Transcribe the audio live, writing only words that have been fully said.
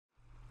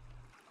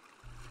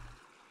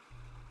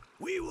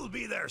We will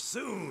be there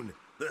soon.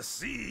 The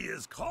sea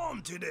is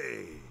calm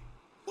today.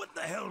 What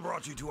the hell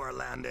brought you to our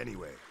land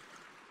anyway?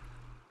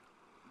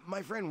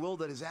 My friend willed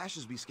that his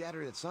ashes be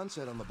scattered at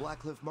sunset on the Black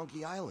Cliff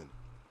Monkey Island.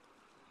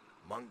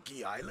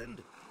 Monkey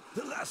Island?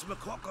 The last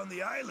macaque on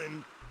the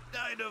island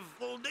died of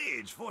old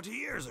age 40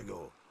 years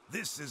ago.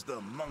 This is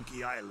the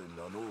Monkey Island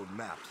on old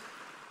maps.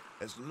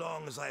 As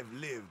long as I've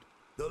lived,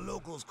 the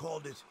locals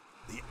called it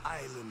the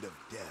Island of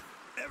Death.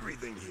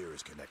 Everything here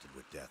is connected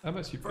with death. Ah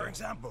bah super. For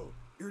example,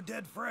 your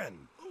dead friend.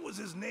 What was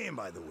his name,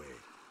 by the way?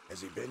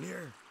 Has he been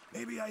here?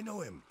 Maybe I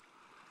know him.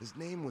 His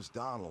name was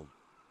Donald.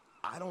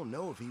 I don't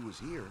know if he was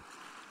here.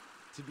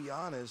 To be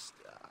honest,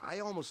 I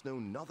almost know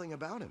nothing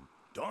about him.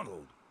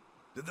 Donald?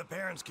 Did the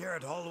parents care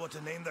at all what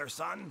to name their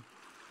son?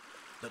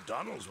 The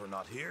Donalds were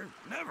not here.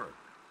 Never.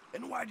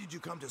 And why did you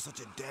come to such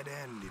a dead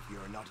end if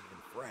you're not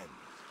even friends?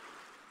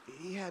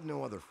 He had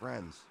no other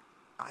friends.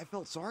 I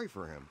felt sorry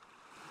for him.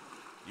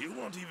 You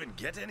won't even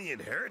get any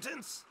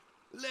inheritance?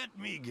 Let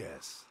me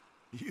guess.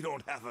 You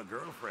don't have a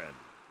girlfriend.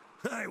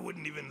 I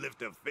wouldn't even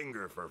lift a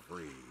finger for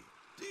free.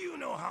 Do you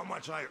know how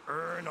much I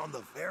earn on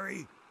the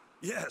ferry?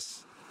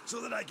 Yes,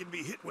 so that I can be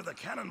hit with a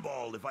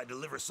cannonball if I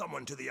deliver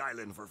someone to the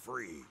island for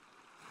free.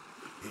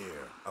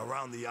 Here,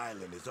 around the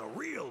island is a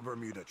real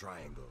Bermuda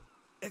Triangle.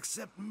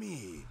 Except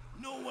me.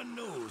 No one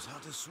knows how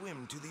to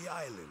swim to the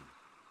island.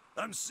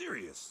 I'm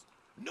serious.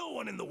 No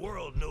one in the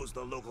world knows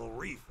the local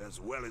reef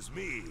as well as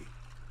me.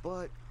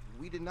 But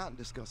we did not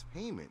discuss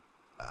payment.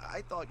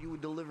 I thought you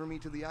would deliver me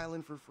to the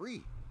island for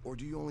free. Or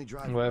do you only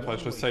drive? Ouais, faudra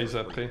que je fasse size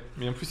après.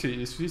 Mais en plus,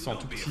 les soucis sont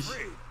tout Don't be petits.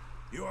 afraid.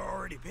 You are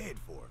already paid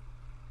for.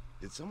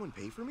 Did someone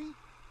pay for me?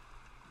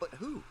 But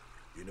who?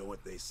 You know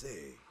what they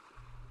say.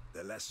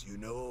 The less you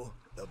know,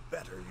 the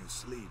better you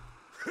sleep.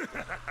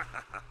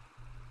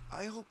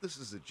 I hope this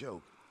is a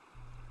joke.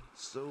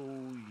 So,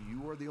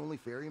 you are the only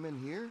ferryman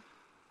here?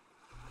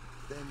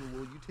 Then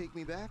will you take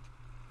me back?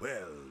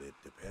 Well, it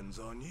depends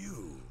on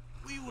you.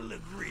 We will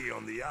agree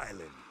on the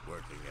island.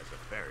 Working as a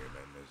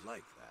ferryman is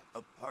like that.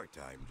 A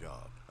part-time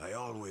job. I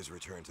always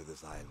return to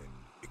this island.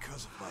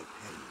 Because of my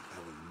Penny, I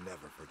will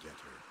never forget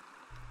her.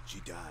 She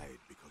died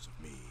because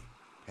of me.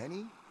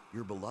 Penny?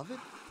 Your beloved?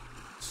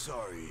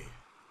 Sorry.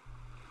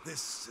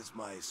 This is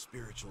my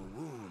spiritual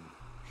wound,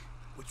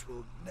 which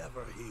will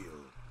never heal.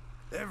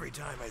 Every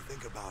time I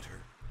think about her,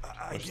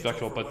 I get J'espère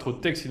qu'il n'y aura pas trop de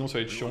texte, sinon ça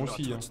va être We chiant will not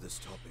aussi. Hein. touch this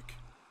topic.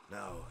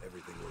 Now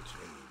everything will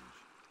change.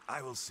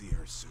 I will see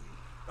her soon.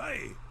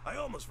 Hey, I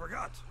almost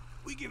forgot.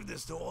 We give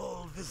this to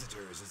all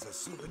visitors as a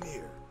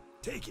souvenir.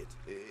 Take it.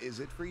 Is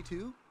it free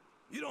too?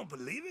 You don't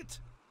believe it?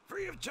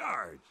 Free of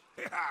charge.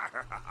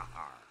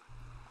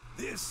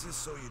 This is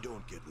so you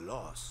don't get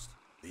lost.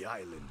 The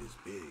island is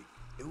big.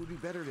 It would be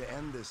better to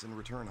end this and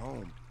return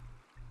home.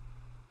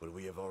 But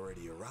we have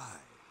already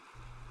arrived.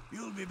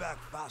 You'll be back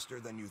faster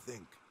than you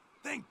think.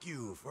 Thank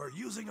you for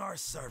using our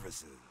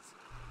services.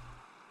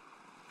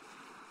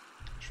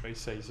 Je vais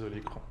size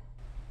l'écran.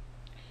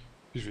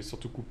 Puis je vais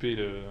surtout couper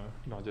le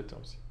radiateur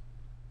aussi.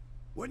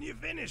 When you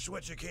finish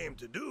what you came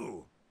to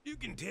do, you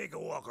can take a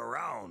walk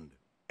around.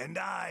 And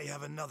I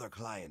have another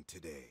client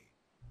today.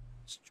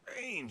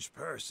 Strange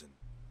person.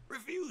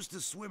 Refused to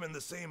swim in the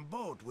same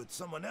boat with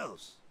someone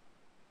else.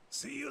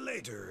 See you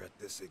later at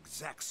this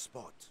exact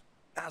spot.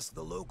 Ask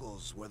the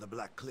locals where the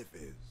Black Cliff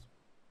is.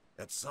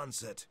 At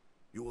sunset,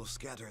 you will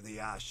scatter the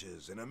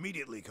ashes and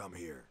immediately come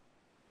here.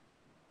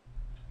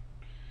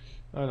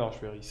 Alors je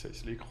vais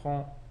resize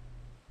l'écran.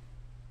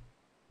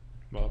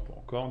 Bah pas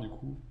encore du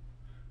coup.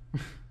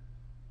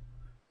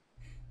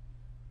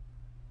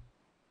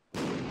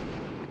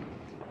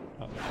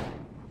 Ah.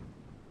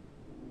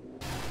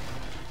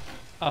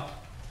 Ah.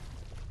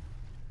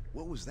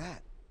 What was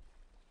that?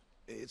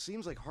 It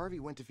seems like Harvey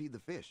went to feed the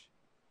fish.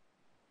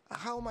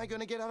 How am I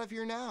going to get out of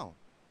here now?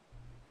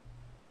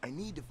 I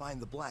need to find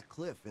the Black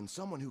Cliff and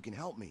someone who can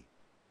help me.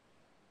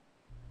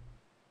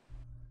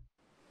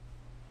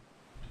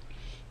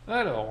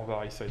 Alors on va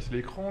resize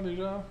l'écran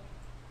déjà.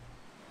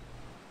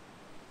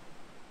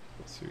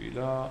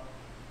 Celui-là.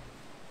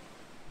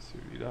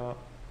 Celui-là.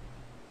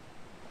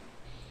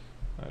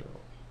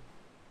 Alors.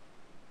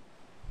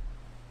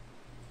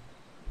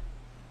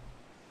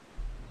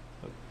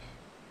 Hop.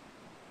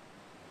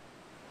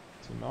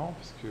 C'est marrant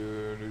parce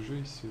que le jeu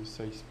il se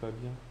size pas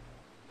bien.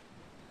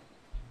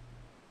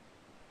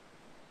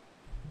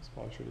 C'est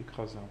pas grave, je vais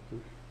l'écraser un peu.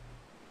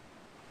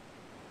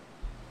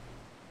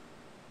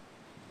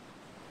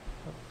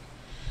 Hop.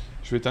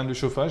 Je vais éteindre le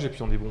chauffage et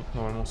puis on est bon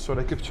normalement sur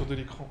la capture de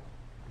l'écran.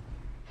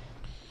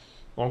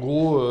 En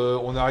gros,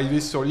 on est arrivé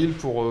sur l'île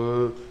pour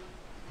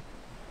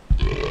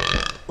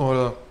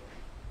voilà,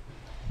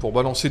 pour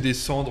balancer des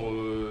cendres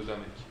d'un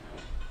mec.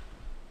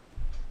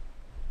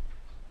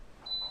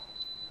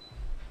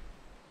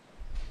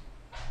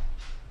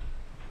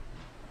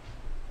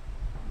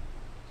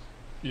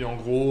 Et en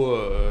gros,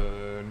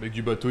 le mec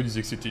du bateau il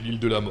disait que c'était l'île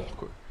de la mort,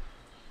 quoi.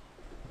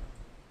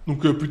 Donc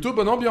plutôt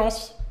bonne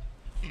ambiance.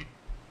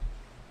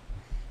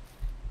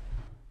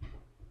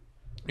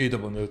 Et dans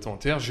mon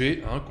inventaire,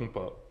 j'ai un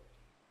compas.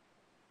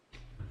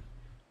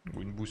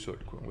 Ou une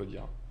boussole, quoi, on va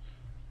dire.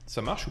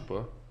 Ça marche ou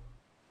pas?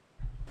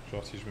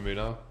 Genre si je me mets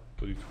là,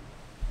 pas du tout.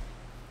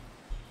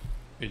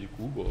 Et du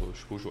coup, bah, je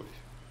sais pas où je dois aller.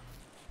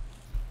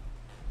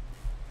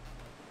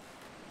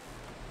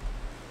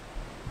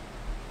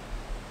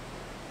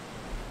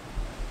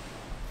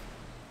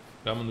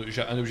 Là,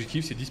 j'ai un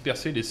objectif, c'est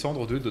disperser les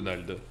cendres de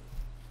Donald.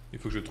 Il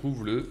faut que je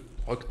trouve le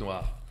roc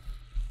noir.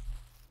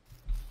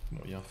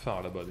 Bon, il y a un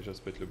phare là-bas, déjà,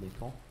 ça peut être le bon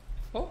plan.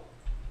 Oh!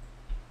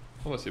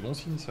 Oh bah c'est bon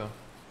signe, ça.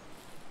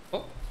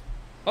 Oh!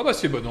 Ah bah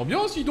c'est bonne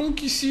ambiance, dis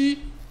donc, ici!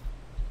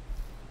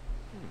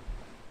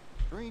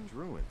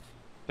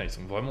 Putain, ils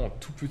sont vraiment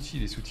tout petits,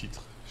 les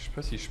sous-titres. Je sais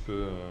pas si je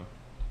peux...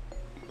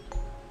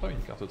 Oh,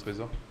 une carte au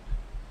trésor.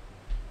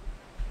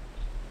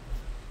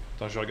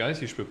 Attends, je vais regarder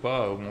si je peux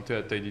pas augmenter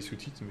la taille des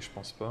sous-titres, mais je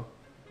pense pas.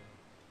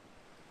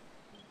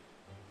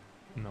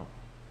 Non.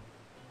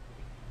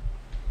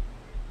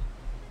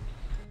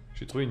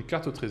 J'ai trouvé une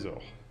carte au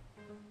trésor.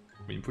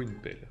 Mais il me faut une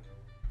pelle.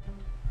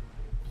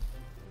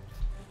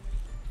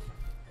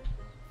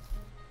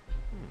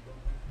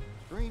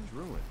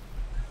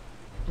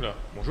 Oula,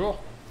 bonjour.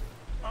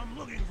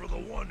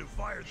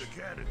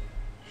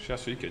 Je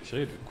cherche celui qui a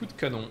tiré le coup de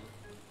canon.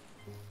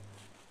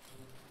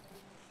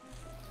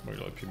 Bon, il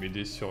aurait pu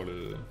m'aider sur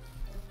le...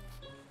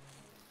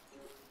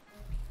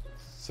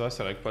 Ça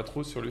règle pas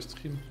trop sur le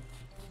stream.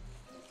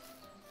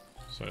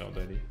 Ça a l'air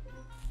d'aller.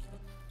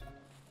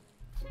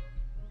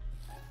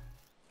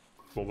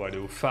 Bon, on va aller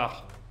au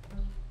phare.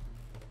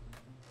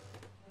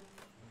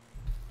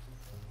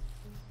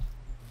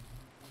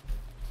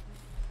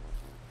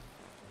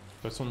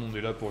 De toute façon, on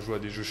est là pour jouer à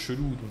des jeux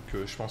chelous,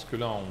 donc je pense que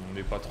là, on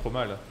n'est pas trop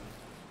mal.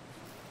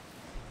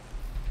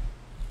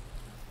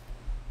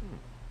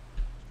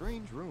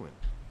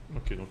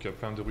 Ok, donc il y a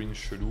plein de ruines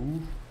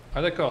cheloues.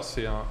 Ah d'accord,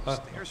 c'est un...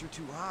 Ah,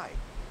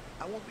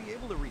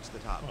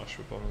 je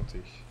peux pas monter.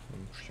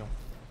 Donc, chiant.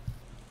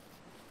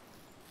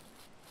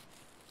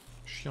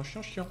 Chiant,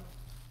 chiant, chiant.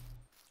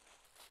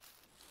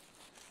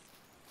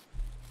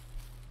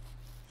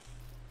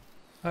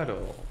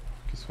 Alors,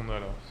 qu'est-ce qu'on a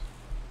là?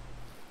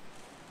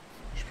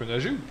 Je peux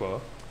nager ou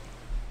pas?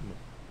 Non.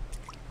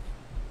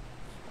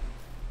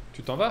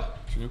 Tu t'en vas?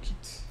 Tu nous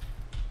quittes?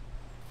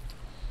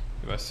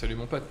 Eh bah, salut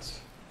mon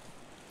pote.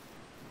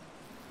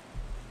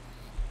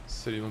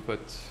 Salut mon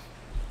pote.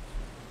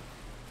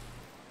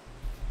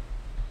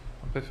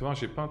 Après, faut voir,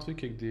 j'ai pas un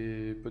truc avec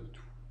des potes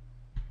tout.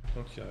 Par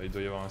contre, il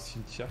doit y avoir un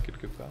cimetière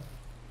quelque part.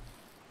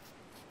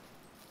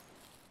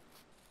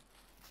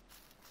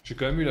 J'ai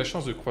quand même eu la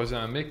chance de croiser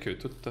un mec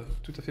tout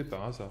à fait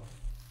par hasard.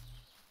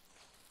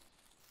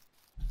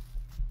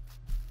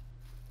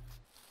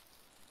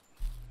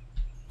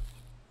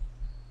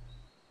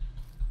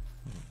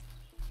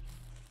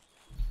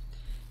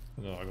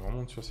 Il y a un grand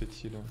monde sur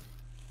cette île.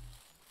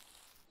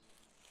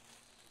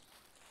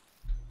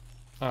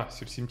 Ah,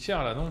 c'est le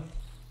cimetière là, non?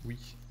 Oui.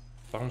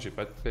 Par contre, j'ai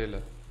pas de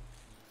pelle.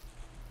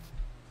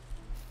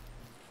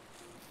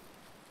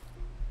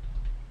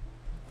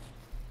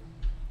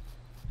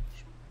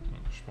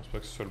 Je pense pas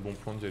que ce soit le bon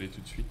plan d'y aller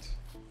tout de suite.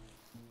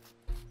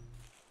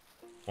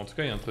 En tout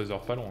cas, il y a un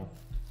trésor pas loin.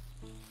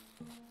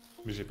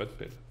 Mais j'ai pas de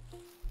pelle.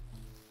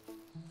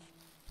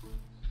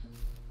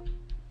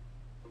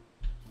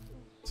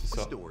 C'est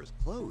ça.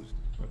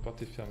 La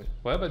porte est fermée.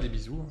 Ouais, bah des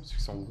bisous, hein, ceux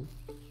qui s'en vont.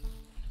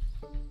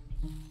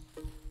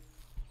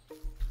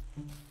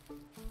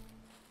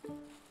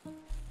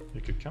 Il y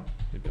a quelqu'un?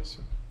 Il y a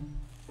personne.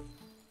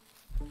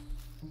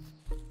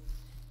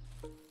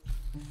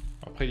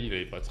 Après, l'île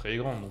elle est pas très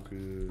grande, donc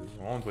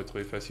on devrait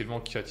trouver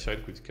facilement qui a tiré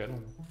le coup de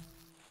canon.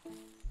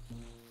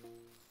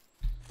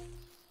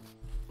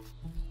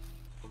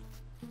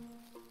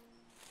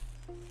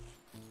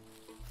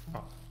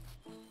 Ah.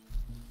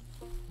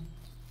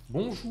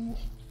 Bonjour.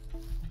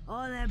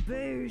 All the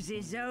booze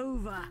is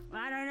over.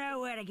 I don't know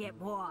where to get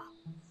more.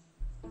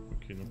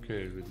 Ok, donc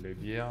elle veut de la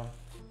bière.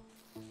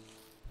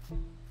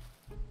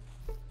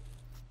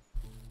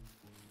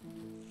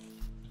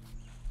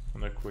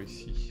 On a quoi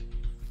ici?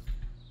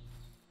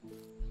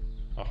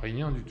 Ah,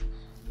 rien du tout.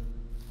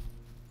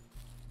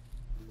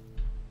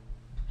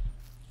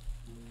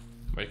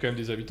 Bon, il y a quand même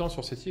des habitants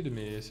sur cette île,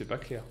 mais c'est pas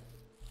clair.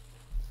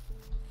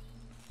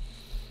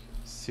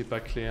 C'est pas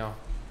clair.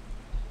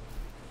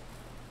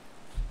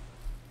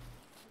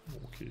 Bon,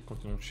 ok,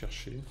 continuons de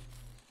chercher.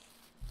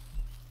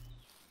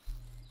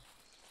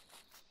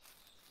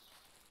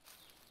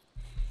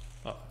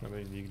 Ah, là-bas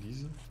une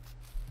église.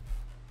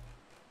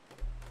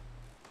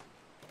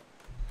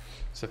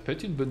 Ça peut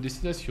être une bonne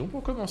destination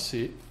pour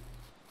commencer.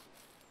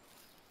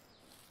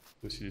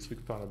 Il y a aussi des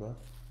trucs par là-bas.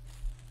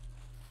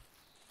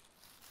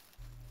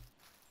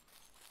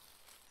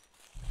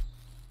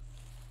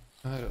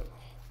 Alors.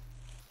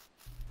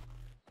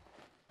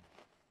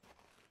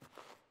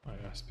 Ouais,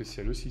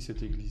 spécial aussi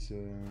cette église.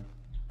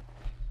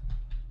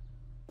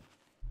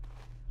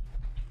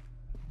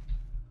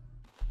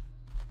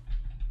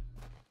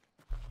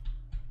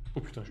 Oh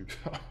putain, j'ai eu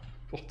peur.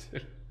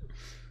 Bordel.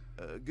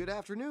 Good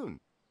afternoon.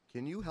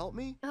 Can you help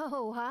me?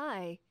 Oh,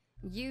 hi.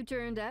 You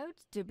turned out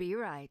to be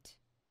right.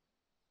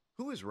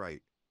 Who is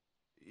right?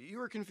 You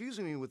were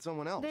confusing me with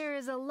someone else. There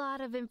is a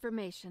lot of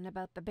information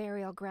about the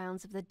burial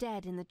grounds of the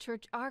dead in the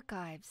church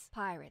archives.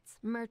 Pirates,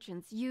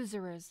 merchants,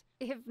 usurers.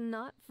 If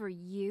not for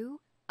you,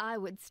 I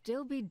would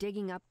still be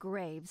digging up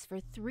graves for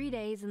 3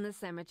 days in the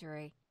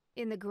cemetery.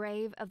 In the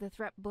grave of the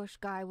Threapbush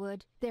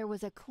Guywood, there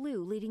was a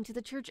clue leading to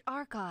the church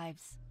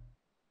archives.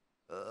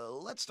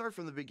 Let's start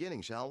from the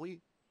beginning, shall we?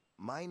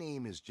 My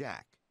name is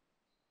Jack.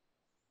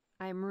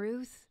 I'm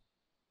Ruth.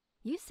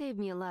 You saved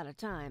me a lot of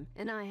time,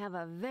 and I have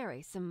a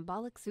very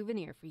symbolic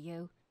souvenir for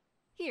you.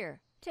 Here,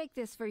 take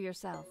this for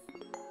yourself.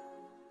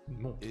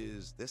 Une montre.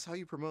 Is this how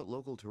you promote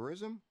local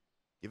tourism?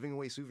 Giving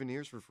away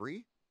souvenirs for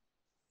free?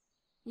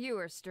 You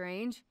are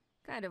strange.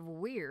 Kind of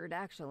weird,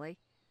 actually.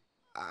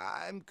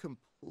 I'm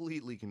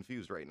completely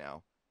confused right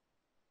now.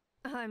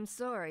 I'm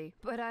sorry,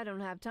 but I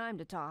don't have time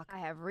to talk. I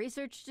have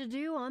research to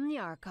do on the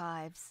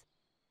archives.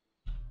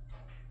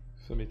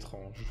 Femme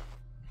étrange.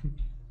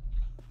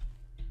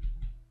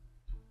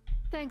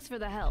 Thanks for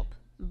the help,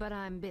 but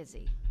I'm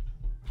busy.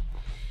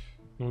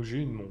 Donc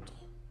j'ai une montre.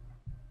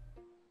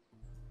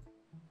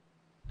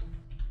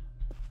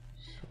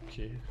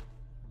 Ok.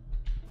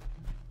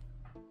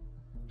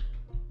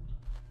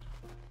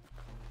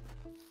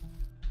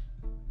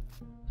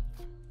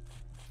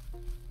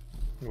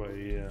 Ouais,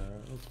 il y a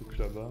un truc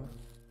là-bas.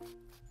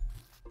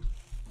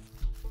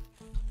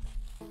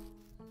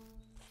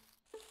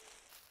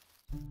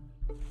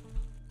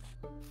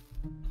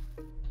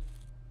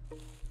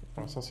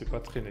 Pour l'instant, c'est pas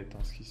très net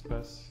hein, ce qui se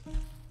passe.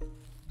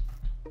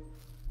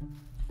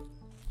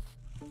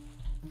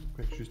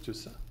 Ouais, juste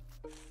ça.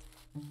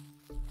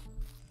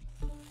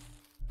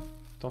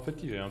 En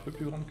fait, il est un peu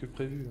plus grande que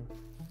prévu.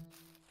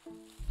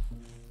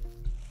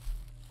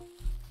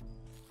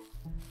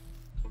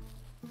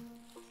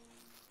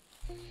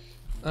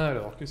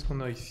 Alors, qu'est-ce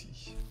qu'on a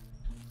ici?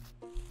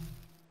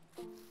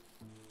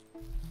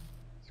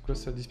 C'est quoi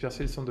ça?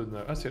 Disperser les cendres de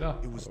Donald. Ah, c'est là!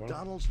 It was Voilà.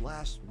 Donald's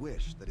last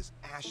wish that his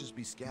ashes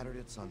be scattered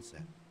at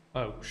sunset.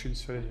 Ah, au coucher du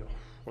soleil.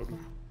 Oh, relou.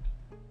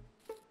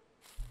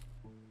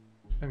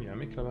 Ah, mais il y a un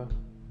mec là-bas.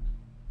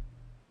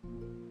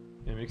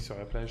 Il y a un mec sur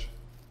la plage.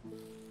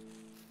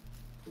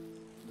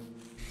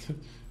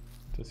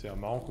 C'est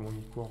marrant comment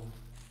il court.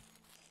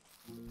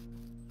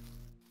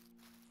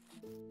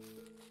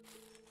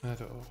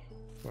 Alors,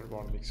 on va aller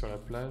voir le mec sur la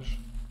plage.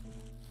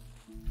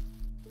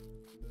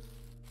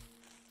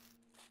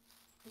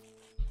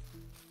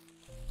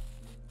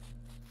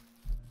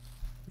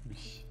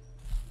 Oui.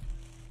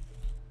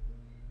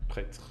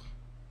 Prêtre.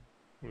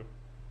 Oula.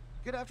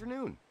 Good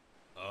afternoon.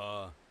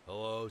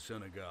 Hello,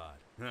 son of God.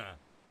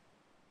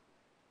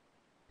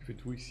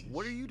 Faites-vous ici?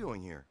 What are you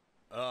doing here?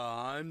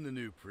 I'm the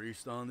new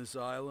priest on this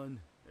island.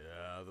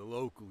 Yeah, the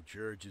local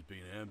church has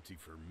been empty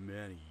for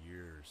many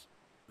years.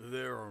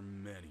 There are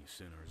many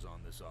sinners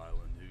on this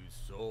island whose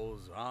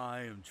souls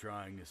I am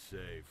trying to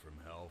save from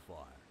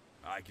hellfire.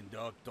 I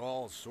conduct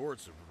all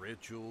sorts of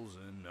rituals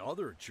and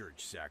other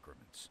church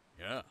sacraments.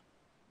 Yeah.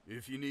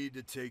 If you need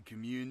to take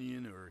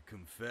communion or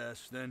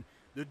confess, then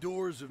the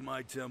doors of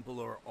my temple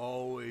are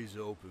always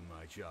open,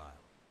 my child.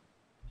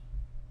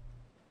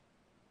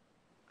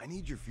 I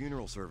need your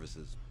funeral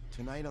services.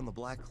 Tonight on the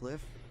Black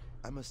Cliff,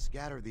 I must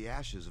scatter the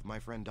ashes of my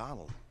friend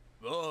Donald.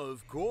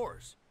 Of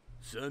course.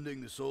 Sending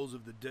the souls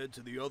of the dead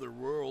to the other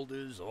world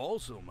is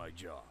also my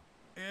job.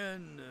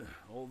 And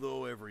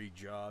although every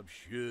job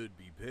should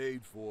be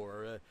paid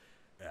for,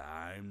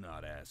 I'm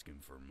not asking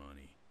for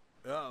money.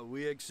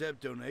 We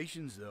accept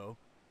donations, though.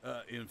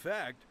 In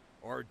fact,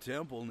 our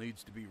temple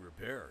needs to be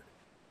repaired.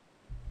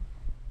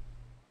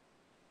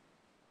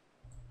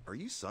 Are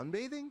you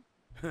sunbathing?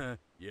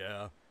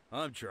 Yeah,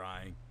 I'm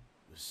trying.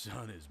 The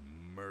sun is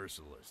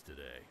merciless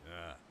today.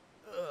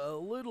 A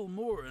little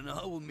more and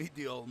I will meet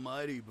the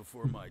Almighty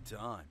before my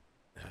time.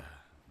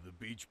 The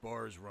beach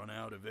bars run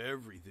out of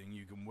everything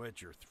you can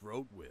wet your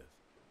throat with.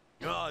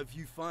 If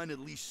you find at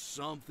least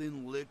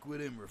something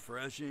liquid and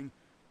refreshing,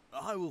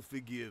 I will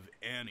forgive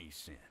any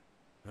sin.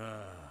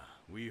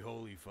 We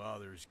Holy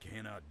Fathers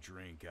cannot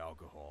drink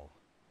alcohol,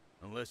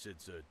 unless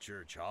it's a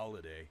church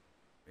holiday,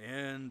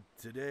 and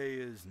today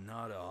is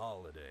not a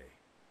holiday.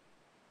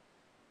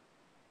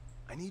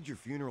 I need your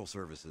funeral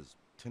services.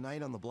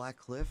 Tonight on the Black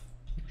Cliff,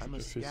 I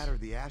must scatter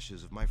the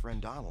ashes of my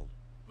friend Donald.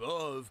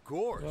 Of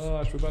course.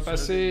 Ah, je peux pas Sending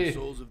passer. the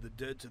souls of the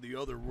dead to the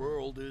other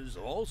world is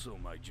also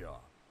my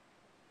job.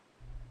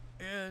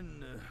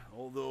 And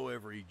although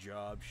every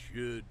job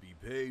should be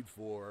paid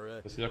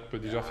for, C'est-à-dire qu'on peut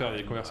déjà faire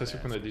les conversations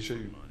qu'on a déjà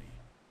eues.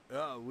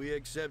 We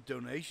accept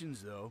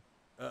donations, though.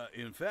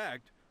 In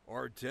fact,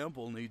 our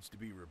temple needs to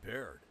be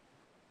repaired.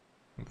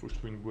 Donc faut que je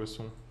trouve une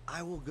boisson.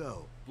 I will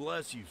go.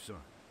 Bless you, son.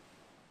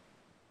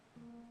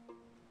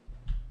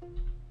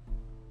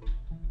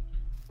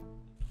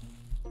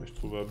 Ouais, je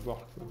trouve à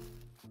boire quoi.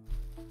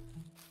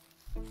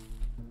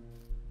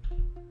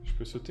 Je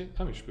peux sauter?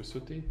 Ah mais je peux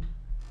sauter.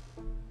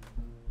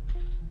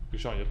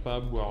 Genre il n'y a pas à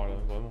boire là,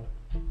 vraiment.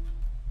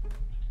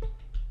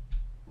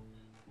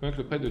 Convaincre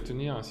le prêtre de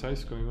tenir un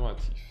service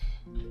commémoratif.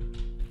 Je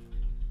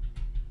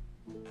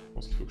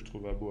pense qu'il faut que je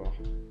trouve à boire.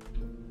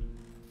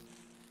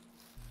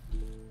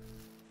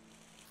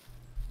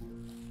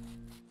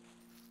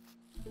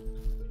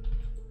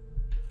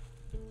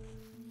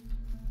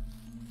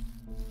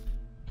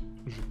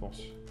 Je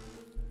pense.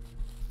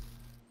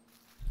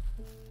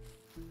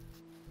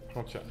 Par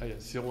contre, il y a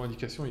zéro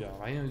indication, il n'y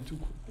a rien du tout,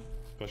 quoi.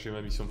 Enfin, j'ai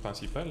ma mission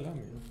principale, là,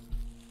 mais...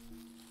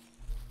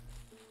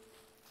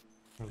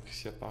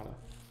 Qu'est-ce qu'il y a par là?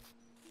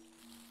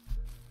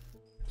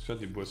 Soit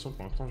des boissons,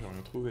 pour l'instant, j'ai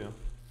rien trouvé, hein.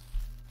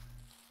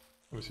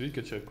 Oh, c'est lui qui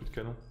a tiré le coup de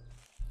canon.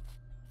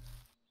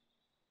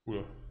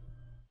 Oula.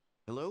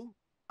 Hello?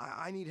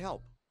 I need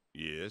help.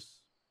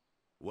 Yes?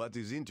 What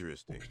is Oh,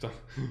 interesting? putain.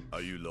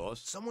 Are you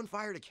lost? Someone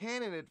fired a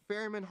cannon at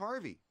Ferryman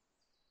Harvey.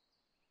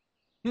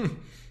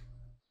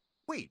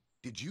 Wait,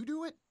 did you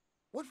do it?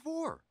 What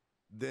for?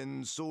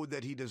 Then so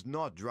that he does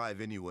not drive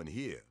anyone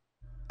here.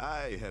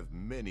 I have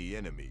many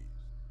enemies.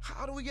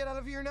 How do we get out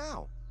of here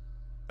now?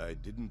 I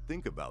didn't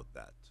think about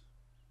that.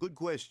 Good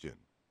question.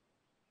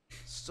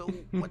 So,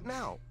 what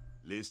now?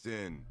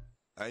 Listen,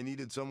 I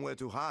needed somewhere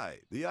to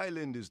hide. The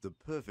island is the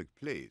perfect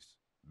place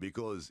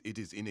because it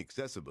is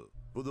inaccessible.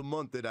 For the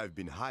month that I've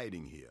been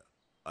hiding here,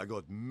 I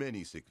got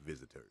many sick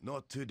visitors.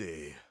 Not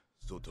today.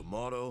 So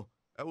tomorrow,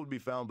 I will be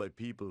found by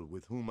people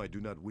with whom I do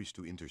not wish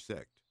to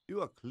intersect.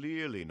 You are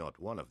clearly not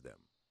one of them.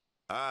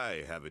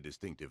 I have a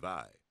distinctive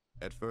eye.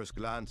 At first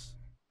glance,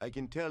 I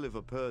can tell if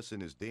a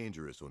person is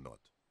dangerous or not.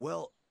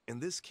 Well, in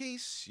this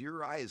case,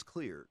 your eye is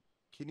clear.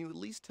 Can you at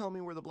least tell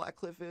me where the Black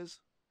Cliff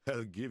is?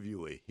 I'll give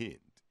you a hint.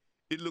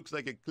 It looks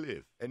like a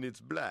cliff, and it's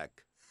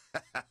black.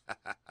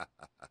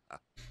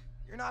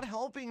 You're not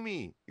helping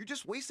me. You're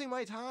just wasting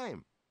my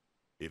time.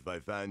 If I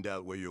find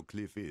out where your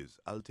cliff is,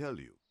 I'll tell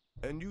you.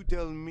 And you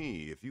tell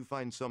me if you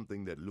find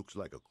something that looks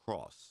like a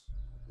cross.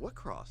 What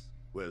cross?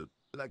 Well,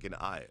 like an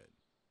iron,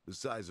 the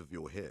size of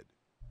your head.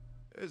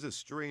 There's a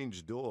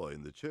strange door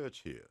in the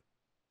church here.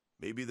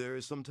 Maybe there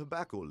is some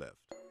tobacco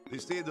left. They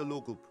say the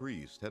local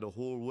priest had a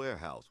whole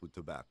warehouse with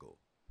tobacco,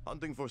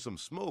 hunting for some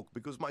smoke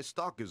because my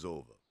stock is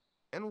over.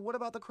 And what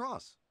about the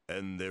cross?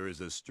 And there is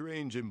a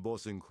strange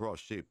embossing cross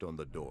shaped on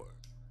the door.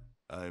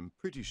 I'm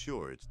pretty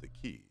sure it's the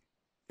key.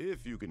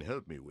 If you can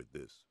help me with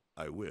this,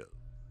 I will.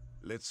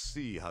 Let's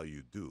see how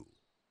you do.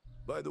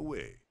 By the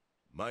way,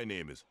 my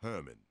name is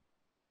Herman.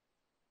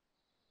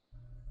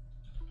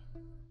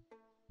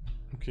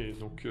 Ok,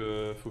 donc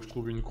faut que je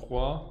trouve une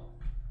croix.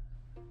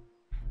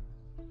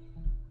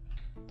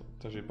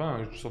 Attends, j'ai pas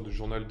une sorte de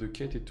journal de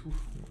quête et tout.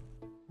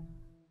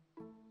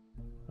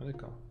 Ah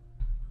d'accord.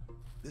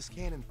 This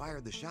cannon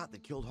fired the shot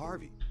that killed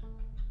Harvey.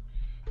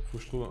 Faut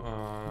que je trouve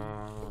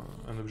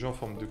un objet en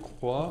forme de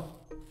croix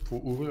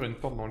pour ouvrir une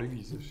porte dans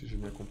l'église, si j'ai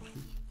bien compris.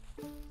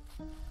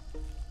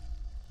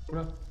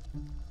 Oula.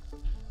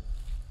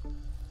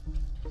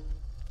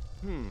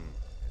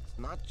 It's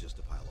not just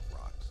a pile of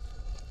rocks.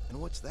 And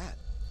what's that?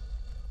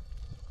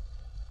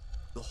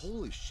 The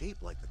hole is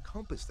shaped like the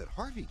compass that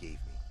Harvey gave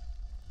me.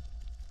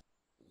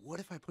 What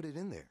if I put it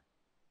in there?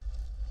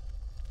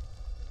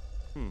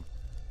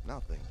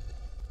 Nothing.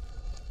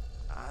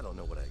 I don't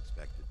know what I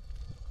expected.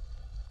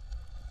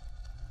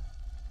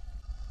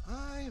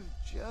 I've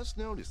just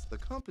noticed the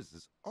compass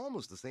is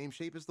almost the same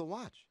shape as the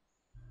watch.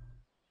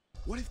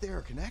 What if they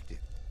are connected?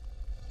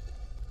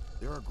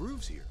 There are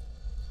grooves here.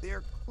 They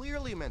are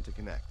clearly meant to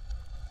connect.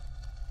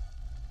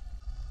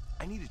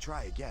 I need to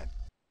try again.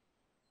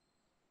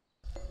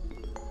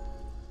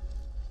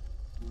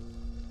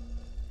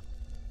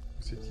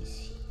 C'est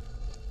ici.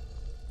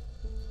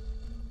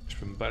 Je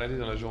peux me balader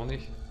dans la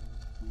journée.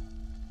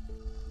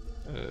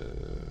 On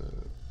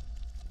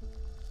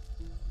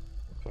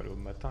peut aller au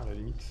matin à la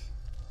limite.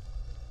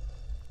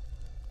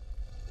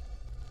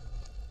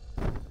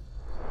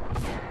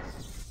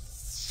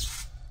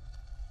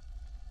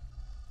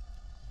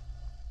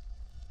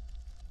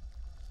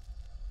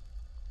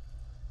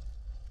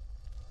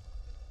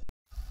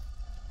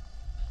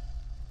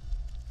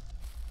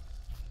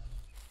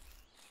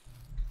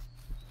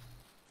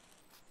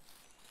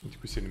 Du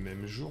coup, c'est le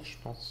même jour, je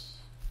pense.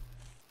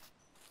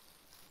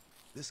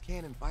 This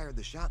cannon fired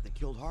the shot that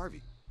killed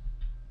Harvey.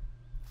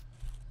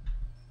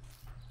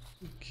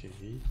 Ok.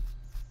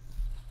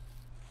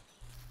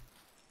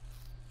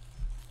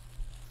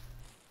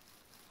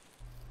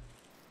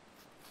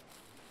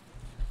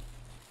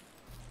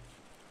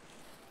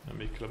 Un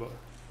mec là-bas.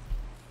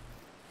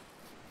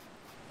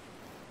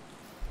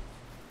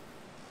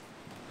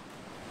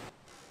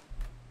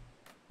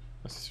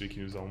 Ah, c'est celui qui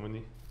nous a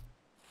emmenés.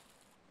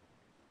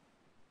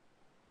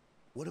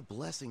 What a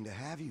blessing to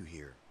have you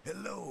here.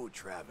 Hello,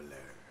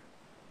 traveler.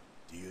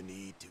 Do you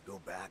need to go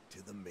back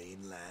to the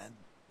mainland?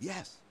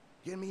 Yes,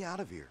 get me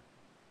out of here.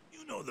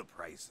 You know the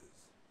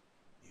prices.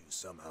 You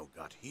somehow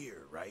got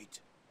here, right?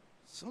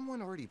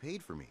 Someone already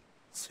paid for me.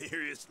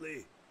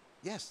 Seriously?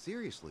 Yes,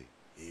 seriously.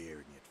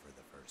 Hearing it for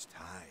the first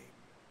time.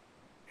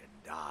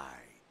 And I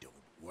don't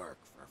work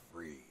for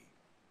free.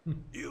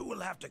 You will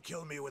have to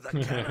kill me with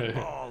a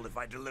cannonball if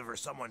I deliver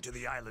someone to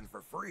the island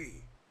for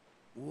free.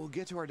 We'll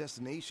get to our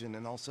destination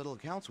and I'll settle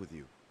accounts with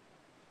you.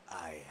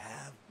 I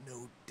have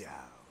no doubt.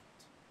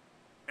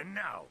 And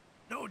now,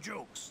 no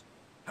jokes.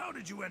 How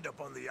did you end up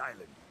on the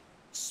island?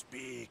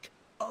 Speak,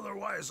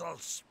 otherwise I'll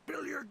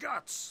spill your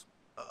guts.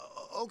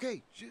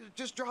 Okay,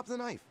 just drop the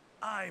knife.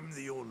 I'm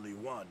the only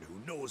one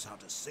who knows how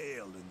to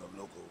sail in the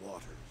local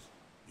waters.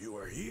 You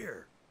are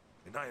here,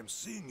 and I am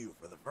seeing you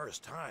for the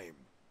first time.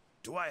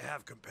 Do I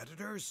have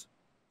competitors?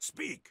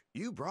 Speak!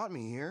 You brought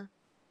me here.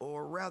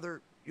 Or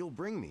rather, you'll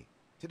bring me.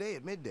 Today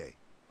at midday.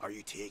 Are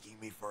you taking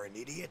me for an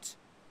idiot?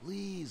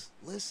 Please,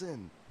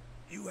 listen.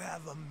 You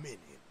have a minute.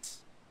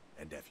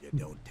 And if you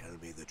don't tell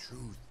me the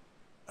truth,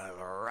 I'll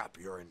wrap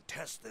your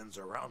intestines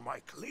around my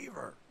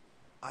cleaver.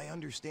 I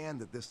understand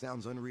that this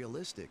sounds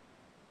unrealistic.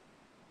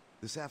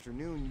 This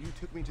afternoon, you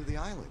took me to the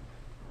island.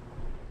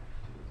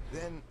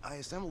 Then I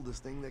assembled this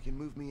thing that can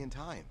move me in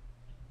time.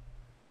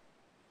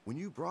 When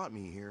you brought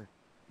me here,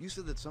 you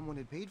said that someone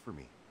had paid for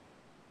me.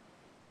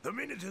 The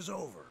minute is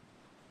over.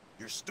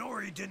 Your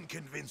story didn't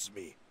convince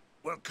me.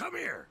 Well, come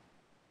here.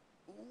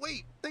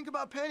 Wait, think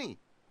about Penny.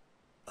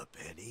 A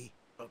penny?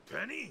 A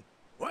penny?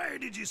 Why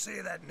did you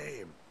say that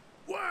name?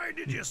 Why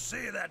did you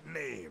say that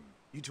name?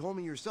 You told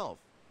me yourself.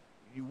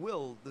 You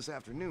will this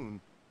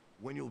afternoon,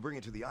 when you'll bring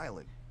it to the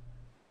island.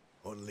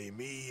 Only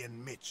me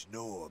and Mitch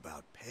know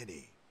about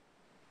Penny.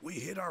 We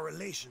hid our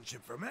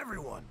relationship from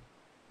everyone.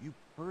 You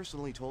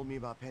personally told me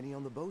about Penny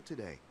on the boat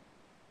today.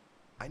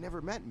 I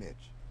never met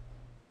Mitch.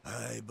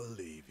 I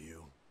believe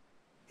you.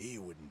 He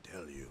wouldn't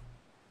tell you.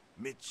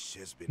 Mitch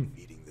has been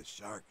feeding the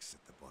sharks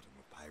at the bottom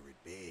of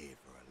Pirate Bay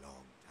for a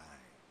long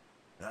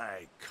time.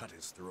 I cut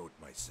his throat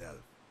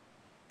myself.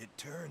 It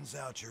turns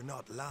out you're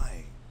not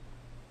lying.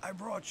 I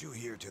brought you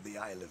here to the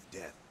Isle of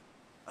Death.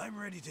 I'm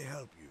ready to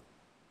help you.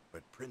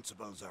 But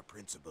principles are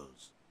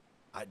principles.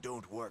 I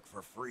don't work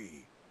for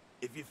free.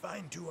 If you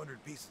find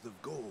 200 pieces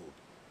of gold,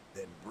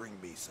 then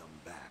bring me some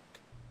back.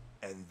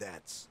 And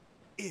that's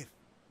if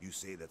you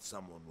say that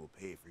someone will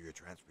pay for your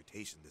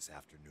transportation this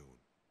afternoon.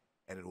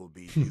 And it will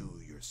be you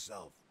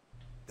yourself.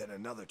 Then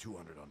another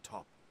 200 on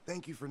top.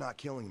 Thank you for not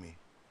killing me.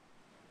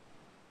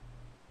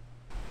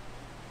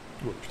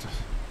 Oh putain.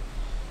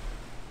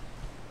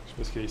 Je sais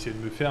pas ce qu'il a essayé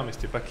de me faire, mais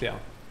c'était pas clair.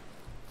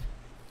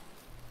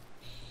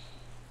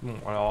 Bon,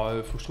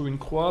 alors faut que je trouve une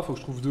croix, faut que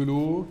je trouve de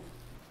l'eau.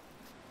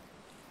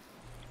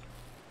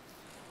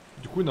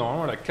 Du coup,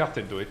 normalement, la carte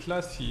elle doit être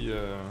là si.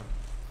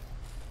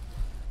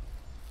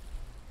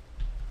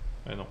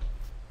 Ah non,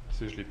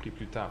 c'est je l'ai pris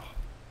plus tard.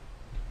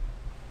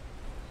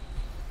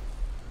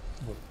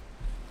 Bon.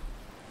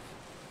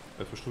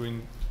 Faut que je trouve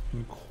une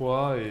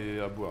croix et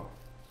à boire.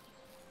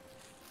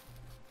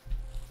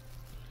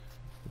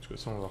 De toute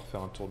façon, on va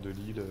refaire un tour de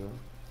l'île.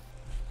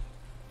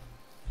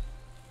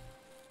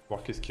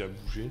 Voir qu'est-ce qui a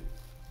bougé.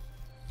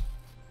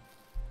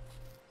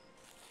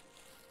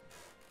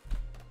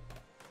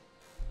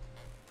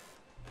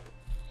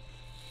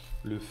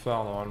 Le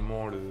phare,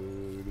 normalement,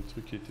 le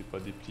truc n'était pas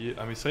déplié.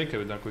 Ah, mais c'est vrai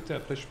que d'un côté,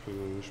 après, je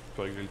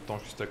peux régler le temps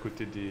juste à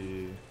côté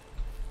des...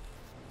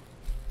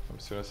 Comme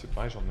cela, c'est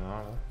pareil, j'en ai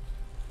un là.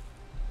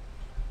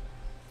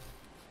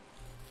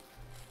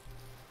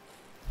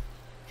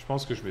 Je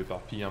pense que je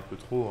m'éparpille un peu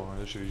trop. Hein.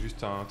 Là, j'avais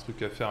juste un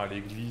truc à faire à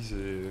l'église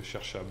et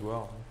chercher à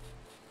boire.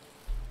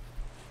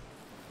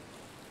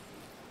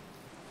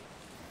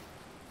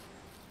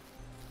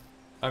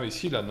 Ah, mais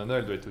si, la nana,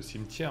 elle doit être au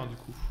cimetière, du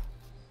coup.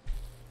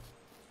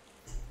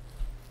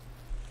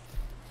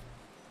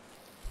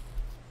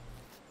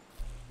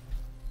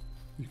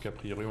 Vu qu'a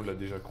priori, on l'a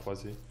déjà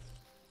croisée.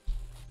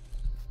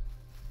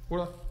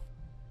 Oula!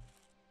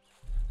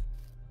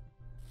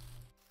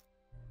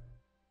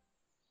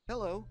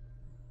 Hello.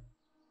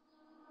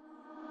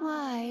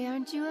 Why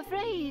aren't you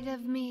afraid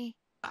of me?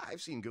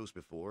 I've seen ghosts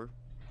before.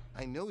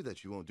 I know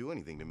that you won't do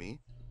anything to me.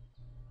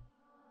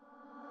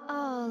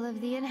 All of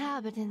the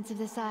inhabitants of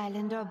this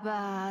island are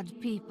bad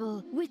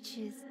people,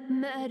 witches,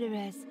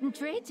 murderers, and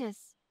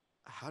traitors.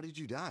 How did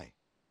you die?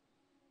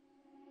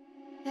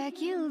 I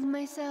killed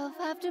myself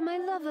after my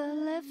lover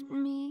left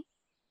me.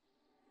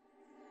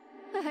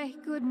 I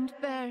couldn't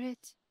bear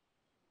it.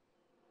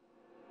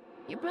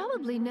 You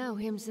probably know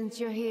him since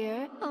you're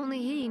here. Only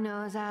he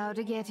knows how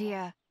to get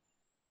here.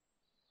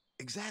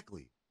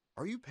 Exactly.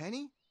 Are you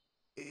Penny?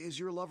 Is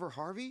your lover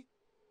Harvey?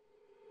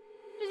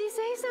 Did he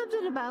say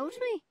something about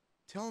me?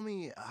 Tell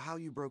me how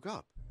you broke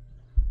up.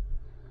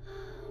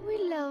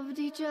 We loved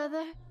each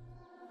other,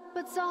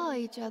 but saw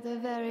each other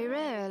very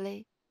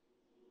rarely.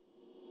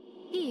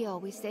 He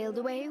always sailed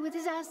away with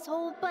his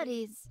asshole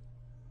buddies.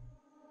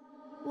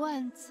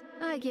 Once,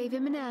 I gave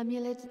him an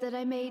amulet that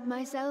I made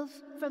myself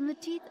from the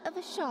teeth of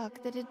a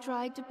shark that had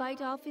tried to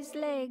bite off his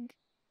leg.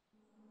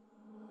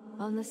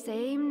 On the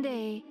same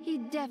day, he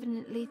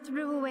definitely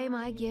threw away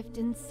my gift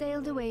and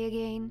sailed away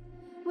again,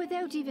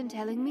 without even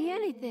telling me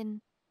anything.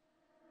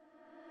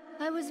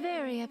 I was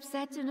very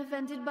upset and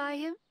offended by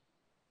him.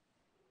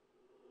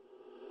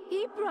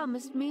 He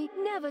promised me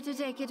never to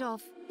take it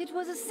off. It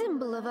was a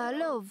symbol of our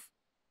love.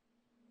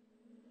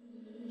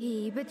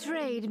 He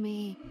betrayed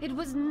me. It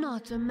was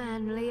not a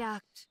manly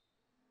act.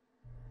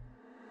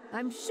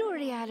 I'm sure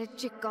he had a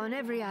chick on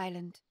every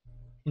island.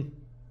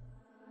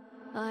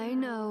 I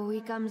know he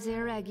comes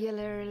here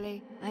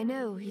regularly. I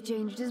know he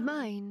changed his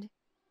mind.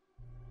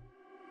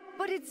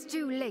 But it's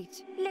too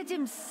late. Let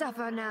him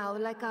suffer now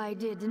like I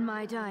did in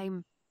my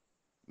time.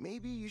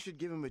 Maybe you should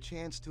give him a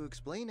chance to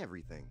explain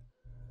everything.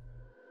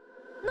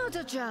 Not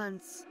a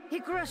chance. He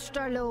crushed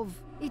our love.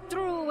 He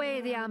threw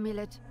away the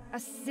amulet, a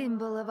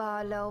symbol of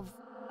our love.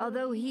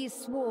 Although he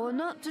swore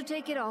not to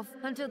take it off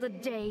until the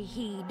day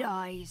he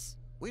dies.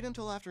 Wait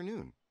until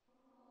afternoon.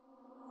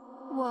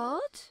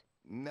 What?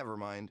 Never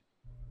mind.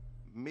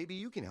 Maybe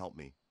you can help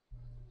me.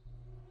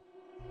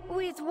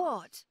 With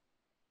what?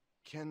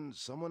 Can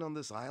someone on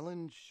this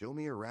island show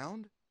me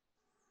around?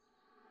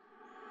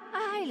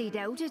 I highly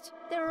doubt it.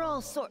 There are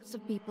all sorts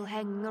of people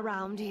hanging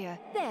around here.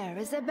 There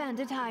is a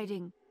bandit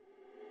hiding.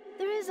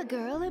 There is a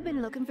girl who's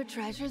been looking for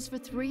treasures for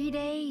 3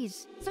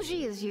 days, so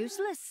she is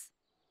useless.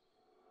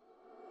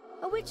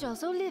 A witch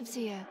also lives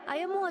here. I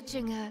am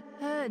watching her.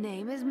 Her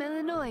name is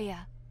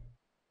Melanoia.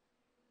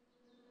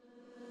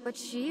 But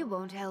she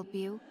won't help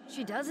you.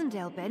 She doesn't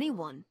help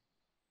anyone.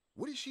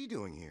 What is she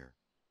doing here?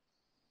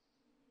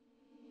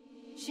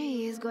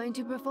 She is going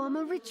to perform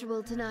a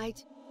ritual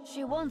tonight.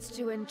 She wants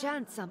to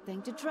enchant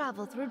something to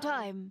travel through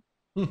time.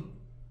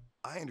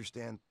 I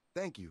understand.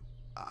 Thank you.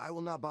 I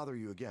will not bother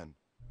you again.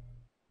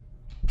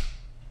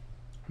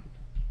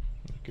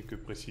 Quelques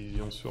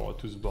précisions sur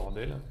tout ce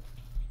bordel.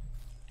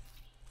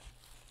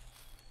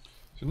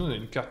 Sinon, on a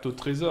une carte au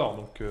trésor,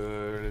 donc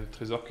le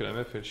trésor que la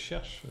meuf elle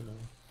cherche.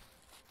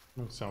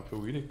 Donc c'est un peu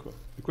où il est quoi.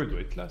 Du coup, elle doit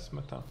être là ce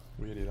matin.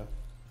 Oui, elle est là.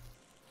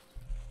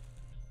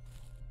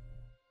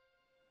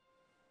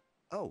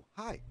 Oh,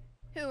 hi.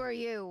 Who are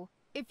you?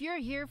 If you're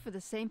here for the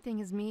same thing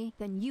as me,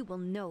 then you will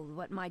know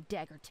what my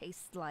dagger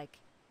tastes like.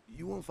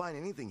 You won't find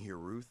anything here,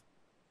 Ruth.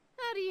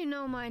 How do you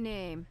know my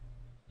name?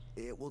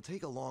 It will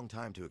take a long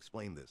time to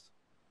explain this.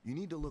 You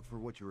need to look for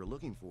what you are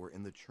looking for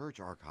in the church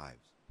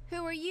archives.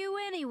 Who are you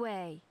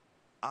anyway?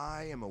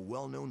 I am a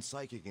well-known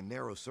psychic in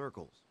narrow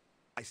circles.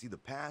 I see the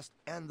past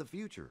and the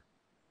future.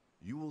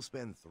 You will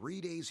spend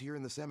 3 days here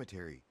in the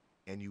cemetery,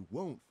 and you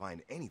won't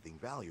find anything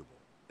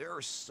valuable. There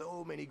are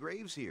so many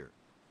graves here.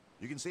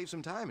 You can save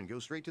some time and go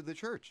straight to the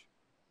church.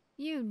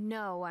 You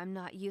know I'm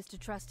not used to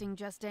trusting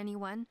just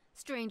anyone.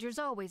 Strangers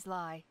always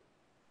lie.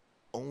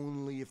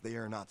 Only if they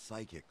are not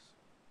psychics.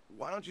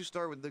 Why don't you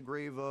start with the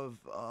grave of,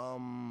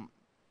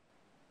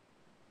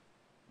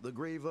 the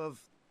grave of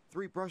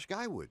Three Brush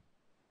Guywood?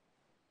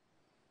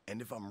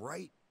 And if I'm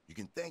right, you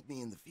can thank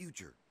me in the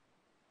future.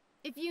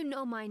 If you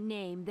know my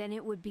name, then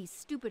it would be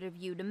stupid of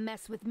you to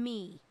mess with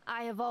me.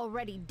 I have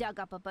already dug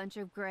up a bunch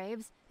of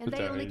graves, and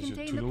they only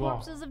contain the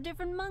corpses of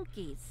different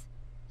monkeys.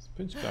 C'est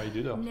pas une super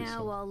idée d'avoir fait ça.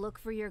 Now I'll look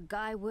for your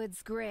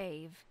Guywood's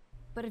grave.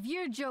 But if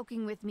you're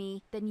joking with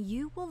me, then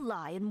you will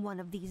lie in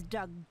one of these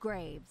dug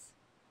graves.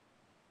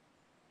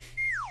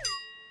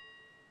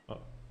 Ah.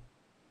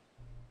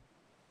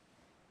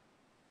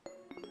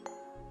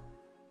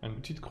 Un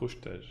outil de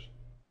crochetage.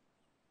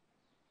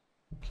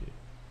 Ok.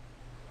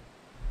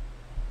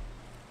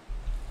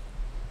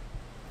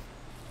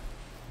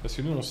 Parce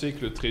que nous on sait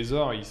que le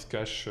trésor il se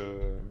cache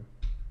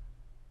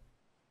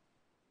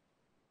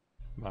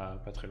bah,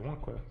 pas très loin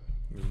quoi.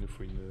 Mais il nous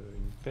faut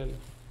une pelle.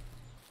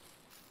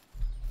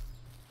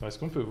 Est-ce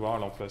qu'on peut voir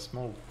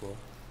l'emplacement ou pas?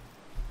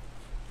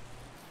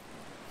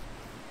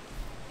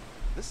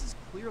 This is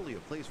clearly a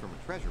place from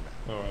a treasure map.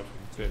 Oh ouais, faut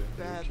une pelle.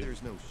 Bad Okay.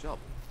 there's no shovel.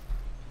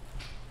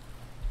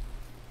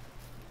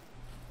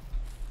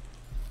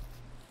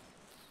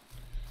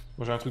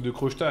 Bon, j'ai un truc de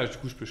crochetage, du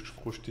coup je peux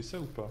crocheter ça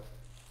ou pas?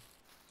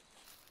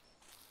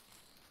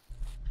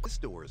 This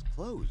door is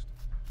closed.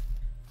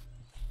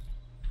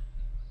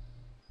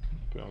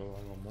 On peut avoir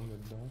un monde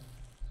là-dedans.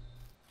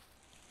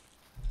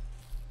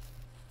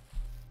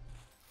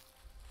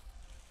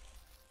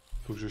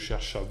 Faut que je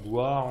cherche à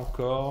boire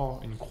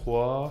encore, une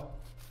croix.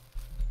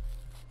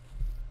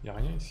 Y'a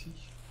rien ici?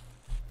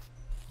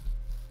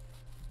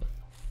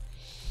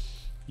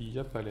 Il y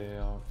a pas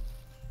l'air.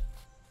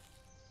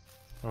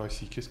 Alors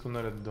ici, qu'est-ce qu'on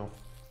a là-dedans?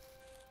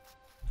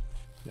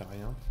 Y'a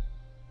rien.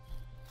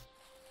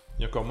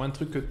 Il y a encore moins de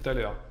trucs que tout à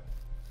l'heure.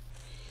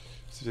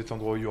 C'est cet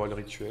endroit où il y aura le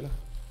rituel.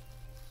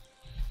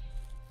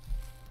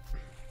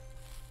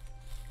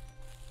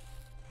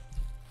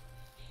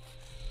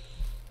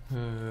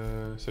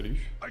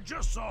 Salut. I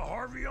just saw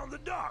Harvey on the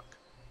dock.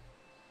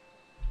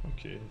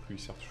 Ok, donc lui il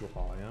sert toujours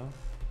à rien.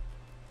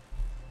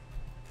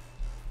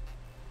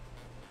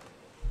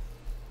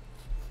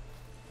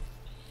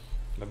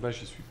 Là-bas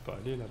j'y suis pas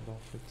allé là-bas en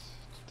fait,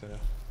 tout à l'heure.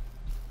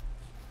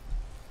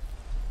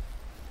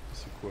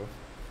 C'est quoi?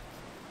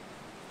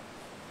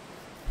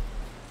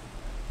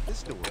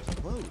 This door is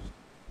closed.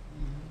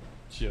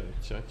 Tirer.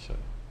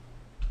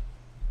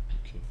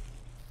 Ok.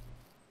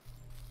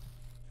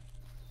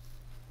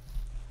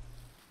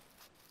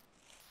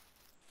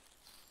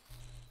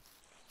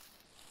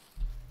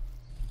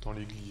 Dans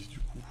l'église du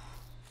coup.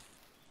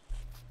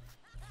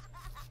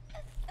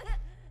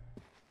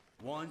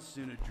 Once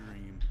in a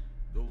dream,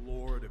 the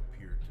Lord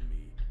appeared to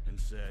me and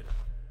said,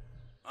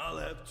 I'll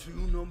have 2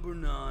 number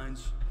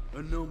 9s,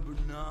 a number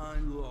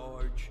 9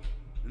 large,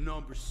 a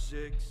number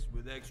 6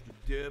 with extra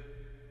dip,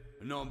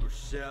 a number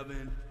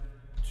 7,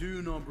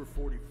 2 number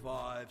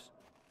 45s,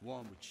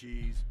 1 with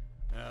cheese,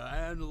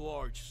 and a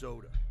large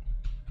soda.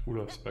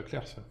 Oula, c'est pas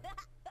clair ça.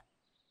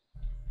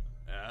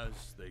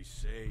 as they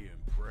say in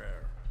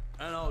prayer.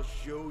 And I'll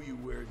show you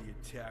where the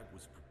attack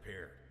was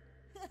prepared.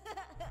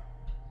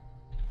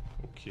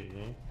 Ok.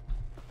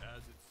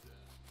 As it says.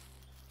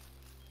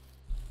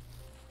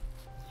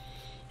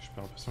 J'ai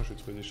pas l'impression que je vais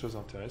trouver des choses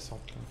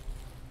intéressantes là.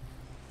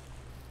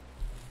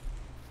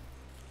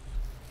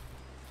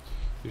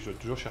 Et je dois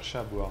toujours chercher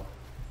à boire.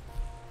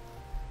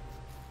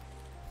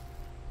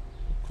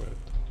 Quoi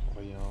là-dedans?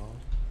 Rien.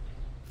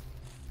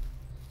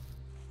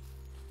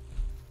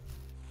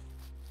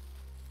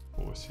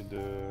 On va essayer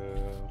de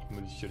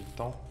modifier le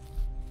temps.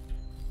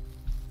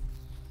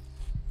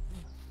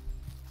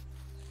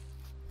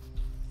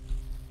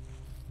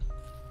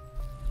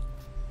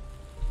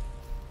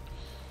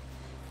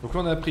 Donc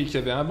là on a appris qu'il y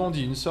avait un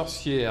bandit, une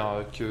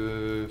sorcière,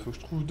 que faut que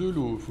je trouve de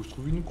l'eau, faut que je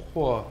trouve une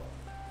croix.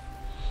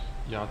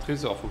 Il y a un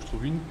trésor, faut que je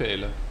trouve une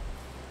pelle.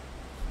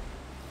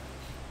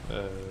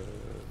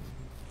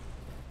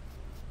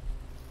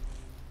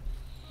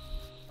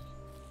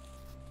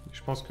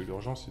 Je pense que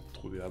l'urgence c'est de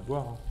trouver à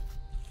boire. Hein.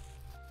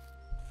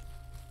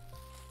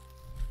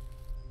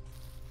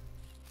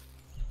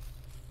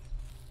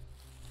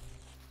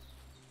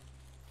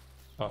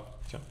 Ah,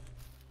 tiens.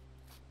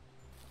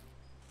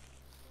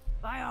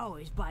 I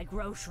always buy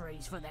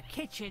groceries for the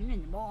kitchen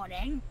in the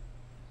morning.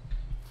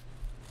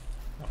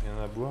 Rien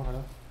à boire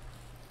là?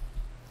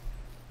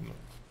 Non.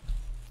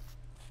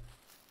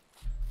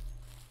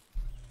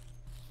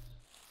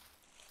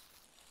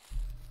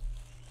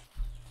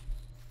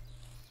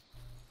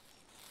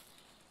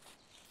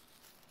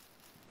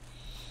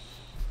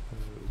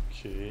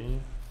 Ok. On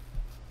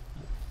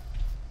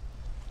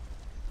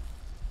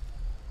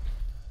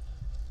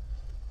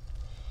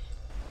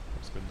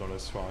va se mettre dans la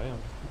soirée. Hein.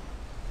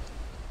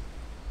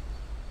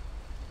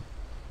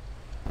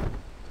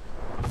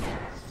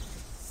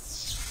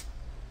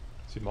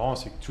 C'est marrant,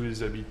 c'est que tous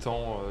les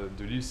habitants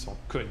de l'île s'en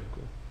cognent,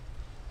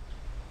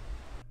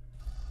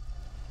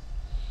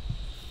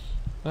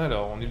 quoi.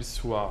 Alors, on est le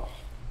soir.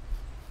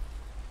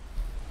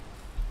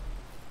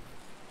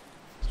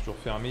 C'est toujours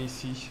fermé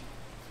ici.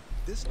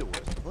 This door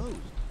is closed.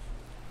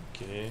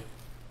 Ok.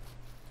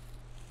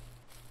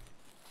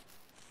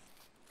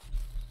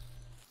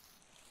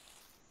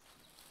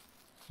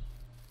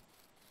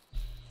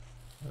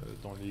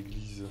 Dans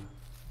l'église.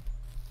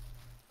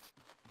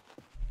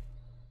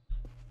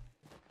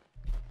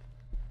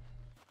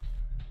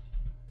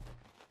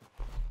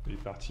 Il est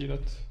parti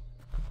l'autre.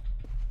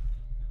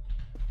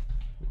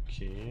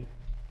 Ok.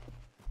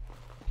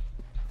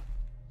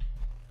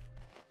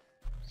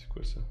 C'est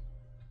quoi ça?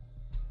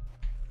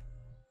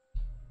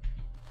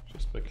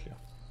 C'est pas clair.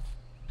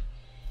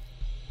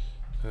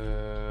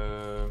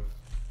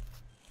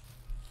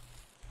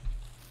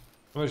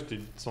 Ouais, j'étais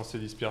censé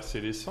disperser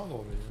les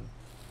cendres, mais...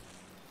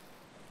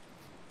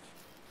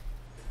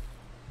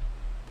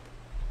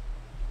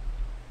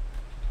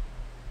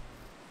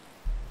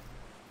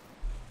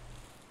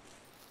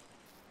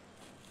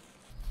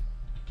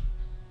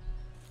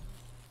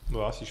 On va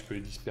voir si je peux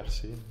les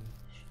disperser.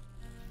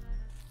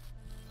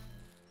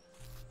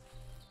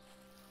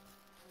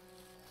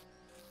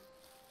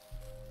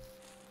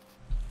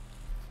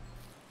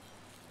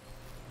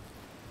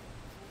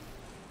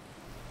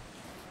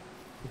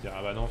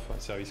 Ah bah non, enfin,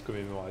 service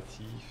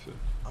commémoratif.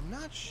 I'm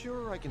not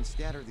sure I can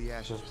scatter the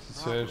ashes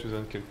Seul, je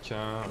besoin de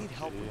quelqu'un. I need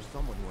help from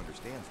someone who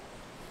understands.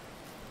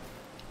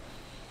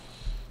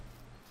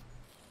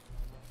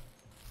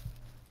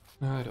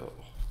 Alors.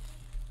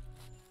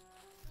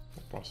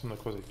 Bon, pour l'instant, on a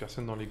croisé avec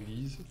personne dans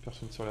l'église,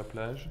 personne sur la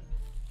plage.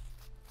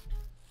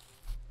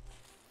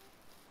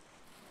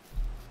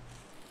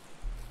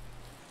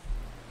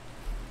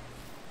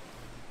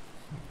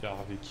 Il y a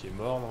Harvey qui est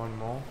mort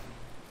normalement.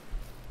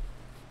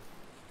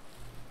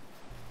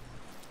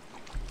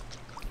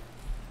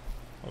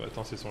 Oh bah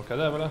attends, c'est son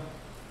cadavre là.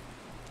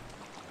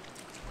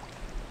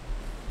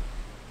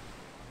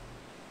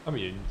 Ah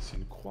mais c'est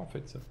une croix en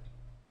fait ça.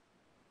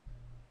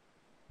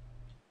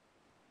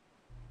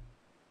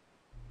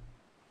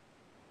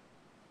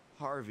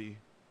 Harvey,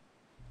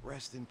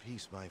 rest in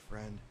peace, my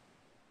friend.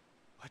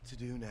 What to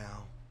do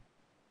now?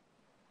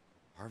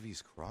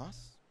 Harvey's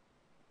cross?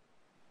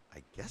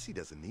 I guess he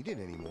doesn't need it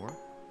anymore.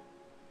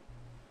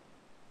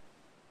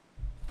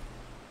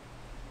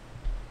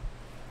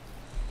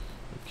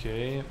 Ok,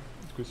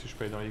 du coup si je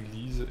peux aller dans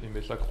l'église et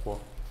mettre la croix.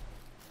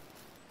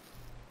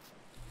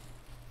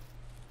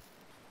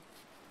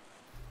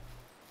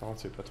 Par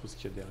contre, je sais pas trop ce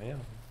qu'il y a derrière.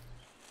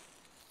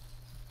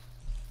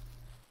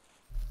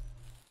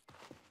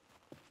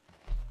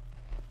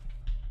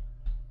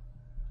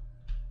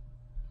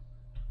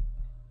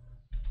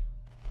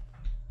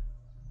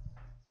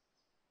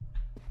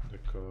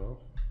 D'accord.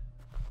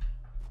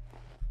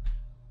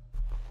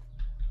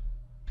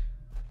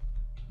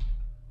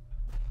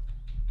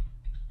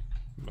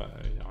 Bah,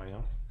 il n'y a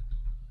rien.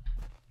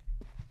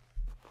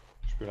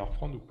 Je peux la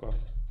reprendre ou pas?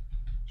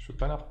 Je peux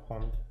pas la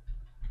reprendre.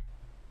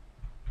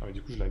 Ah mais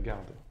du coup je la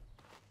garde.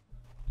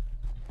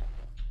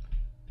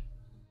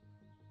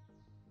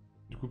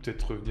 Du coup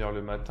peut-être revenir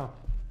le matin.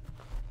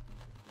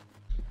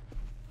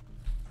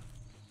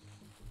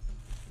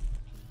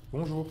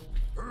 Bonjour.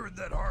 Heard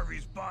that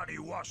Harvey's body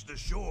washed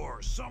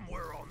ashore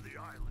somewhere on the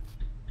island.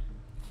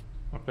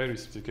 Après, lui,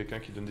 c'est peut-être quelqu'un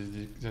qui donne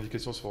des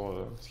indications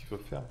sur ce qu'il faut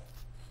faire.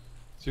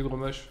 C'est gros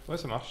moche. Ouais,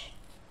 ça marche.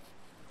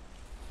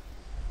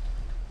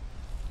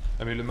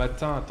 Ah, mais le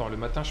matin, attends, le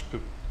matin, je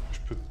peux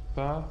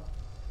pas.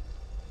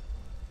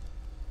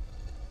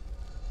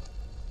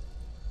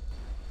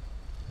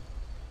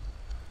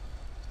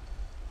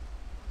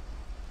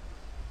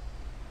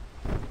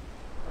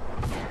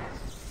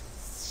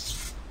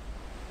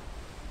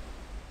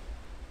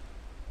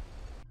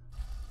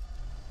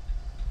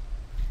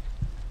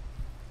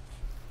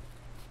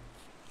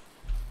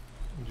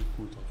 Du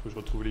coup, attends, faut que je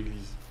retrouve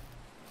l'église.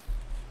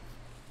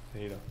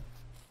 Elle est là.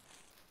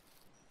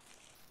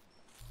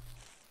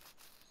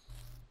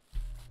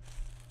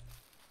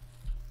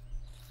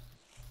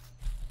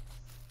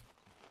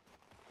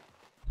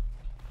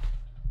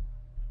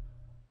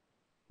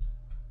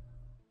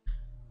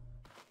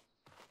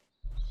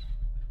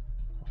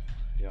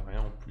 Il n'y a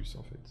rien en plus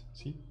en fait.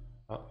 Si?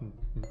 Ah,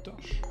 une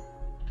torche.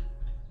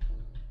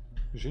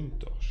 J'ai une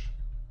torche.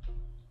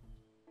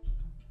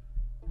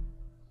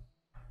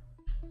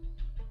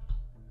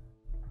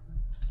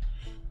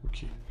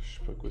 Ok, je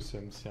sais pas à quoi ça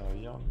va me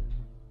servir, mais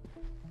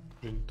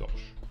j'ai une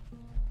torche.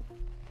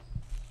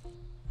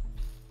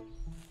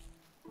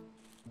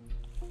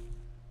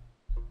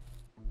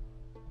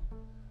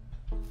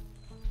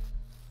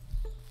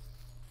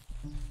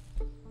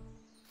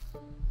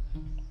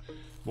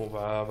 Bon, on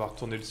va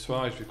retourner le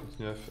soir et je vais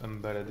continuer à me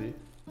balader.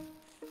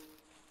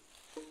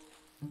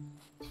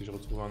 Si je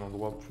retrouve un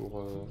endroit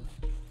pour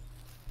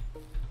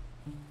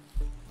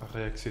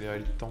réaccélérer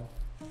le temps.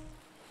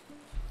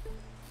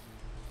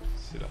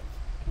 C'est là.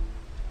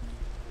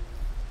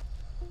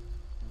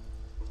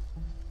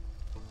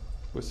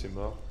 Pourquoi c'est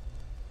mort?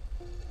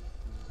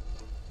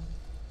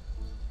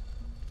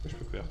 Pourquoi je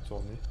peux pas y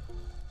retourner?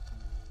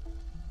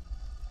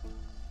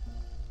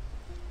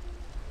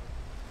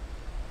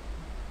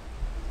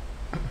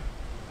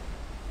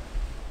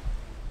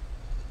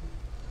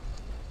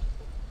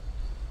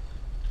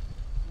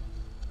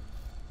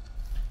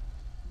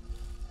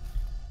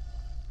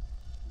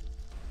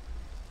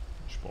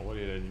 Je peux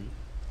envoyer la nuit.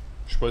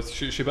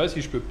 Je sais pas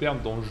si je peux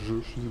perdre dans le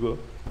jeu, je sais pas.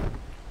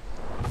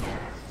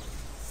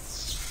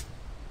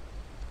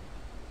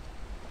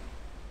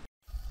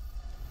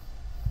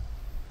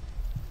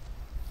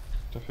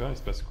 Putain, fais voir, il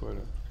se passe quoi là?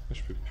 Là,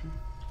 je peux plus.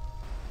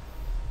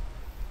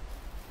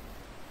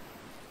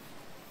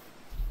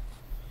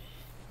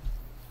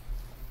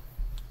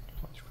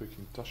 Enfin, du coup, avec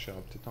une torche, ça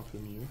ira peut-être un peu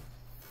mieux.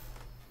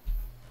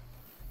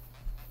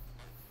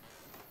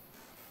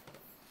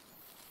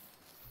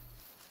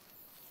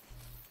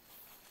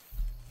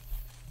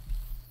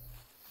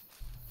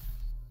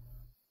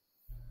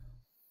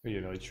 Il y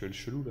a le rituel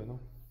chelou là, non?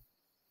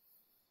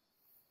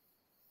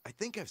 I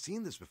think I've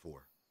seen this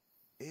before.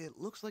 It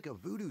looks like a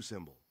voodoo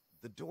symbol.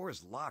 The door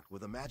is locked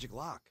with a magic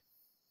lock.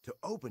 To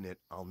open it,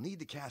 I'll need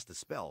to cast a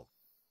spell.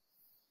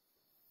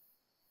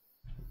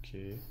 Ok.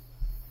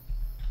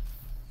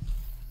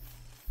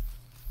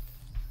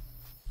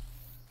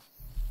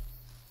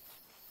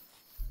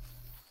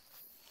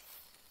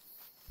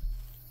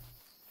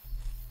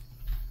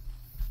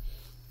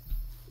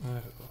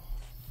 Alors.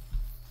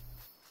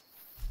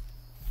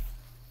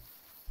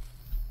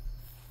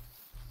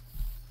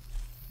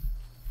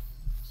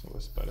 On va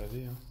se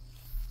balader, hein.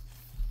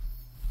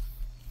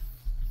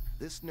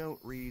 This note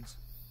reads,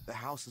 "The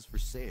house is for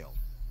sale.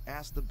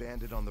 Ask the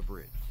bandit on the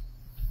bridge."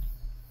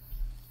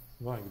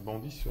 On va voir avec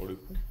bandit sur le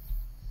pont.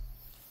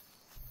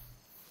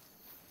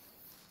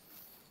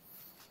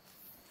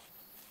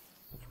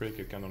 On peut trouver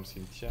quelqu'un dans le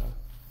cimetière.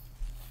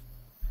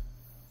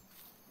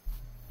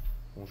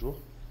 Bonjour.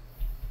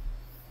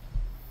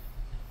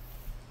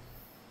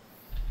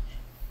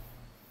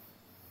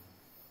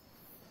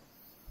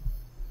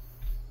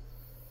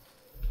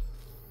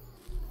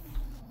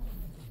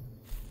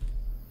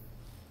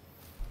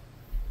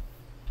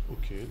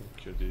 Ok, donc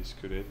il y a des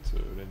squelettes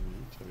la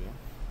nuit, très bien.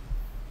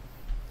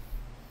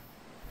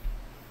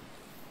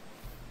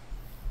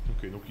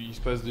 Ok, donc il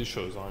se passe des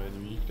choses hein, la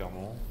nuit,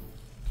 clairement.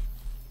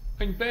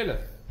 Ah, une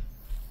pelle!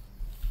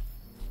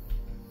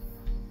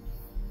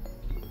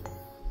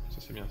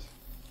 Ça c'est bien ça.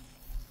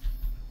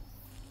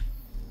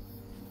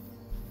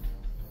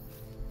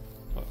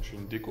 Ah, j'ai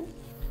une déco?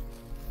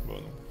 Bah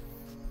non.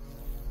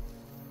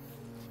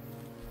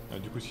 Ah,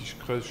 du coup si je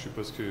creuse, je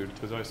suppose que le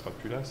trésor il sera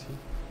plus là, si.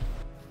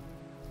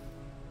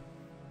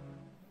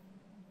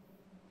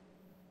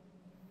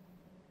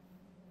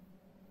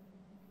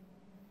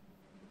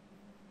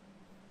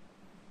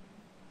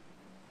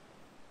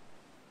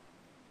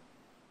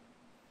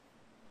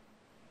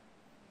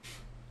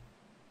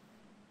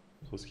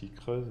 Ce qui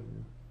creuse.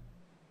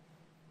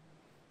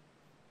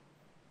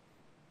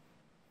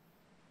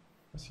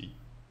 Ah si.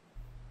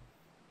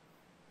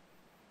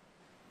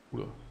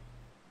 Oula.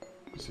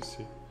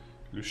 C'est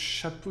le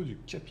chapeau du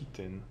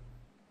capitaine.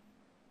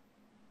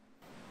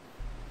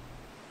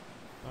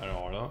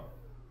 Alors là.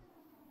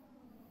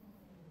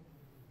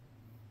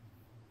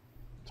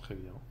 Très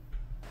bien.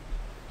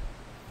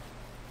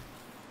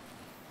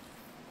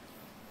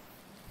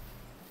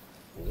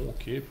 Bon,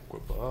 ok, pourquoi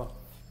pas.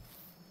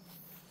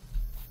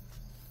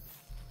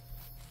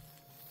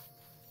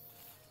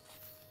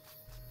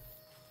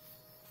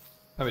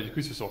 Ah mais du coup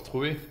ils se sont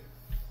retrouvés.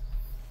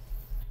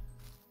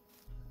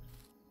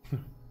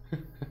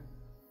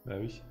 Bah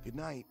oui. Good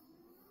night.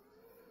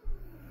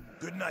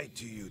 Good night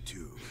to you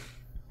too.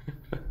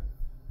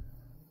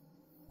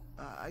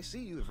 I see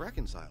you have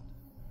reconciled.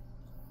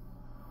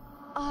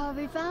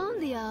 Harvey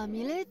found the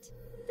amulet,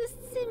 the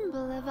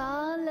symbol of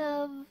our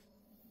love.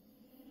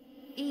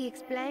 He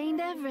explained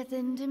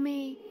everything to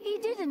me. He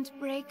didn't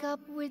break up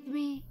with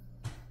me.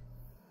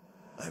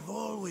 I've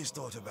always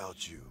thought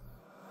about you.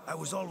 I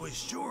was always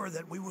sure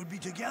that we would be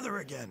together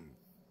again.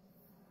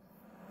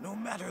 No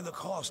matter the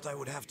cost I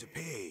would have to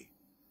pay.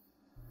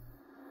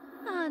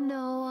 I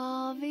know,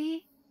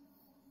 Harvey.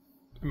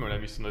 Mais on l'a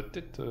mis sur notre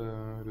tête,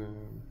 le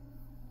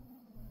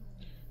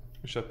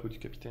chapeau du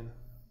capitaine.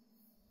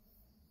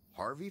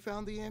 Harvey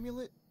found the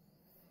amulet?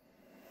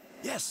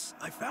 Yes,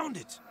 I found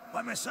it.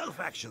 By myself,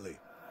 actually.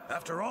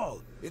 After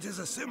all, it is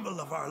a symbol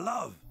of our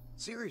love.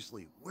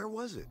 Seriously, where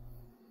was it?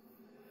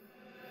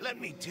 Let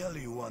me tell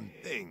you one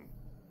thing.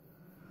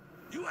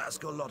 You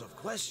ask a lot of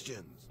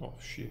questions. Oh,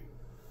 chier.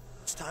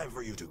 It's time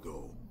for you to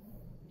go.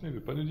 Il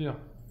veut pas nous dire.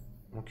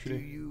 Do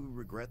Enculé. you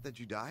regret that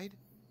you died?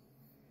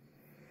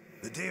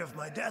 The day of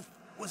my death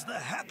was the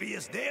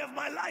happiest day of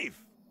my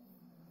life.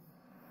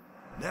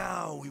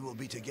 Now we will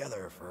be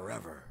together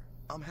forever.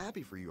 I'm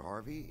happy for you,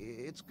 Harvey.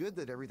 It's good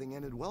that everything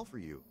ended well for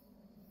you.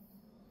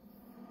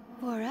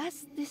 For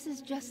us, this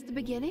is just the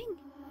beginning.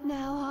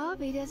 Now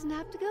Harvey doesn't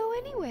have to go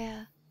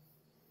anywhere.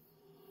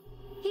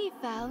 He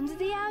found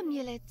the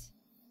amulet.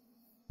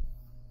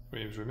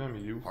 Oui, je veux bien, mais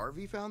il est où?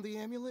 Harvey found the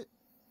amulet?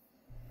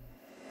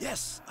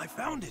 Yes, I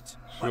found it.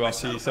 Je vais voir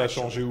si ça a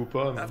changé ou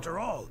pas. Mais... After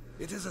all,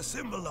 it is a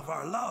symbol of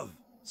our love.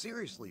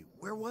 Seriously,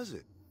 where was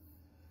it?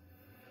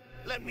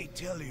 Let me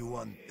tell you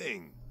one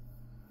thing.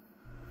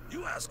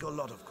 You ask a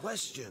lot of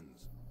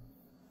questions.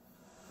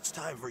 It's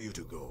time for you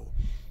to go.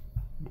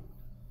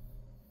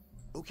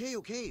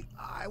 Okay,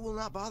 I will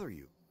not bother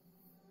you.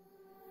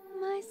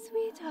 My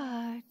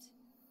sweetheart.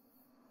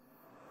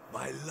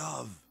 My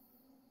love.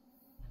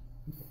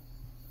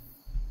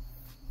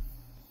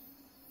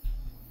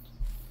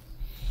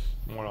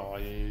 Bon alors,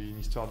 il y a une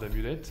histoire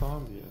d'amulette,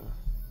 hein, mais...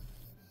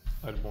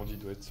 Ah, le bandit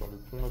doit être sur le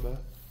pont là-bas.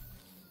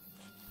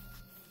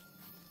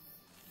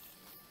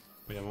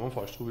 Mais il y a un moment, il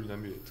faudra que je trouve une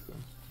amulette, quoi.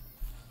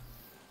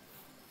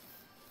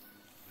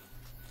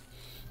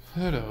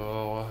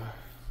 Alors...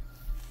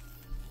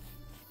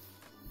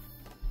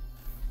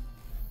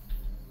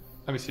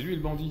 Ah mais c'est lui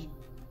le bandit.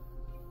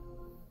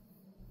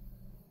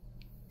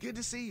 Good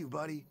to see you,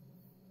 buddy.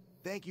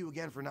 Thank you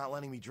again for not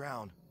letting me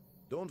drown.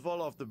 Don't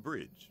fall off the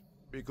bridge,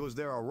 because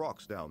there are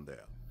rocks down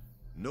there.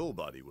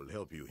 Nobody will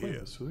help you Ouais, il here.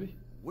 m'a sauvé.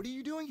 What are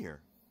you doing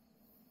here?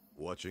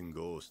 Watching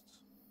ghosts.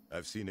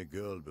 I've seen a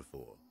girl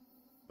before,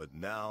 but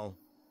now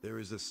there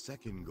is a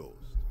second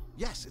ghost.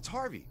 Yes, it's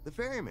Harvey, the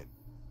ferryman.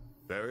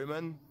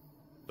 Ferryman?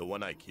 The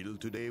one I killed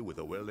today with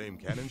a well-aimed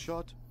cannon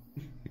shot?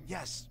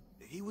 Yes,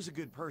 he was a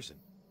good person.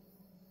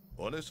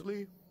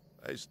 Honestly,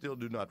 I still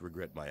do not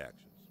regret my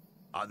actions.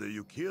 Either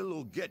you kill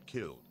or get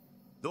killed.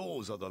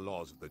 Those are the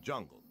laws of the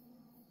jungle.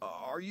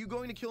 Are you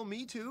going to kill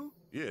me too?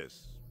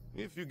 Yes,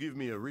 if you give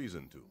me a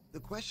reason to. The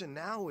question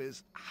now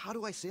is, how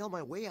do I sail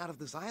my way out of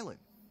this island?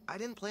 I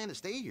didn't plan to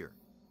stay here.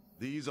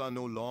 These are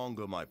no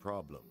longer my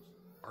problems.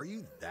 Are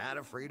you that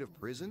afraid of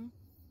prison?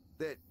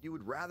 That you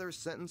would rather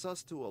sentence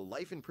us to a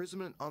life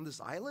imprisonment on this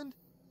island?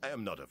 I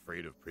am not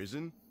afraid of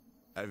prison.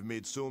 I've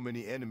made so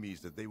many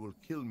enemies that they will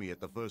kill me at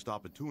the first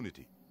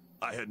opportunity.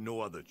 I had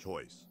no other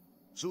choice.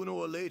 Sooner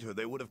or later,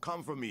 they would have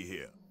come for me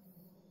here.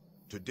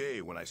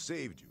 Today, when I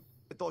saved you,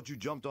 I thought you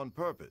jumped on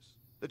purpose,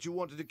 that you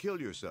wanted to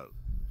kill yourself.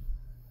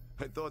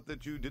 I thought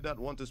that you did not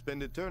want to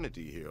spend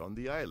eternity here on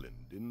the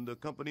island in the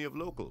company of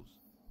locals.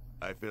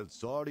 I felt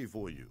sorry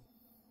for you.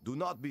 Do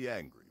not be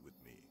angry with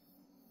me.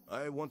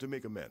 I want to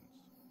make amends.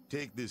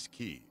 Take this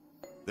key.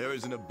 There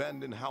is an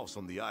abandoned house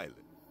on the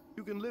island.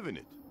 You can live in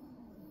it.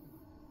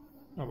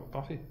 Ah bah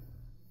parfait.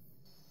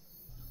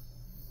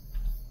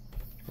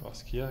 On va voir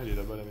ce qu'il y a, il est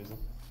là-bas à la maison.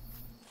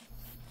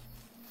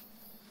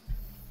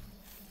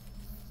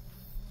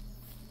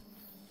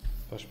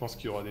 Enfin, je pense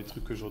qu'il y aura des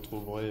trucs que je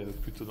retrouverai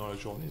plus tôt dans la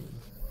journée.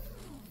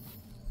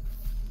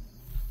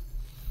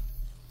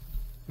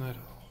 Mais...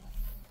 Alors...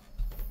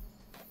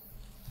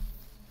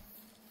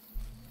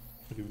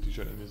 Elle est où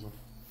déjà la maison?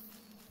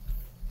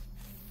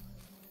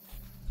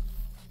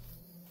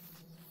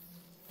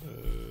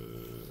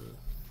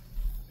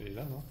 Elle est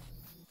là, non?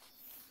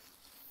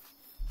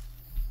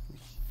 Oui.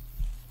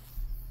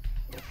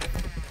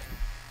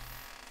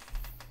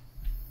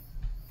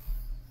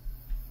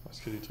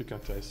 Parce qu'il y a des trucs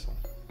intéressants.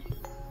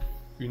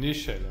 Une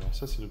échelle, alors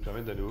ça nous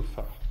permet d'aller au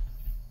phare.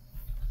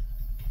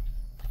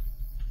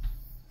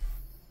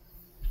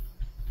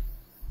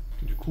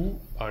 Du coup,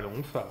 allons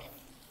au phare.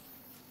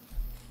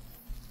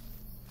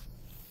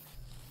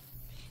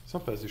 Ça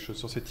passe des choses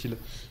sur cette île.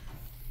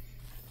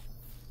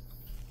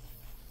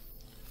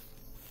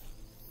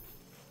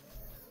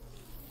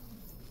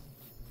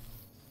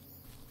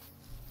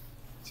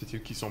 Cette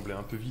île qui semblait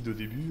un peu vide au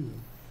début.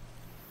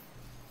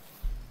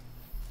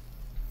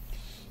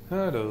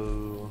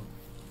 Alors...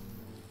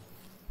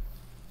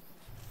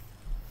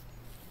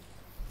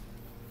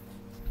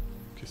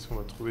 Qu'est-ce qu'on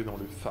va trouver dans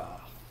le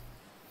phare?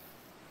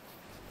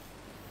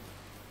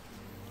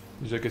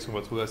 Déjà, qu'est-ce qu'on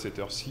va trouver à cette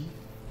heure-ci?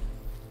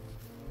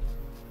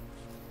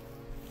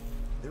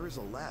 There is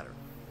a ladder,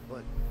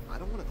 but I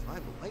don't want to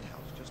climb the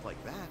lighthouse just like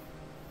that.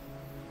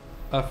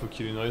 Ah, faut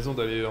qu'il y ait une raison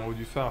d'aller en haut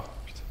du phare.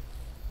 Putain.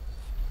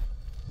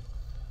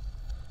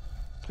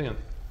 Après, un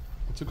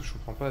truc que je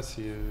comprends pas,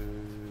 c'est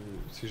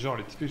genre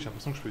les TP, j'ai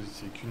l'impression que je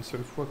faisais qu'une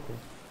seule fois, quoi.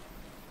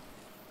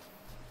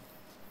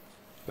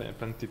 Il y a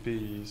plein de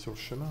TP sur le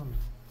chemin, mais...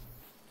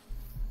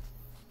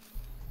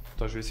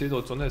 Attends, je vais essayer de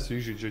retourner à celui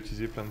que j'ai déjà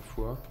utilisé plein de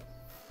fois.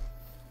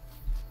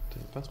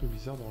 Putain, y'a pas un truc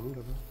bizarre dans l'eau,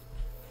 là-bas?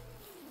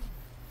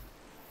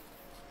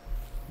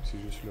 Ou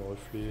c'est juste le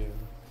reflet...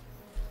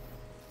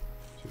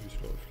 C'est juste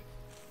le reflet.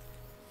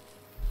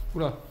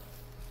 Oula!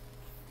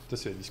 Putain,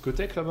 c'est la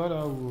discothèque, là-bas,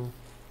 là, ou...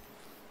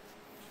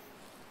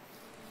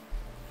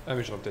 Ah,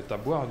 mais j'aurais peut-être à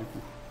boire, du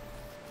coup.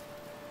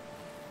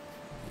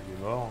 Il est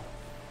mort.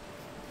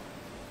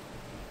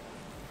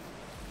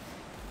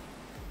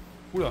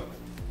 Oula!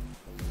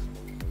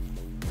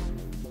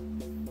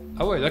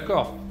 Ah ouais,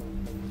 d'accord.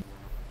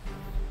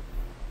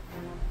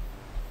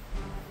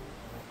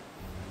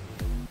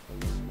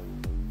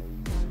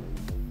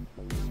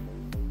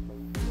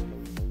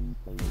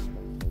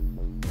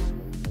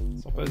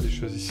 Il s'en passe des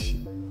choses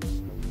ici.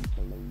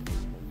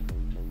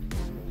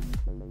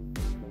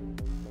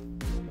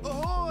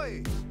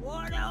 Ahoy!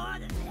 What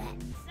on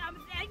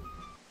something?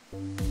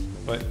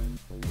 Ouais.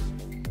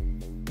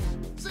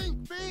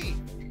 Sink B!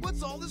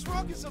 What's all this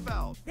ruckus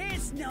about?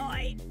 This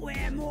night,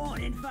 we're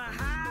mourning for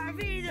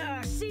Harvey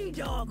the sea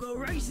dog who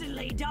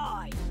recently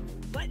died.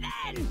 But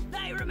then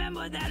they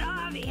remembered that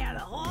Harvey had a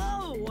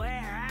whole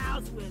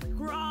warehouse with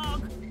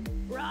grog,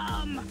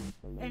 rum,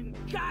 and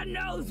God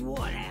knows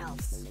what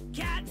else.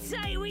 Can't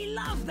say we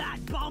love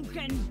that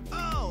bumpkin.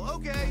 Oh,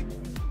 okay.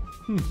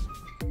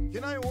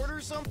 Can I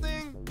order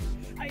something?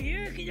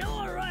 You can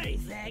order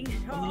anything,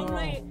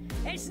 only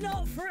it's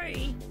not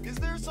free. Is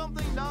there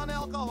something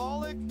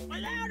non-alcoholic?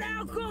 Without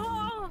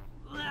alcohol?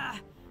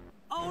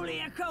 Only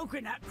a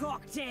coconut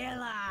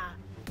cocktail,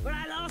 but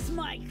I lost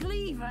my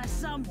cleaver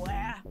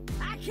somewhere.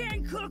 I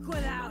can't cook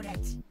without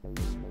it.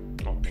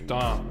 Oh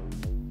putain.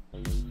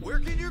 Where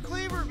can your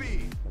cleaver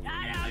be?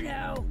 I don't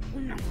know.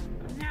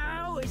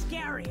 I always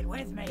carry it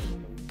with me.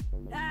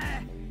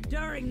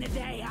 During the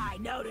day, I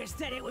noticed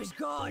that it was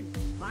gone.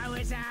 I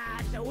was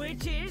at the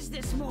witches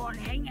this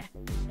morning,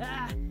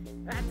 at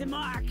the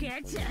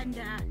market, and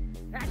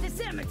at the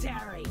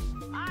cemetery.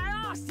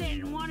 I lost it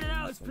in one of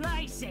those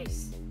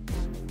places.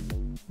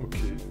 Ok.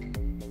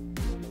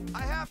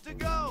 I have to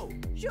go.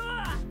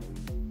 Sure.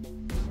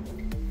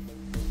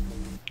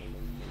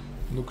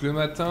 Donc le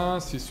matin,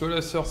 c'est soit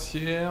la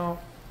sorcière,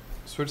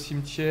 soit le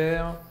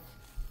cimetière,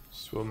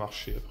 soit au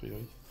marché, a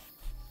priori.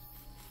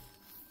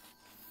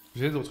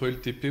 J'ai hâte de retrouver le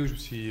TP où je me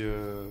suis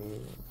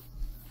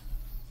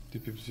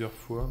TP plusieurs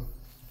fois.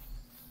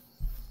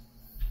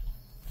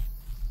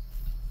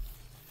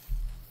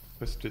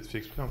 Après c'est peut-être fait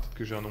exprès, hein, peut-être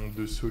que j'ai un nombre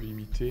de sauts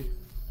limité.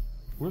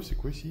 Ouais, c'est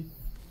quoi ici?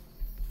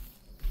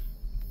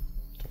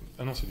 Attends,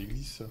 ah non, c'est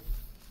l'église ça.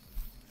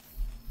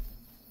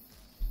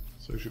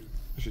 C'est vrai que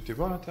j'étais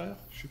voir à l'intérieur?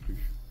 Je sais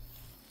plus.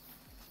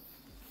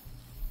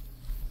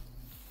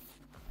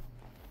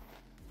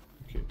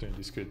 Ok, attends, il y a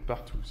des squelettes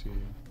partout, c'est...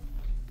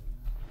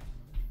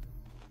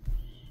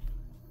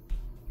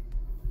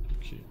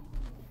 Ok.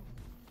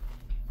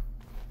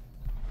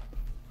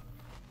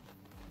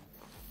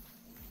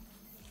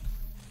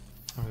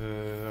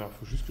 Alors,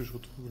 faut juste que je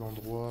retrouve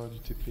l'endroit du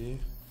TP.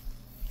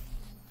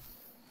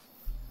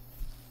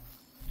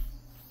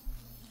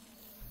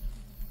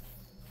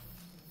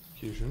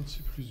 Ok, je ne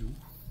sais plus où.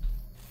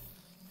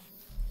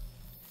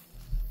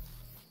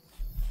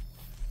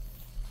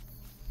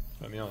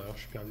 Ah merde, alors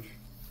je suis perdu.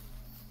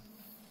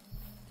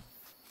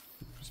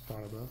 Plus par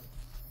là-bas.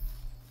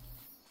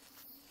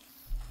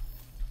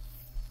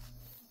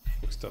 Je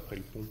crois que c'était après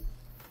le pont.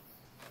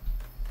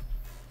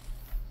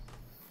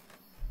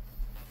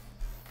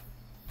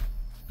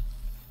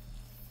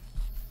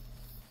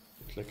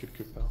 Peut-être là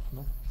quelque part,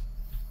 non?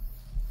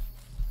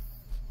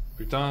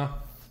 Putain!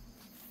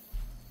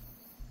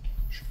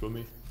 Je suis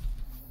paumé.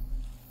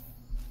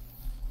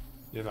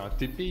 Il y avait un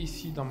TP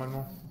ici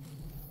normalement.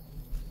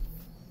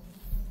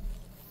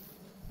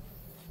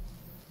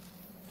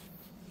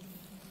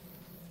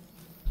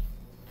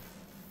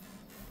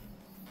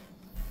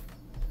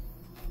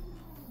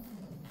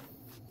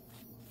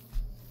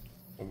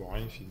 Bon bah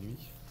rien, il fait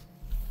nuit.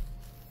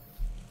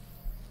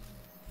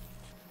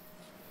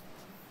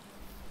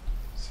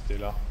 C'était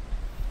là.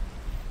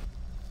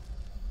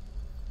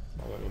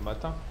 Bon, on va aller au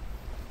matin.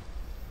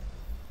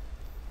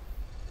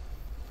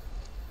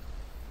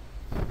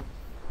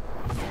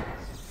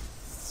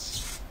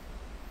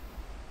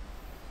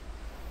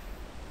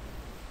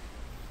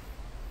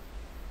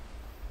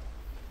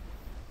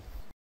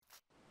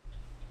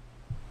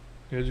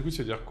 Et là, du coup, ça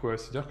veut dire quoi?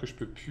 C'est à dire que je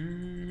peux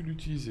plus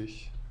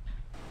l'utiliser.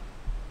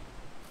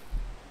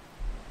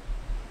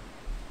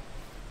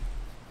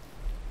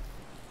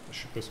 Je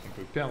sais pas ce qu'on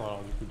peut perdre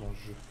alors du coup dans le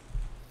jeu.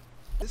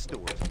 This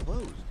door is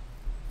closed.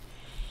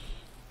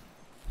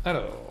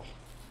 Alors.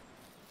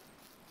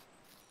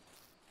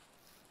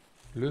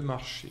 Le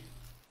marché.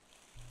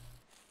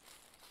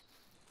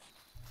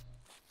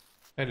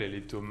 Elle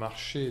est au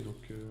marché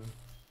donc...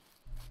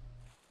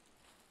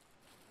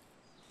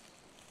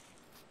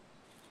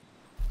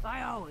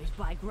 I always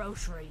buy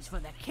groceries for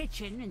the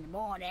kitchen in the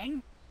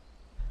morning.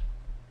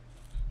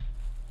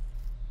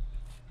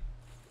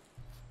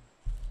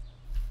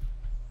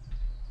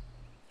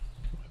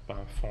 Pas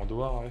un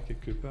fendoir là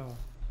quelque part.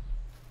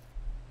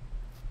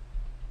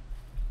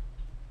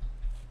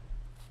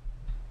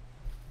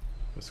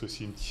 Parce qu'au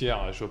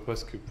cimetière, je vois pas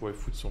ce que pourrait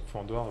foutre son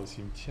fendoir au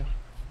cimetière.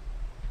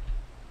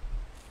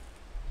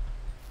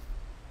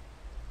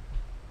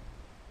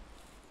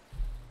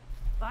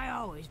 I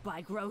always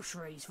buy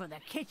groceries for the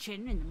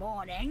kitchen in the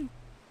morning.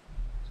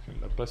 Parce qu'elle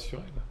l'a pas sur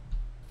elle.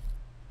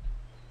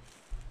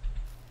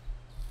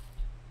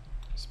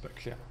 C'est pas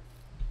clair.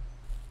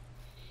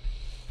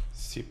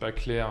 C'est pas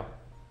clair.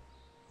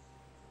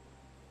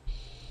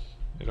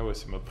 Et là ouais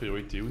c'est ma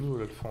priorité Uno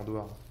là le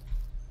fendoir.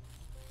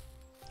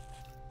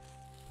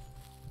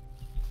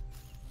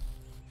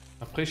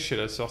 Après chez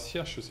la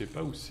sorcière je sais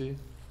pas où c'est.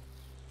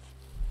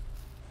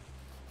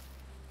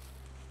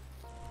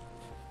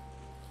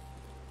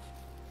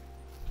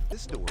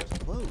 This door is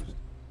closed.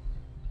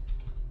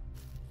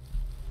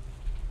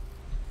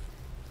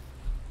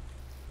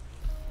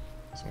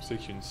 Parce qu'on sait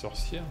qu'il y a une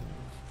sorcière. Mais...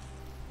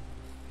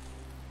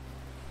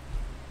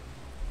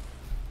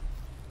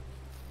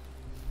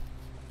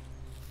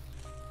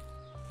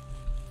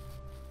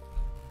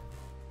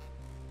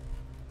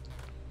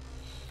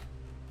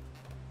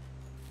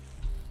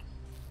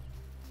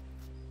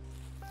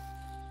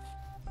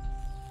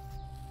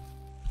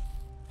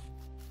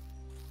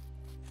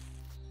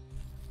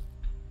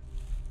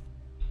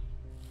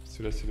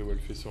 Là c'est là où elle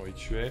fait son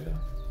rituel.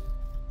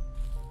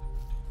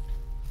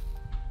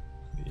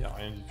 Il n'y a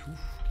rien du tout.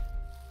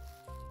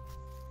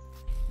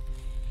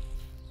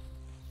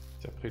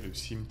 Et après le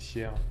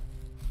cimetière.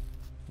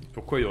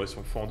 Pourquoi il y aurait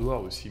son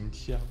fendoir au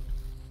cimetière?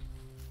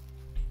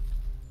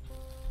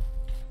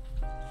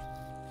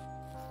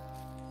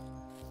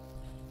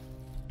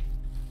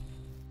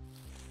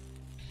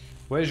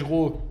 Ouais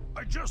gros.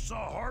 I just saw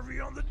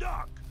Harvey on the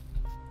dock.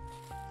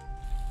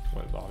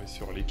 Ouais bah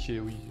sur les quais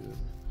oui.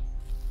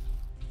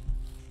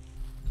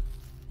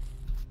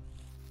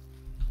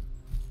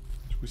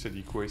 Du coup ça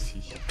dit quoi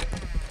ici?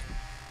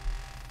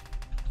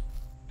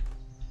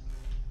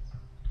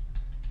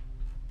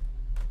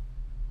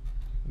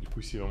 Du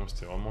coup si vraiment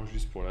c'était vraiment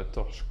juste pour la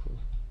torche quoi.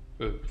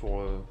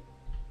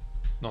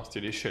 Non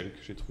c'était l'échelle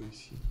que j'ai trouvé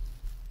ici.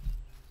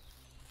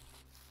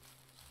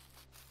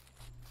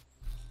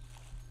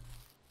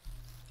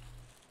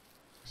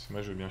 Parce que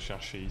moi je veux bien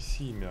chercher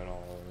ici mais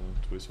alors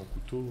trouver son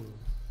couteau,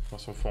 enfin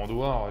son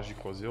fendoir j'y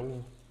crois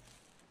zéro.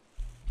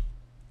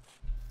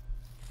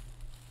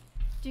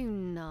 Do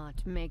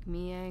not make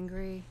me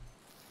angry.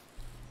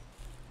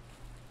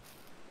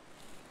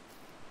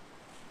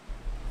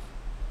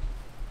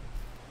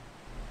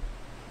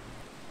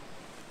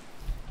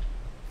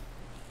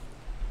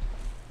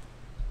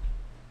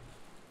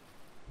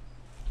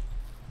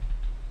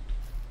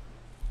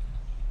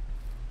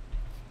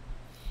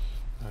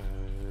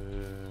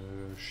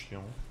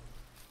 Chiant.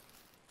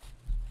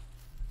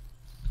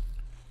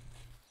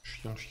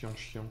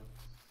 Chiant.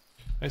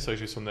 Ah, c'est vrai que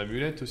j'ai son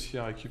amulette aussi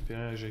à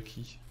récupérer à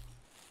Jackie.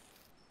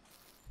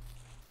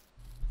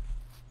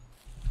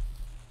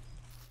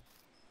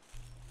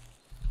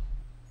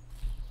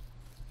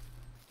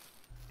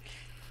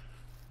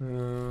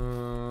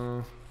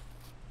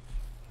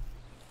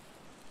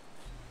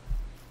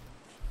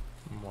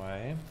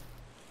 Ouais.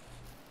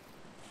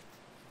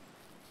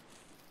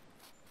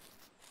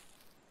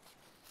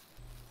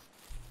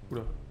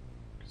 Oula,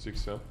 qu'est-ce que c'est que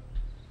ça?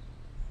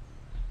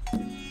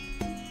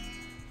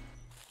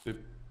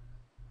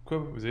 Quoi?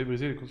 Vous avez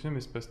brisé les continuums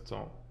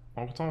espace-temps.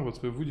 En rencontrant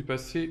votre vous du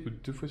passé ou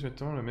deux fois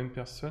simultanément la même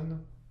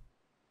personne,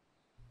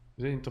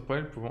 vous avez une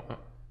temporelle pouvant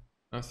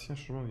ainsi un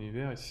changement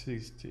d'univers et cesser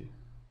d'exister.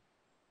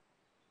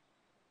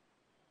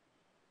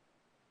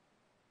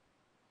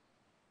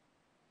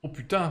 Oh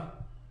putain!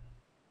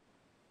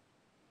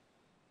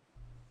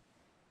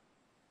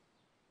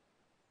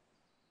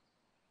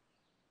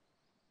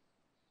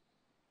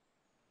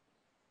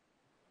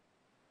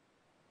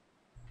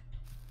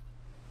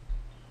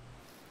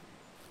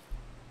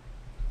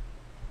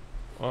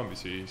 Oh mais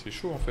c'est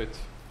chaud en fait.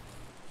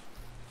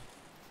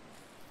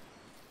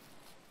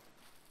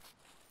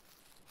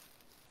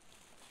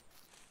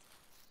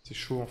 C'est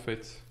chaud en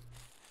fait.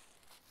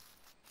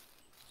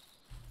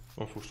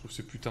 Oh faut que je trouve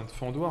ce putain de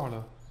fendoir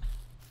là.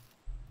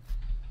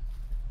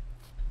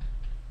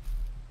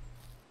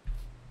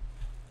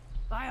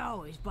 I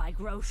always buy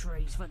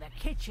groceries for the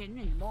kitchen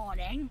in the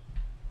morning.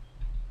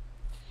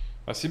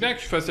 Ah c'est bien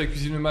que tu fasses la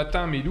cuisine le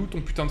matin, mais il est où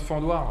ton putain de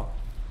fendoir?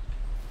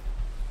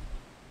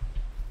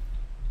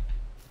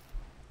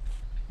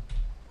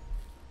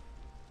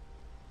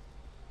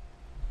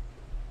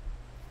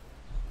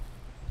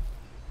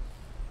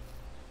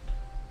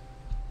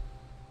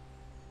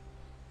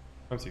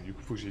 Ah, c'est que du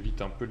coup, faut que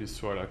j'évite un peu les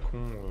sauts à la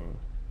con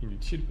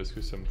inutiles parce que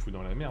ça me fout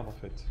dans la merde en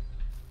fait.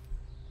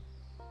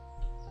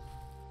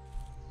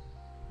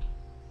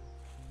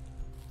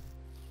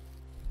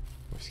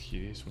 Où est-ce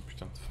qu'il est, son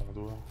putain de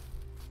fendor?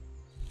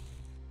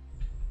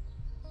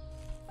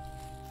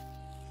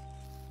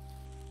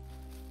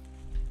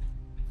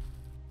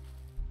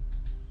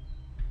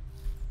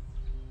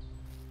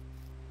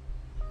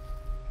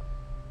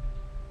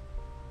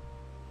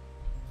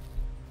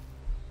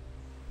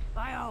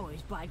 I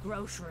always buy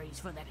groceries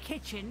for the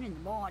kitchen in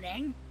the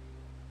morning.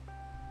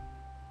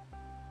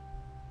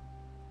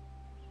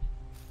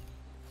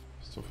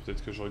 Sauf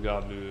peut-être que je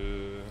regarde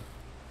le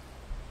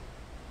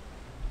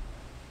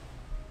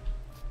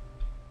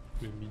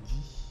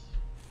midi.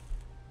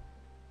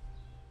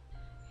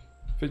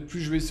 En fait,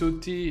 plus je vais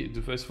sauter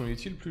de façon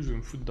utile, plus je vais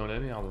me foutre dans la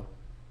merde.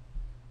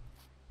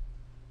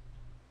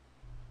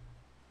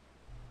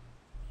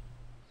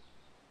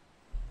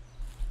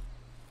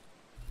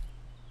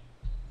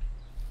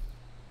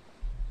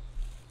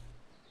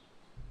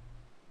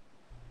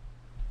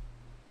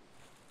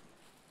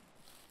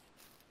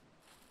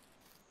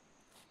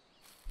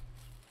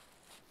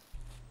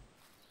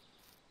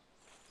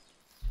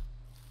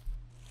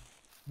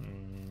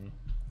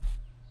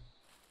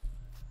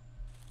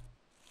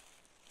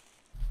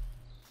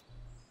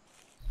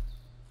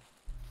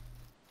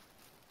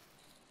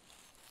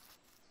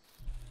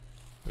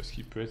 Parce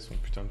qu'il peut être son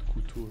putain de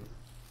couteau là.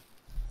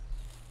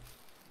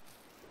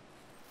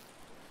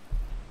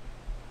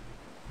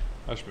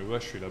 Ah, je me vois,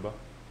 je suis là-bas.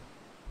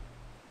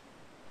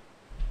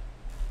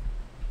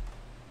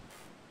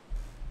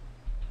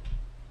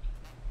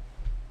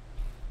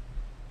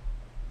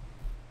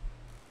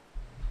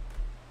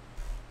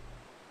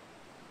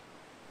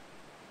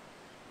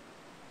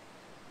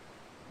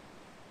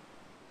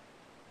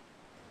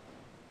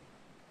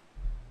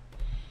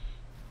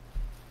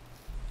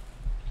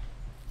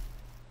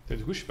 Et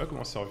du coup, je sais pas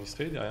comment c'est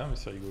enregistré derrière, mais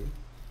c'est rigolo.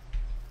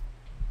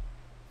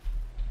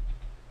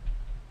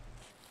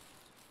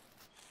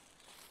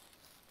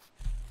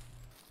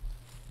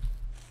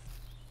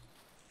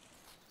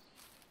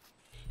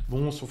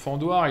 Bon, son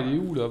fendoir, il est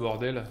où là,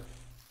 bordel?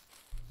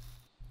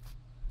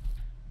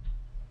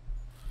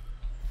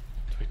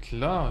 Il doit être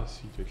là,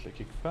 il doit être là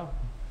quelque part.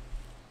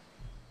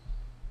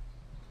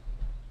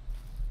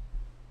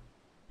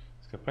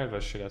 Parce qu'après, elle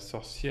va chez la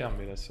sorcière,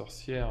 mais la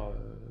sorcière...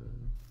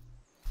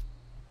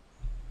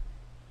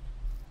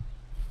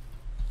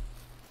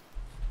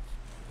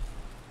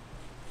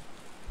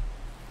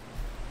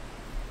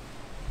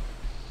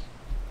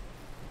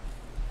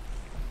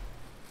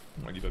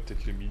 Bon, elle y va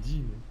peut-être le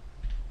midi, mais...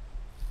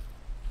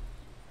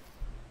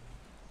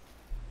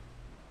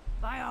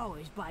 I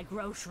always buy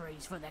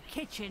groceries for the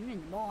kitchen in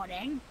the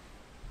morning.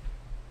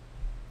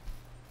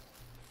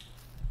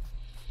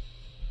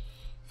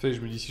 En fait,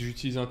 je me dis, si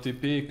j'utilise un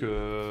TP et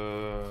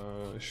que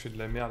je fais de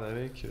la merde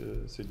avec,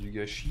 c'est du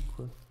gâchis,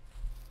 quoi.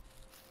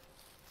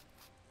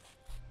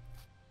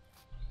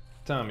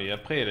 Putain, mais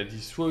après, elle a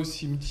dit soit au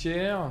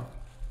cimetière...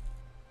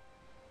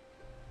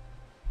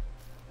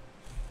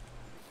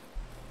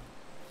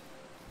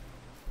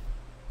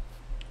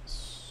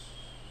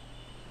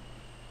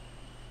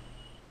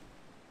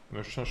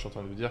 Moi, je suis en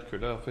train de vous dire que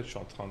là, en fait, je suis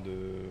en train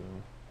de...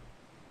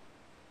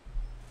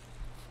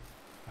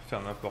 à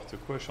faire n'importe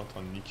quoi, je suis en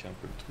train de niquer un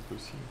peu le truc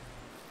aussi.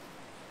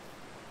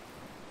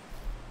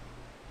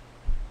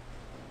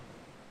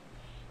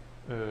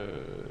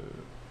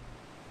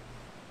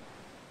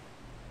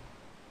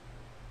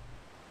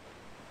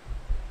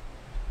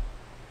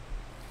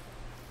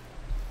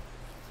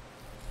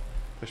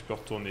 Après, je peux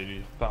retourner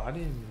lui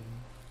reparler, mais...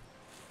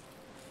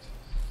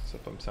 ça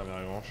va pas me servir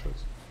à grand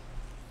chose.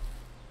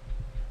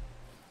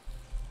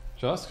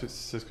 Tu vois, c'est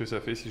ce que ça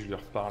fait si je lui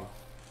reparle.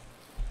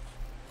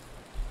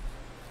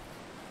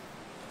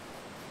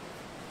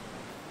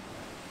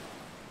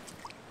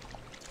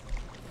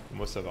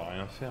 Moi, ça va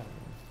rien faire.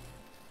 Mais...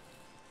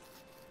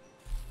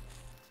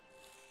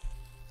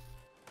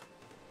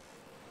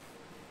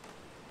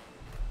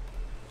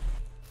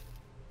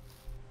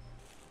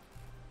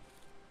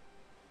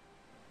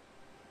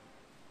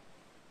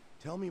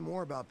 Tell me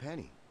more about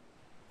Penny.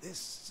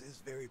 This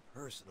is very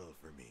personal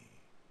for me.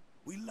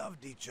 We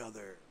loved each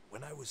other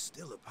when I was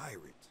still a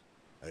pirate.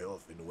 I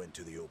often went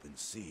to the open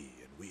sea,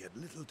 and we had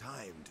little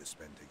time to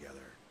spend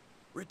together.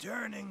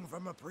 Returning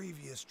from a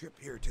previous trip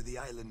here to the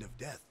Island of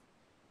Death,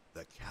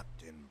 the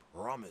captain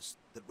promised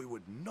that we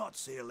would not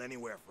sail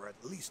anywhere for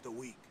at least a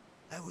week.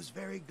 I was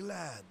very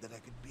glad that I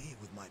could be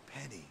with my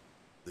Penny.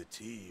 The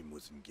team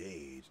was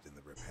engaged in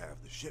the repair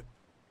of the ship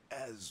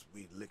as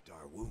we licked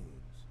our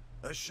wounds.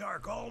 A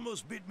shark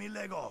almost bit me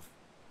leg off.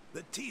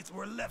 The teeth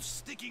were left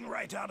sticking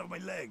right out of my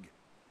leg.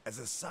 As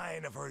a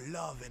sign of her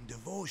love and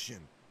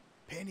devotion,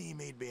 Penny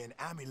made me an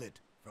amulet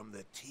from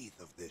the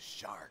teeth of this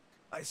shark.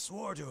 I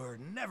swore to her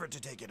never to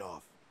take it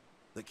off.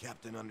 The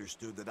captain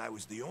understood that I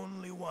was the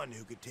only one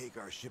who could take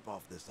our ship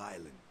off this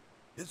island.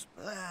 His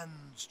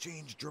plans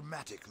changed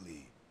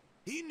dramatically.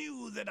 He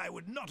knew that I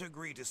would not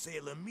agree to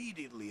sail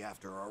immediately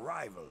after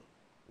arrival.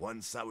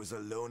 Once I was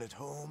alone at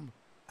home,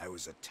 I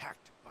was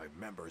attacked by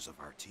members of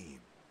our team.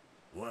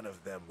 One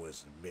of them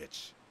was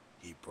Mitch.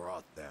 He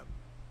brought them.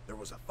 There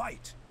was a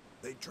fight.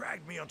 They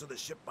dragged me onto the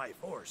ship by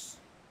force.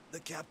 The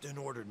captain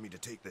ordered me to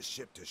take the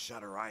ship to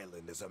Shutter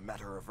Island as a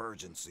matter of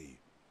urgency.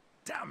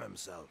 Damn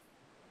himself.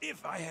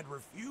 If I had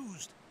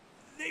refused,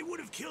 they would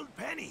have killed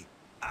Penny.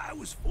 I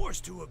was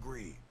forced to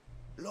agree.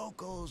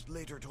 Locals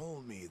later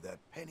told me that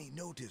Penny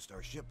noticed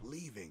our ship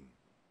leaving.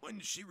 When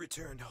she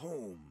returned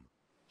home,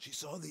 she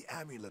saw the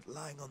amulet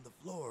lying on the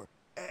floor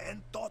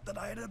and thought that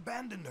I had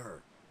abandoned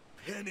her.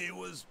 Penny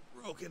was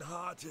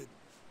broken-hearted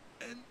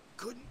and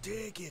couldn't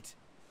take it.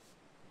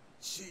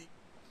 She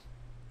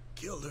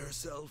killed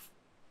herself.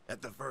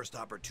 At the first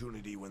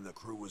opportunity when the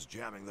crew was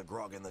jamming the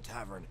grog in the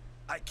tavern,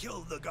 I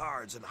killed the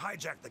guards and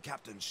hijacked the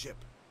captain's ship.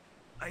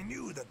 I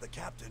knew that the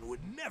captain would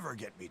never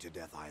get me to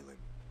Death Island.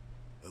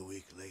 A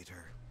week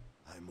later,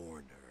 I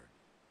mourned her.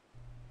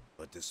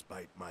 But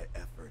despite my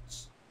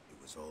efforts,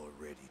 it was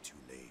already too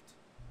late.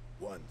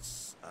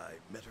 Once, I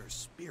met her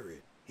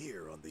spirit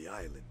here on the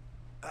island.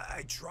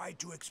 I tried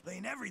to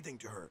explain everything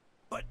to her,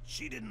 but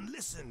she didn't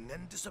listen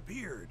and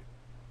disappeared.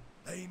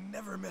 I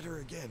never met her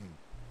again,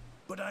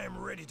 but I am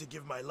ready to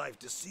give my life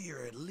to see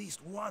her at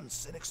least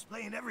once and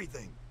explain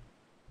everything.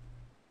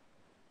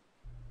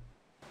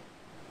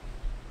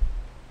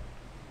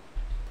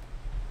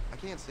 I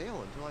can't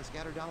sail until I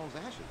scatter Donald's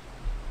ashes.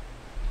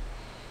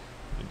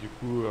 Et du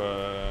coup,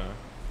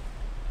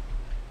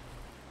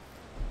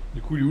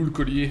 il est où le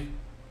collier?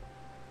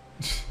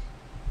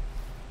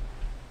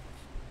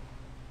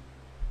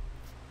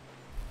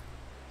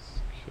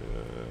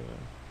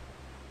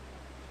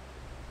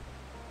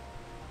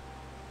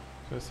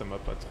 Ça m'a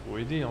pas trop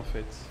aidé en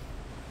fait.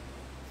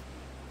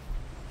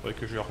 Faudrait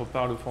que je lui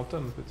reparle au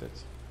fantôme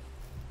peut-être.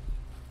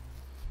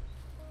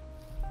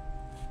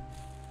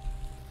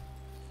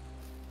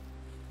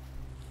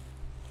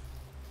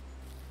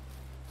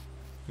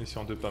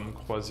 Essayant de pas me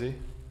croiser.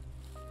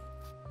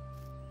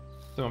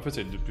 Non, en fait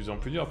ça va être de plus en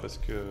plus dur parce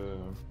que...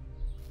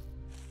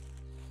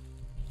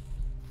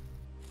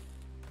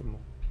 Comment?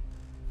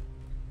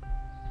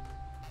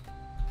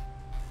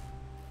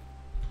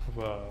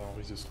 On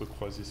risque de se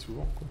recroiser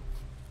souvent quoi.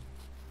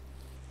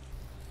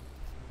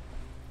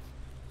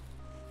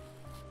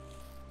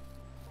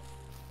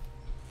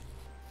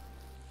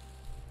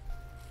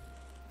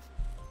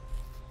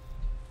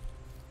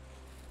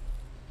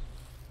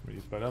 Mais il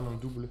est pas là mon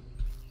double.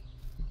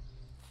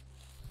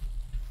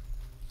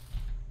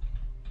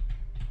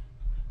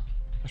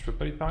 Ah, je peux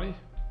pas lui parler.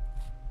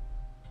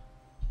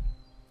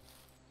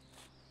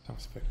 Putain,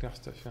 c'est pas clair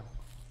cette affaire.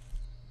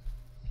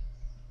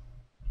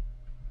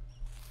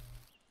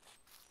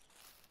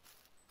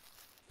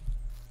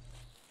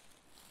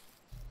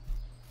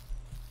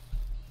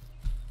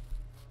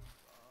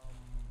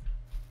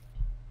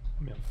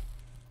 Merde.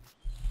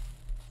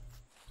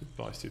 Peut-être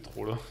pas rester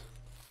trop là.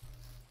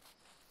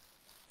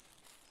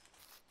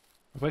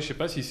 Après, je sais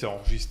pas si c'est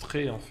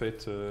enregistré en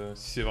fait,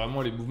 si c'est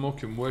vraiment les mouvements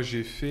que moi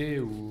j'ai fait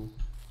ou...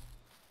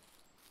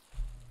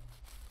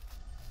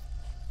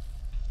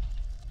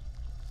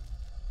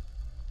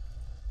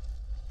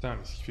 Putain,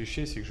 mais ce qui fait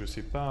chier, c'est que je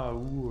sais pas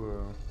où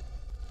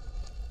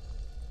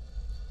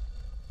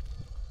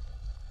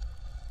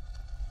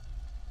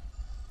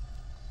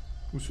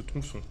se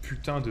trouve son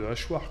putain de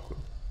hachoir quoi.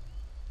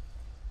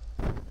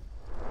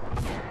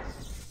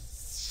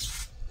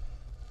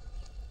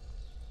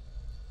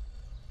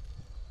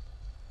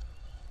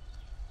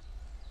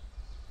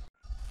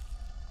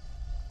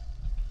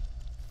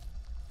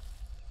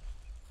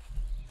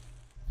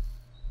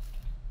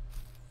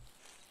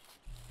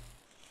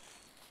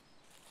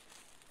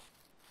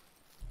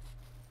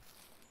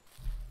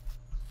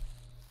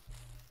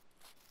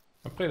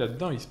 Après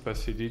là-dedans il se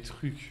passait des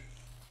trucs.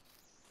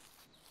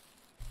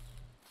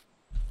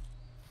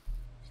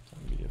 Putain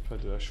mais il n'y a pas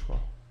de hachoir.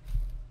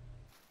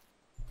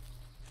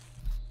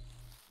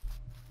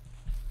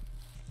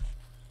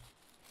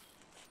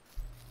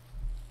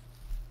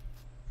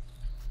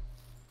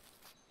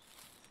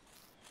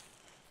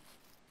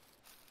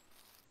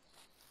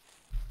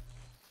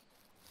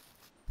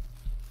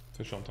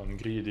 Je suis en train de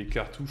griller des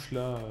cartouches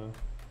là.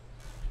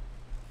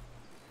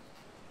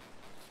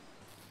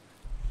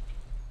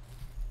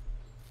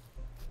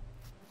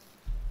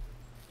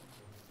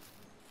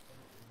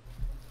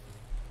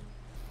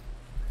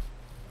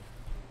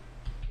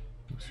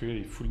 Celui-là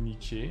il est full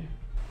niqué.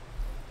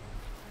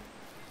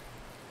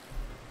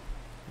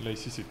 Là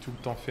ici c'est tout le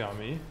temps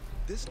fermé.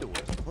 This door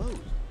is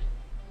closed.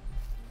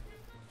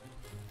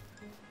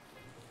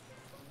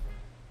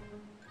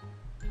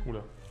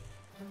 Oula.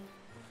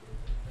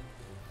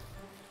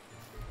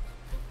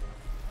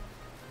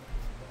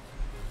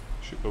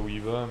 Je sais pas où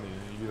il va mais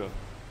il y va.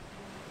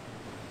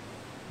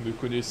 Me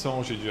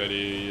connaissant j'ai dû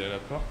aller à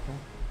l'appart. Hein.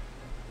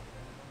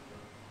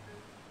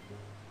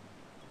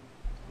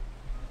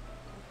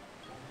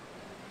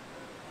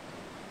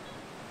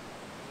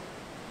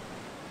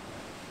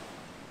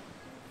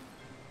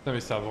 Non mais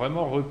ça a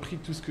vraiment repris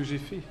tout ce que j'ai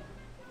fait.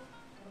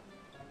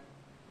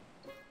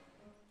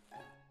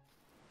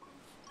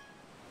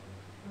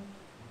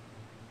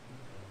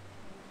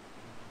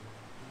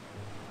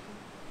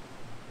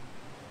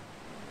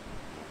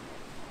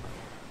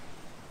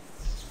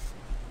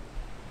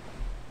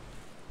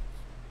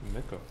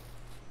 D'accord.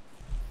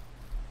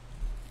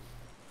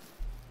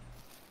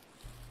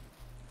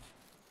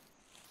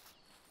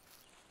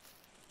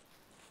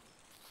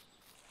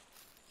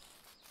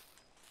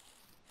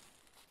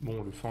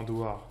 Bon, le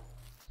fendoir.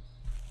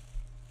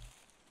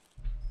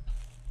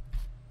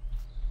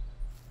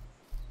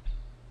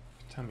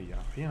 Putain, mais il n'y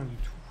a rien du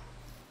tout.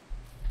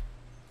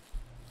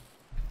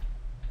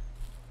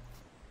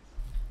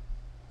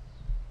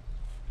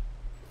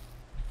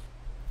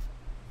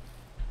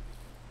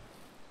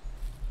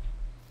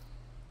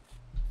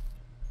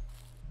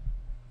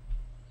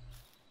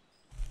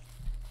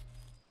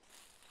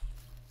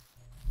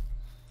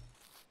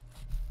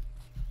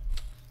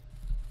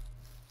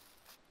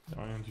 Il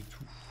n'y a rien du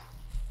tout.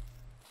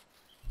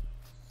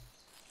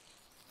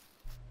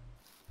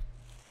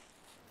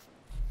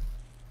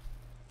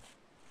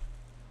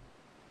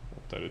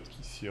 Bon, t'as l'autre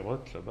qui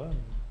sirote là-bas.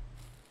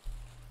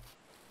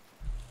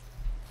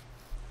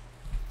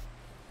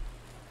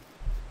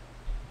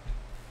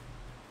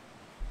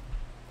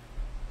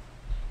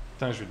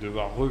 Putain, je vais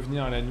devoir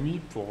revenir la nuit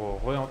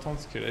pour réentendre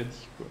ce qu'elle a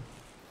dit, quoi.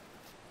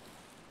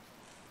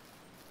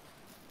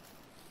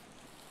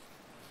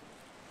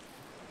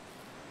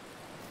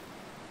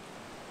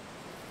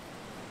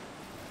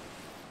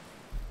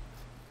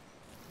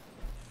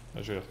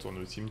 Là, je vais retourner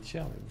au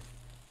cimetière, mais bon.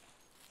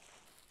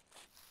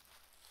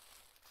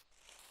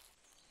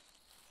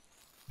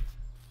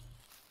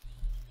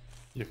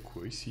 Y'a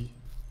quoi ici?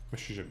 Moi,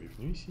 je suis jamais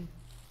venu ici.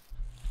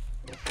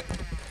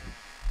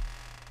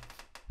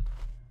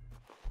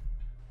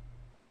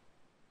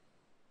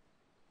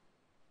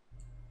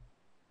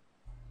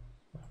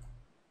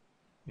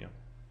 Bien.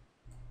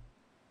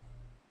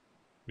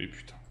 Mais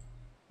putain.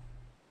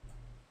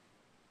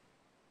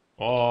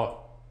 Oh!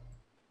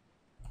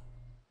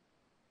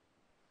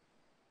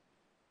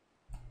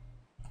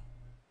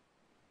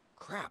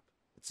 Crap.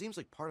 It seems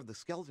like part of the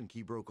skeleton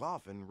key broke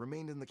off and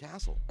remained in the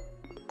castle.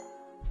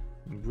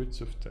 Une bouée de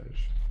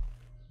sauvetage.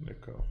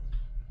 D'accord.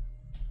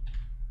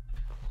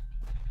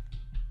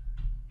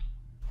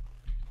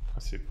 Ah,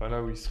 c'est pas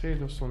là où il serait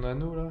dans son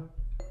anneau là?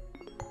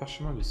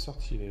 Parchemin de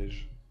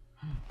sortilège.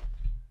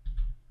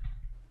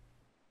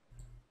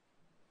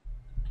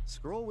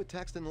 Scroll with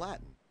text in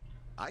Latin.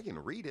 I can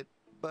read it,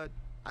 but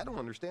I don't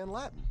understand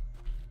Latin.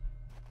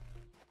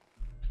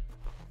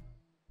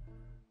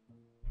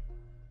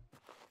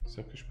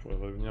 C'est-à-dire que je pourrais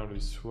revenir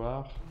le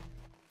soir.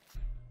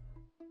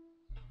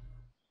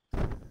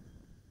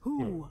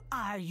 Who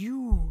are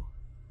you?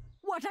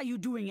 What are you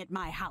doing at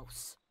my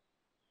house?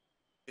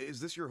 Is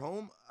this your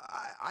home?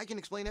 I can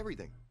explain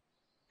everything.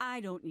 I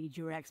don't need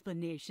your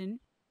explanation.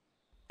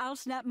 I'll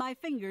snap my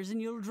fingers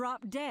and you'll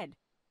drop dead.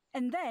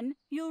 And then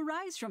you'll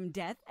rise from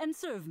death and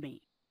serve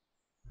me.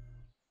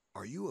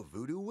 Are you a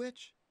voodoo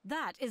witch?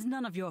 That is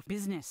none of your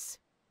business.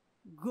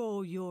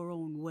 Go your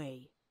own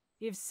way.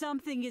 If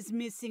something is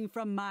missing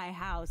from my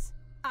house,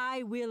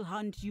 I will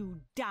hunt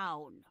you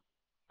down.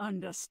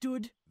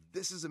 Understood?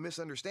 This is a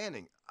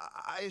misunderstanding.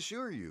 I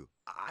assure you,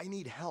 I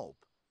need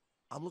help.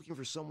 I'm looking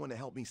for someone to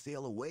help me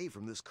sail away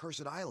from this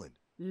cursed island.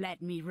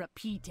 Let me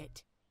repeat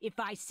it.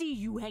 If I see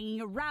you hanging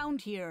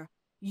around here,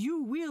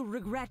 you will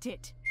regret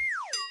it.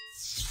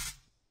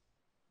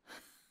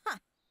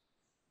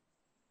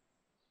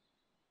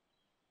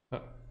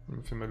 Ah, il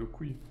me fait mal aux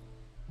couilles.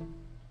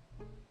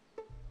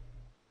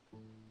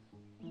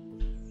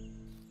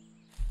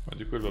 Ah,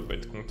 du coup, elle va pas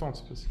être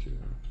contente parce que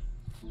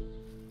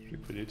je lui ai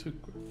pris des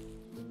trucs, quoi.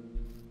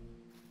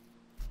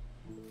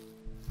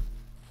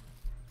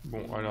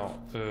 Bon, alors,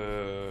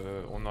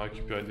 on a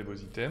récupéré des beaux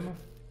items.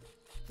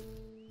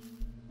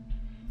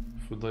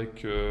 Faudrait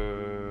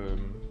que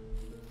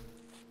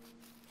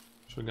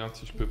je regarde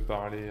si je peux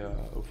parler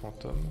au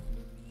fantôme.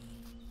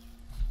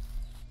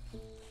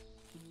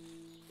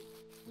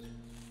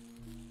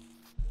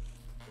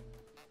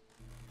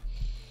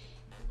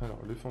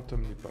 Alors, le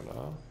fantôme n'est pas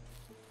là.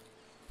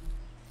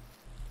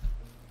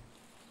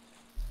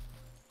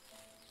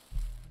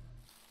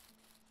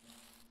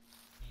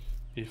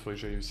 Et il faudrait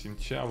que j'aille au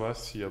cimetière, voir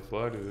s'il n'y a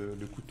pas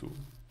le couteau.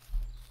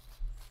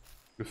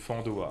 Le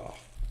fendoir.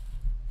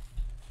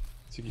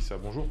 C'est qui ça?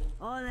 Bonjour.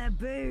 All the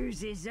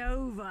booze is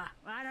over.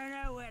 I don't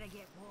know where to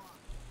get more.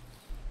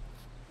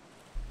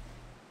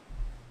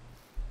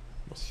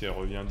 Bon, si elle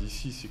revient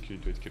d'ici, c'est qu'il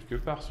doit être quelque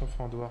part, son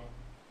fendoir.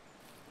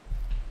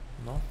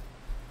 Non?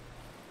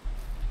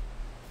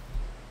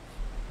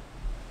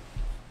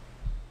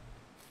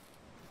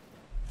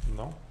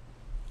 Non?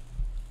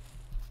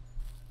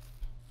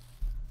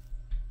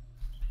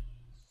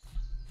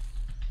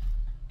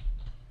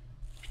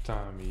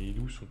 Putain, mais il est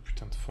où son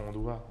putain de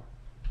fendoir?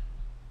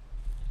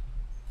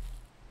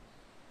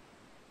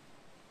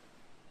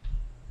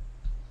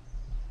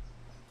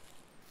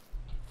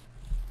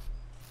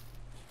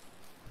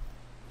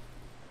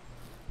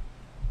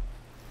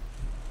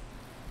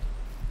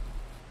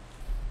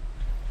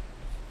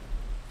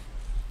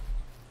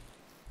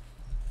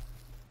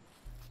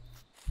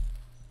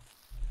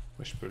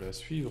 Moi, je peux la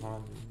suivre,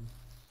 hein, mais...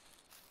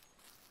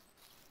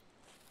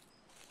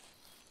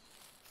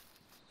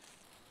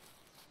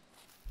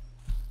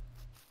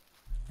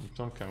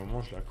 temps qu'à un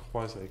moment je la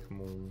croise avec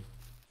mon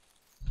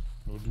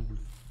double.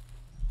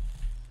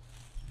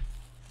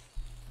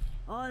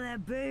 All the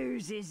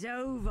booze is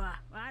over.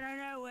 I don't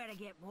know where to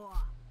get more.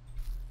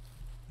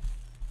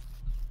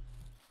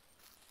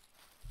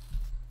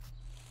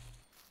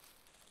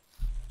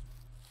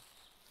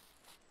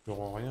 Je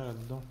rends rien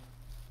là-dedans.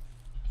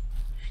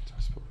 Putain,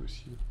 c'est pas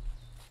possible.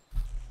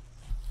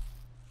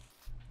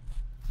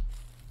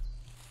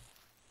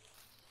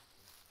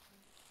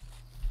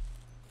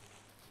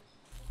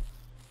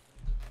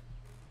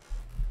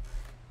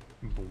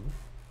 Bon.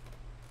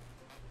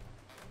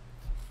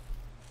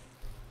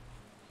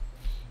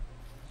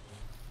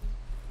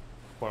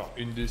 Bon alors,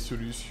 une des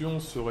solutions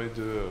serait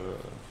de...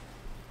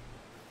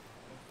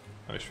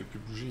 Ah, je peux plus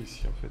bouger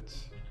ici en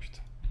fait.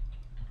 Putain.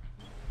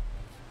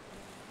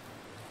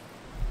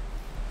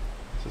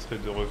 Ce serait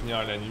de revenir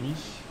à la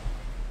nuit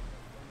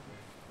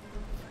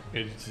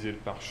et d'utiliser le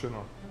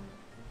parchemin.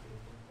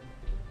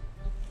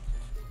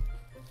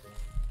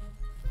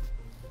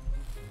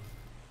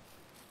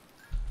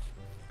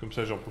 Comme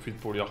ça j'en profite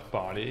pour lui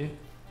reparler.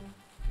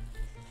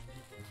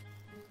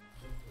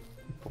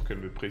 Pour qu'elle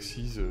me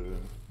précise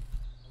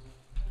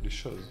les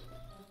choses.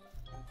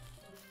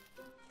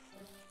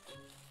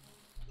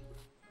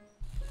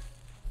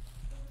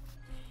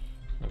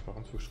 Là, par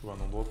contre faut que je trouve un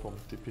endroit pour me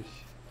TP.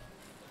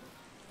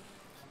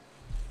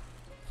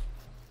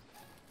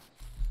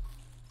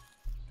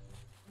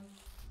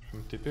 Je peux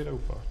me TP là ou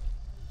pas?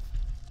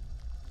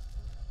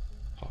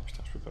 Oh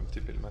putain, je peux pas me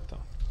TP le matin.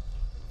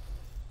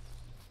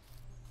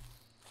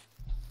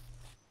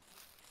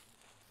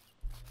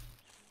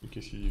 Mais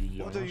qu'est-ce qu'il lui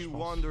dit? What are you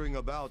wandering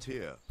about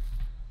here?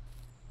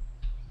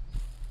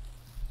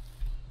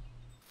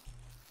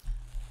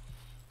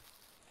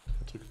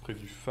 Un truc près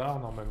du phare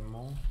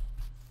normalement.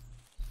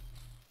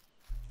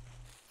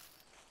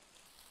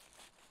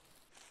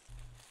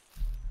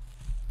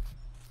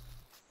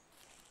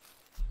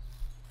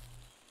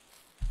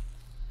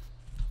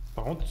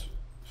 Par contre,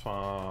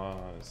 enfin,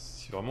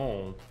 si vraiment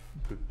on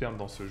peut perdre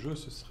dans ce jeu,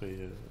 ce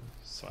serait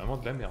vraiment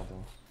de la merde.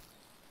 Hein.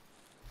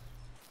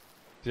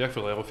 C'est-à-dire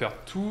qu'il faudrait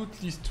refaire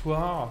toute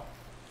l'histoire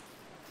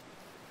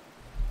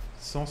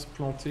sans se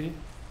planter.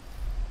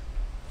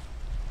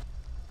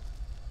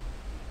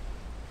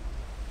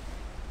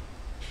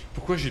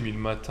 Pourquoi j'ai mis le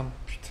matin?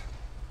 Putain.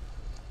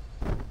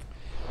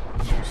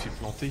 Je me suis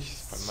planté,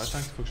 c'est pas le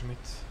matin qu'il faut que je mette.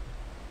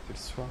 C'est le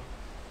soir.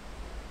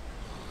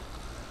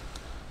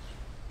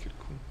 Quel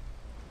con.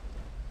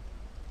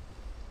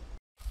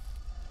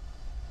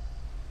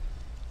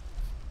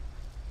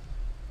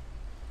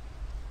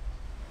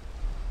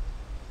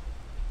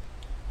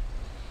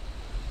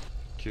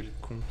 Quel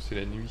con, c'est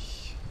la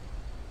nuit.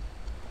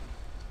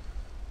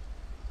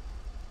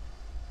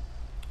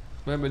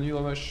 Ouais, bonne nuit,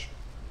 Ramache.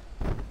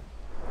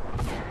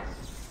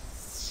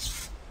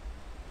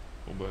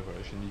 Bon bah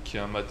voilà, j'ai niqué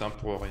un matin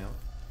pour rien.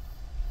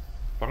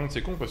 Par contre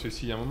c'est con parce que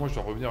s'il y a un moment je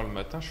dois revenir le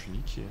matin, je suis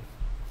niqué.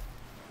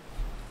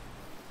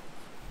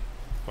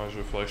 Enfin,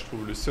 faudrait que je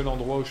trouve le seul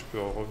endroit où je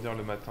peux revenir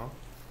le matin.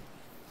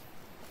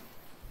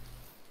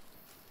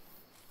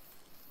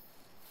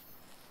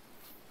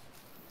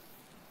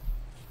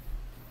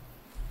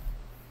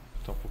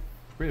 Attends,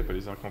 pourquoi il n'y a pas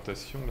les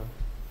incantations là?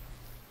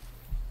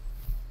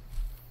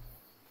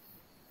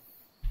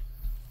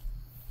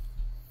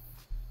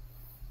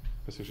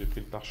 Parce que j'ai pris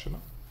le parchemin.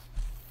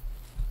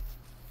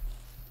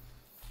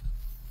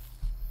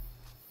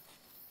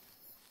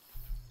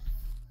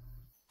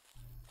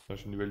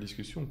 J'ai une nouvelle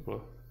discussion ou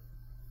pas?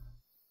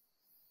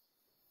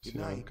 C'est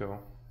la même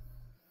qu'avant.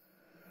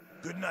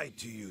 Good night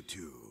to you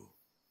too.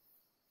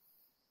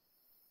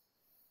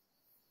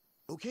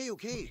 Okay,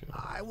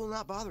 I will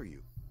not bother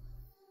you.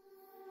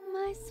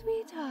 My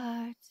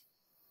sweetheart.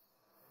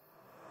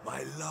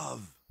 My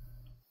love.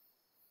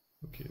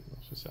 Ok,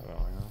 bon, ça sert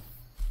à rien.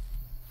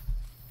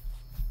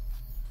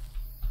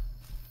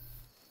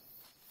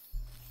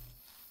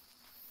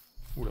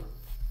 Oula.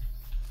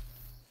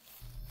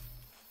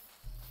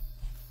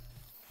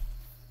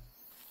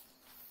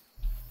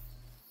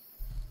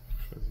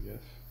 Je fasse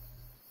gaffe.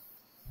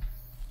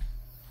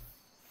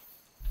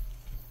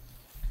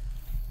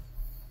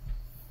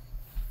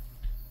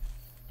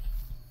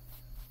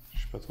 Je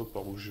sais pas trop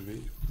par où je vais.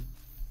 Du coup.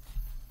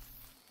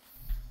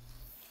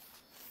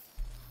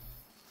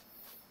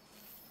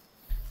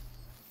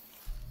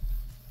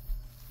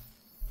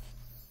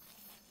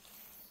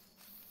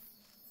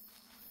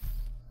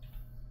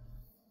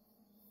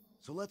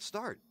 So let's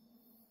start.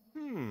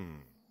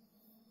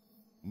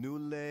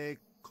 Nulle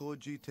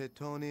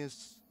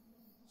cogitatonis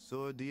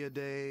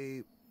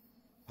sordiade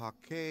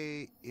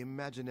pace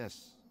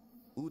imagines,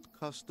 ut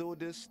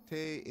custodis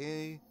te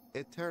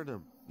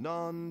aeternum,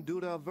 non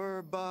dura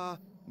verba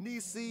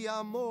nisi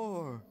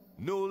amor,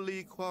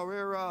 nulli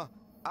quaerera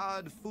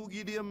ad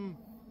fugidim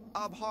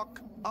ab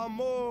hoc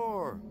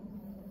amor.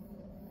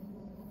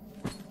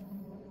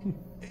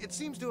 It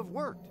seems to have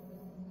worked.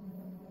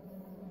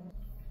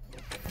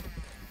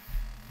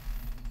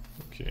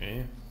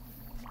 Ok.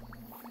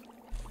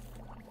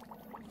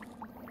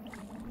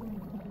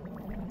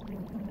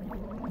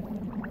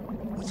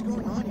 What's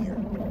going on here?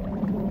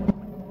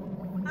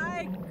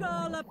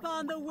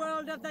 upon the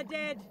world of the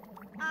dead.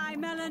 I,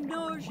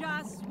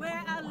 Melanoja,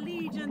 swear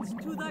allegiance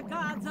to the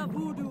gods of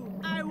voodoo.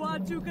 I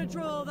want to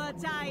control the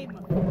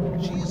time.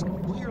 She is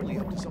clearly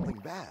up to something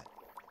bad.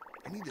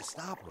 I need to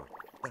stop her.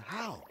 But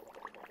how?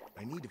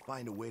 I need to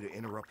find a way to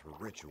interrupt her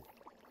ritual.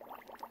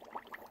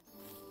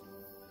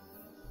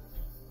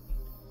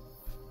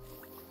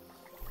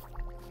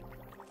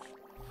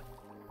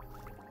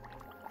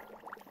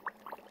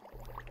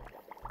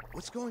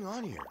 What's going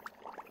on here?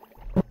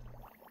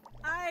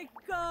 I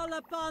call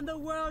upon the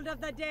world of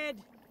the dead.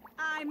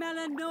 I,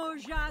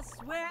 Melanoja,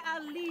 swear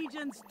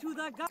allegiance to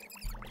the gods.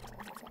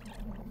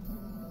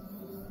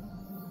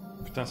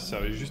 Putain, ça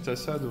servait juste à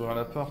ça d'ouvrir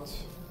la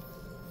porte.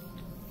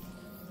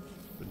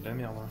 C'est de la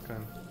merde hein, quand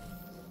même.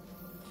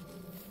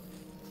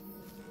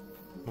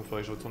 Bon,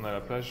 faudrait que je retourne à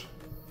la plage.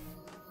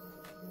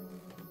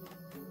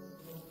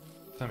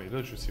 Putain, mais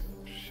l'autre, je sais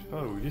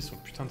pas où il est son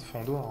putain de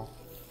fendoir. Hein.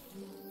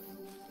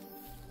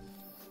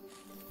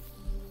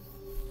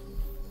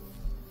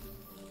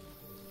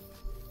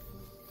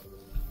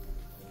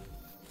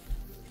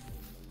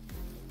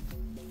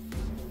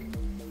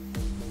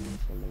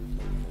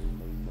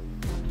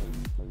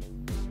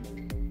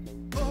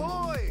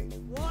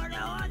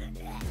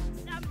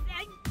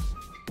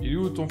 Il est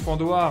où ton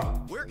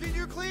fendoir? Where can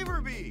your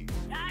cleaver be?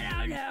 I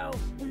don't know.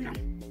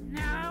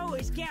 No,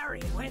 it's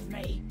carrying with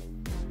me.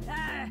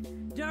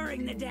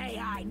 During the day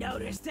I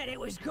noticed that it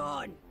was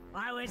gone.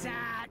 I was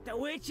at the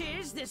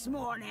witches this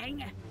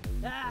morning,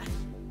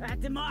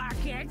 at the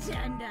market,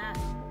 and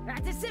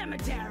at the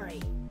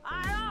cemetery.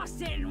 I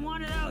lost it in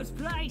one of those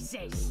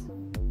places.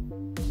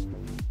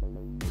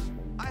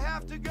 I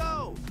have to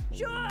go.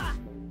 Sure.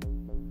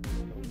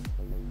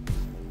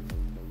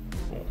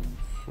 Bon,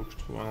 faut que je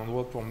trouve un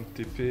endroit pour me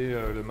TP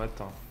le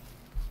matin.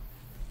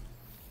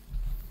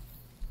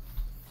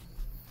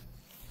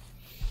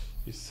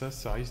 Et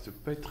ça risque de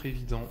pas être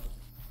évident.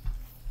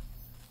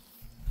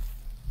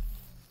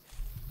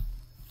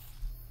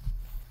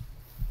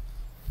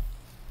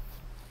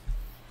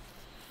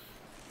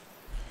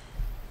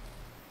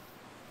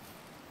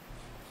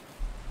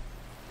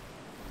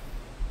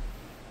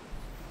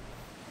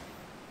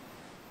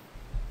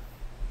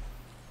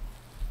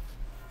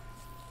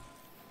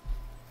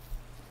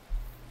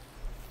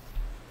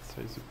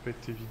 Ça risque de pas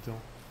être évident.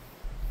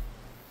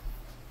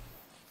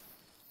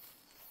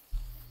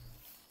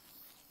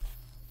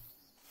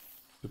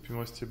 Il doit plus me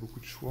rester beaucoup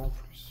de choix en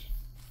plus.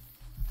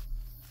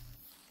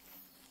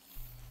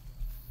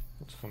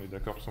 Parce qu'on est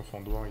d'accord que son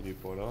fendoir il est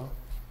pas là.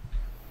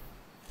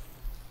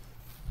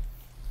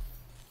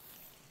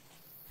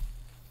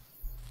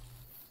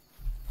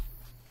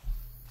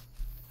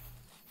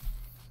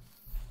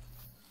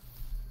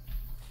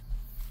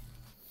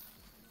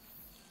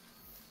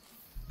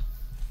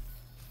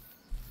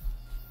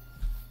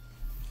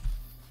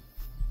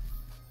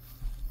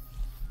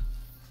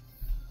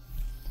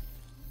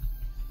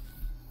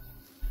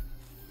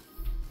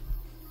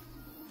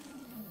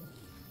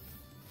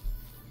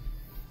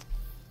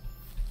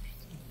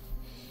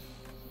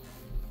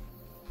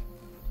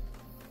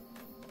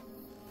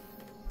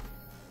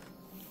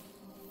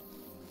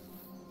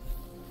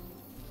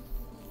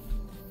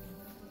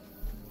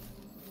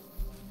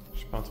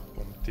 Pas un truc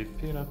pour me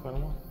TP là, pas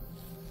loin.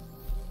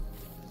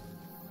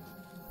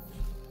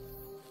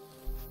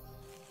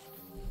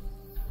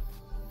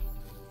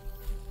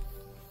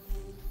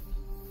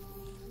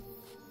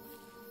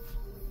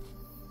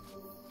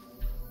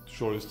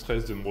 Toujours le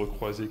stress de me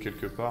recroiser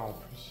quelque part en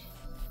plus.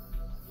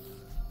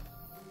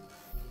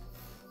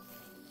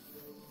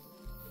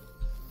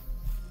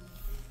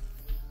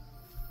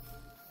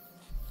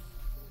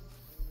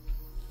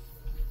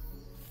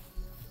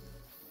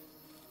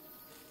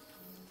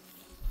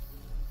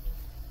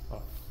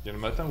 Il y a le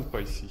matin ou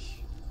pas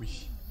ici?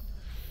 Oui.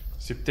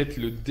 C'est peut-être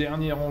le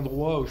dernier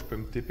endroit où je peux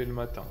me TP le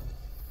matin.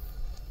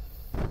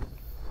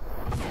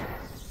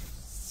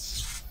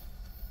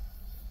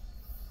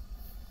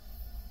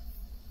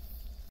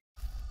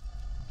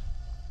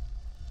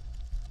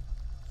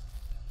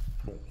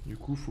 Bon, du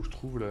coup, faut que je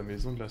trouve la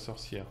maison de la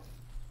sorcière.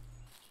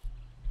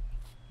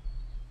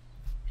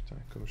 Putain,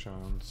 comme j'ai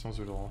un sens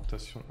de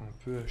l'orientation un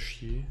peu à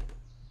chier.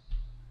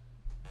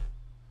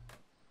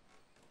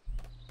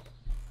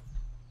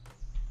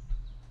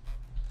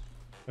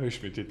 Ah oui,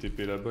 je m'étais TP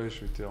là-bas et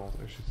j'étais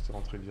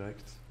rentré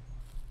direct.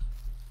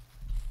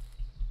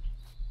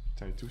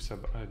 Putain, et tout ça...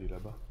 Ah, elle est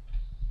là-bas.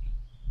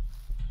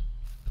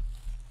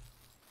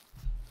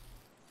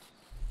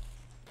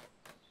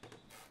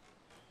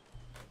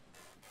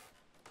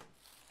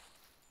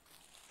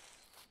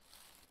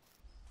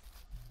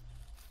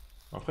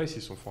 Après,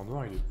 si son fond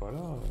noir, il est pas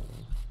là...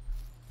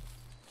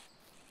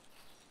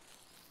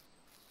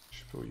 Je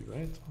sais pas où il va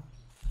être.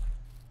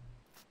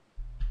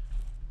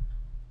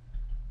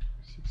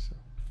 C'est que ça.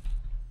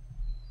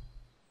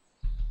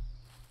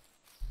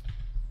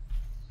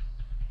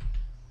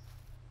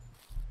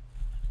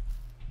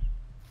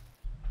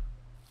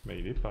 Mais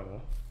il est pas là.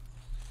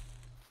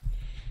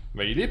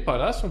 Mais il est pas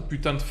là, son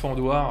putain de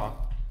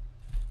fendoir.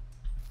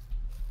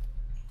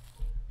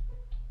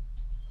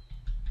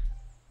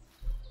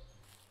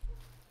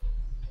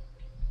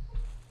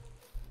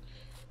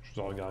 Je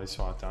dois regarder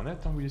sur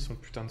internet, hein, où il est son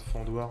putain de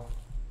fendoir.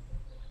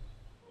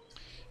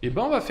 Et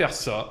ben on va faire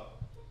ça.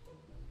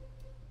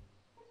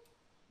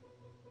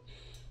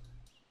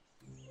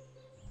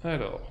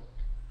 Alors,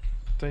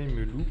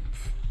 Timeloop,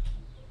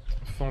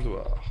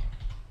 fendoir.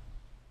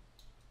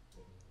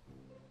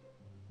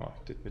 On va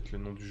peut-être mettre le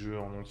nom du jeu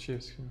en entier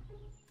parce que...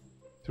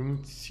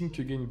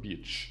 Think Again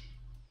Beach.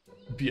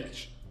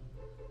 Beach.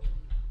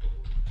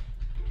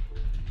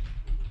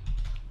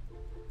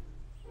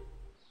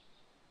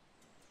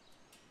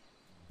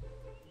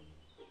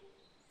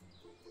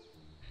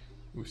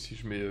 Ou si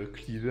je mets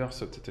Cleaver,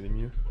 ça va peut-être aller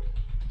mieux.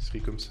 Ce serait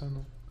comme ça,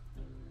 non?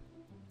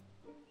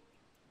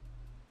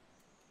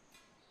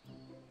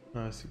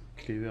 Ah, c'est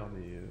Cleaver,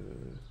 mais...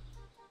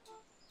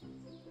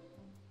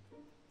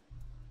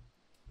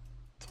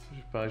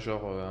 J'ai pas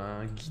genre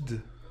un guide.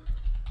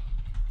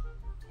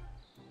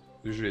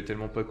 Le jeu est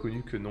tellement pas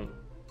connu que non.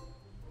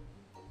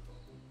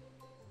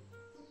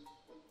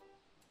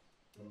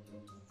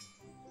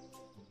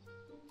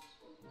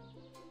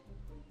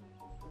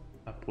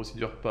 Ah,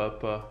 procédure pas à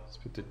pas. Ça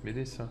peut peut-être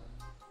m'aider ça.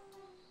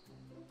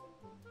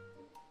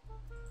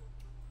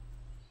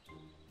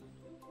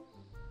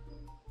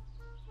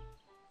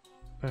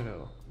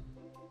 Alors.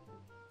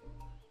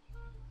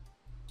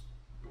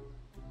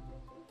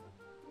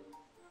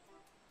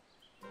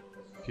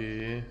 Ok.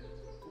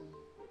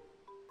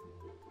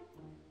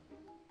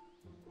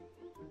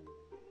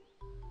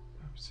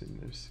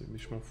 Mais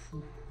je m'en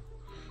fous.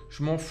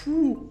 Je m'en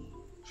fous.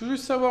 Je veux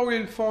juste savoir où est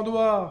le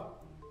fendoir.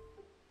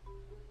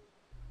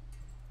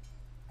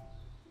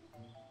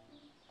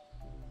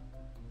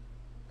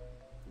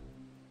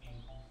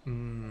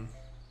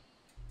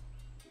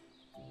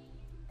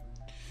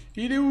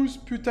 Il est où ce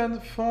putain de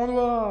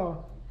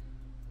fendoir?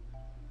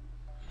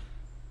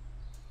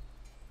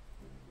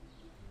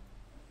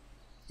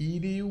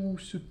 Il est où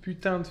ce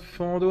putain de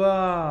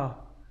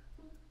fendoir?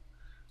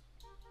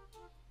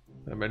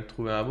 On va mal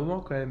trouver un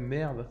moment quand même,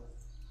 merde.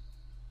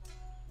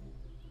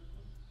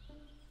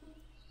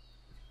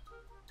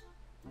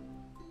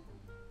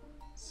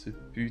 Ce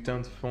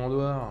putain de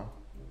fendoir.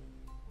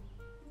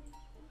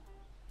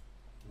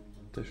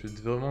 Putain, je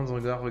vais vraiment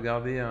devoir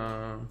regarder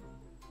un...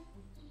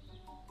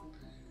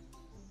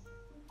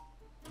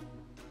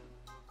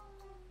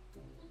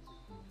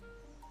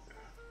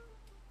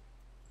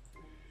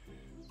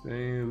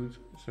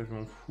 Ça je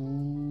m'en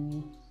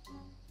fous.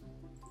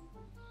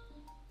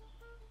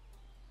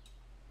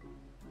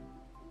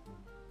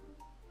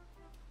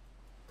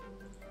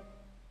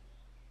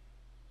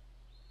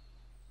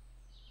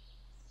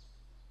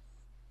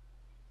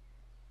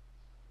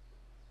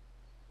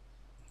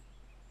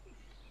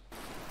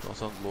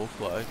 Doesn't look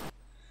like.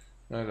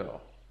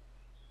 Alors.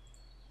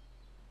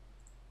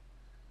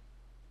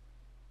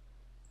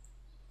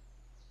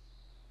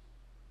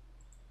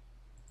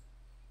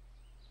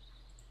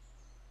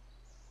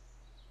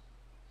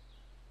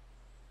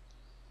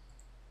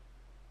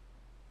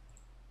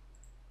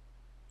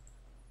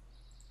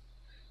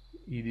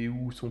 Il est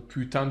où son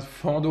putain de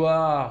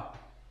fendoir?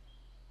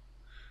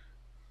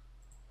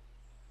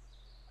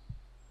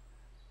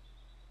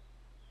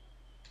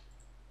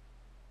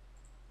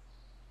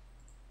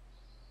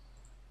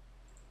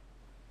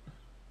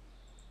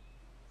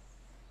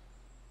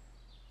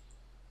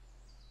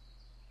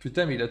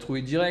 Putain, mais il a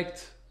trouvé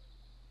direct.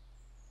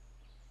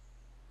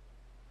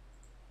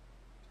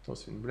 Putain,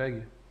 c'est une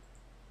blague.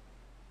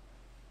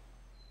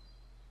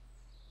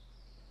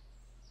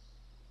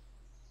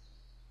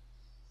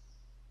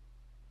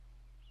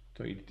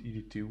 Putain, il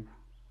était où?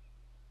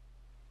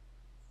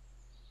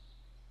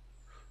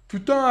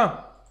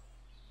 Putain!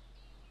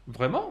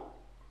 Vraiment?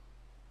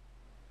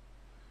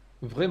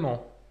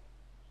 Vraiment?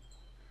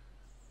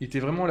 Il était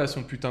vraiment là,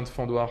 son putain de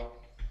fendoir. Le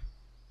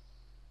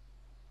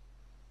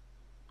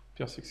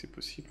pire, c'est que c'est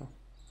possible. Hein.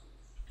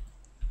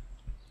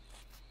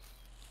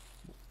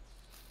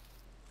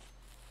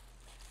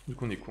 Du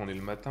coup, on est quoi? On est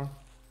le matin.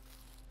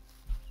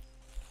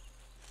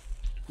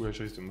 Du coup, là,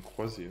 je risque de me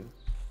croiser. Hein.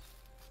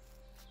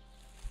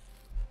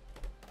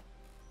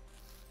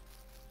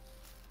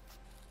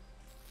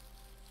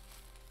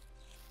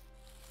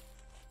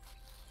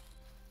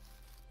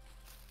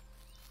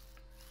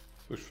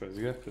 Faut que je fasse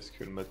gaffe parce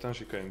que le matin,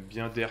 j'ai quand même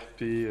bien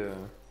DRP.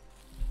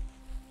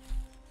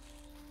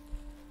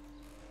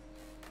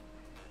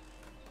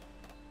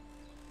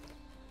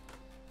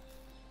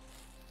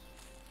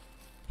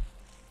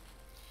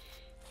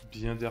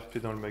 Bien DRP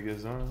dans le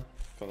magasin,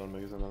 enfin dans le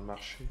magasin, dans le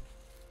marché.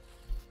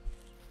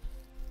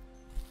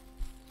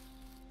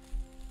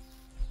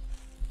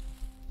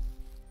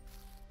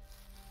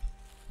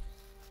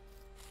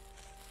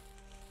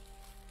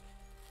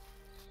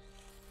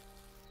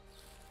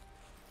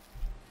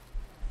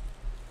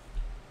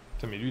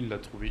 Putain, mais lui il l'a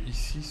trouvé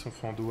ici, son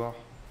fendoir.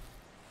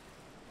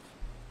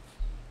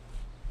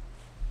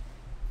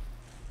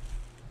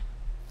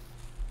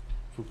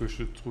 Faut que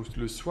je le trouve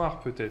le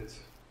soir peut-être.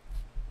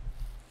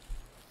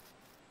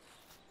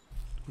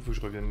 Il faut que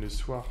je revienne le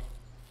soir.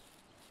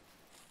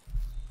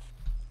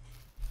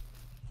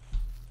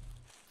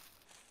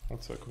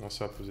 Ça va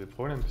commencer à poser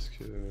problème parce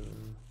que...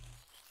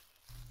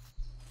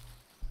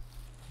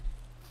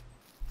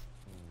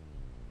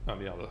 Ah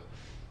merde.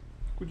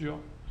 Coup dur.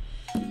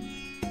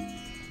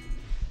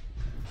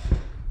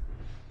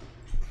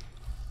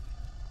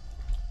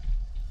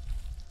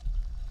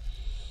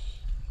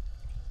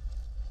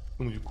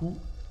 Donc du coup,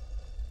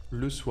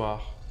 le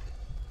soir.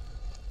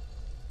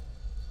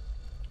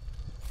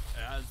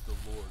 As the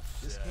Lord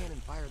This said.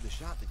 cannon fired the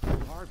shot that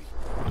killed Harvey.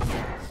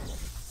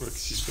 Ouais,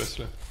 qu'est-ce qui se passe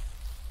là?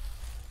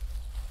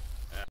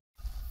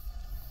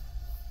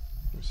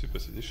 Il s'est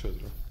passé des choses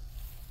là.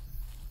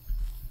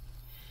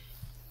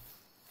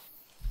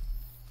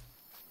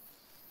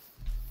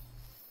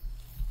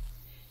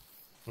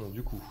 Bon,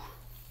 du coup.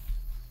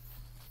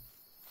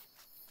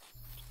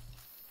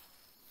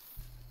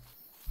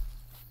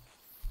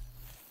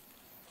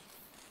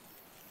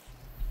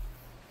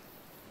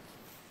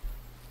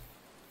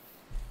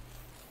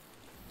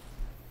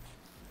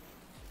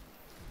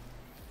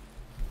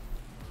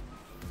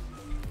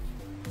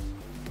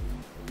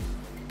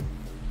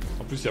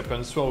 En plus, il y a plein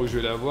de soirs où je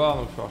vais la voir,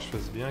 donc il va falloir que je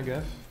fasse bien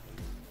gaffe.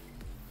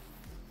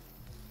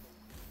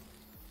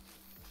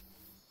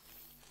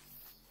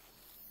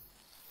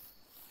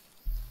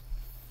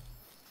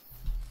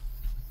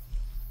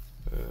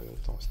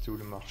 Attends, c'était où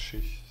le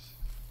marché?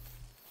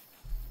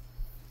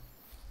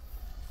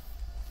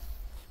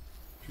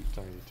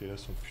 Putain, il était là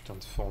son putain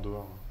de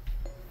fendoir.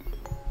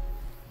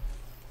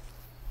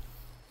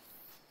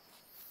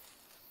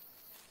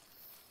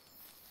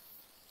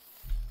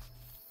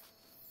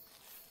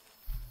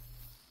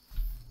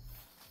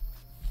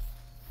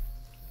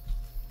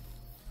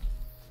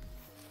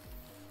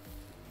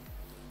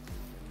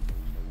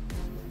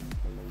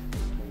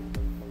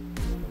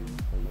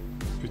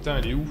 Putain,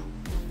 elle est où?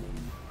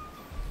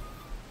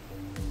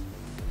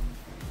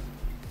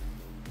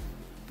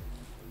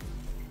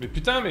 Mais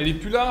putain, mais elle est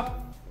plus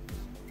là!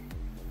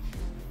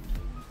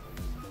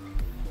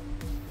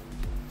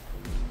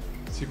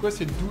 C'est quoi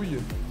cette douille?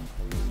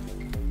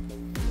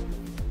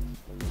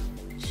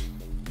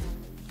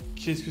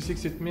 Qu'est-ce que c'est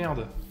que cette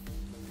merde?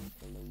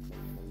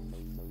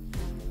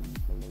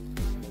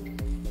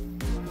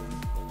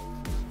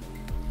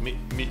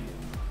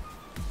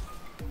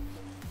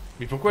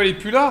 Mais pourquoi elle est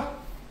plus là?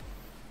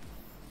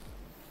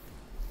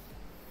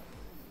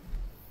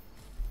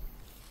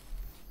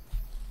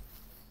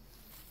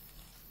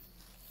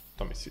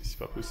 Attends, mais c'est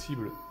pas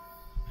possible.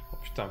 Oh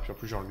putain, puis en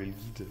plus j'ai enlevé le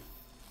guide.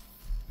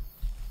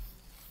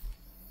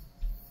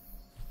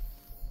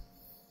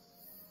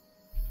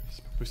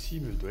 C'est pas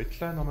possible, elle doit être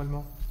là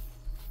normalement.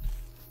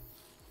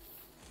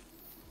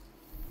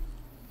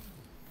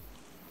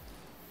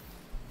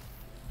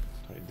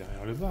 Attends, elle est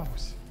derrière le bar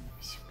aussi.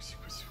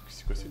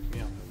 C'est quoi cette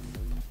merde?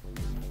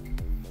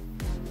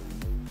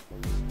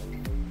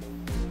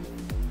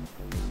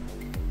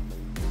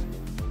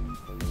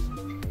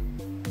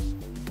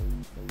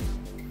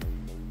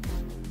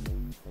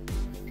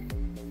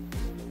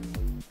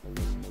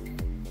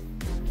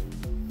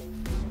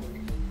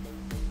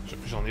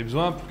 J'en ai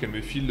besoin pour qu'elle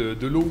me file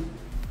de l'eau.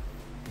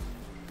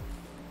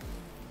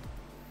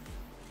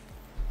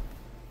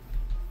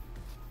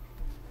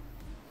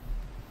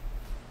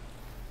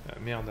 Ah,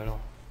 merde alors.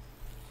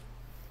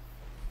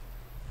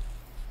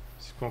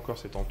 C'est quoi encore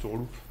cette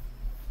entourloupe?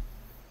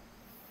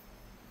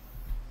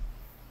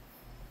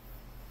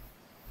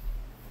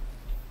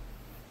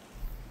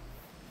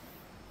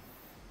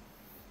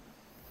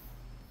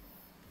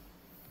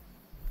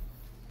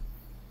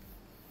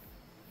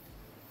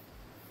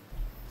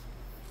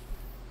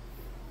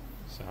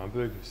 C'est un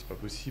bug, c'est pas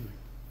possible.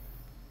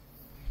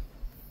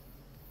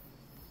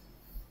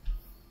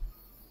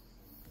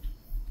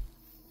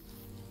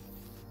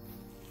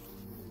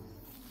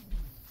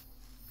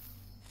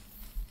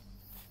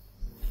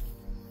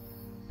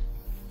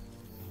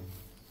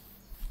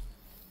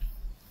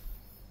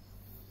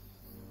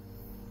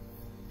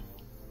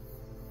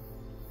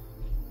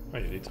 Ah,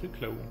 il y a des trucs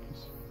là-haut en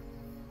plus.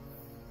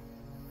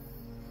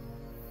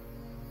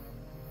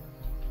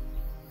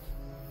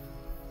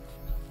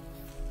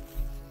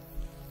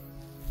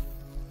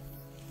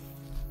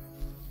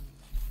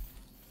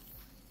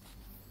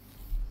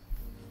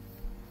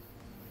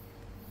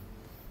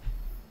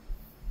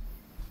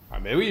 Ah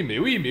mais oui,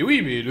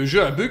 mais le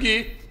jeu a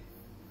bugué.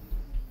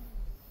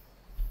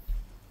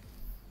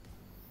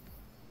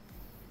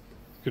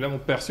 Parce que là mon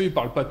perso il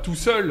parle pas tout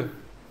seul.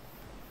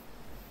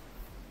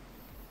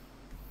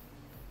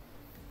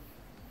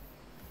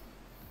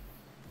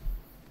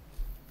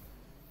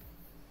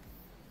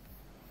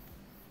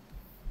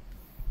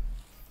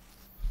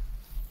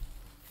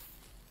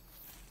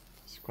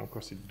 C'est quoi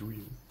encore cette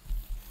douille?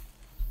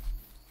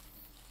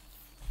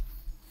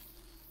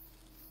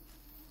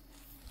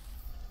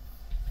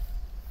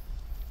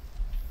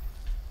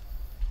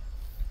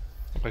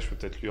 Après, je peux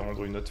peut-être lui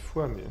rendre une autre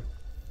fois, mais...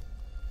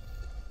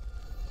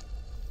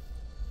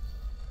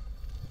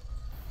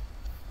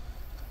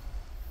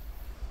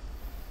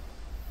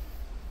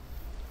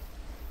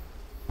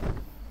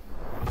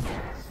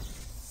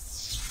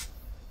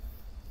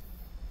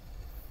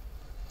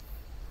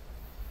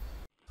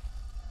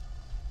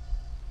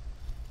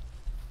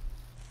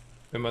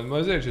 Mais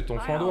mademoiselle, j'ai ton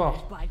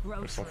fendoir.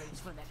 Elle s'en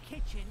fout.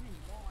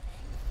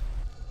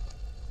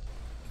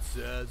 It's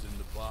says in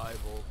the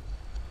Bible.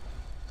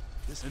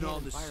 This And man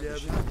on the fired the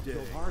shot seventh that day,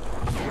 killed Harvey.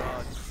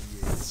 God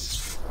created.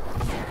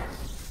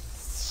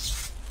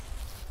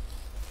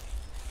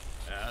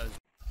 As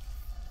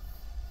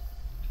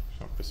J'ai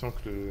l'impression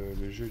que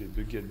le jeu il est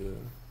buggé de... De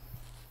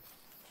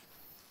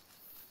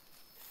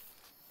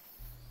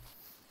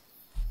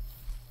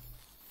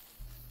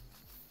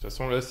toute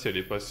façon là si elle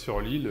est pas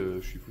sur l'île,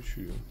 je suis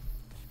foutu.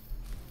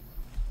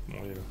 Bon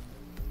elle est là.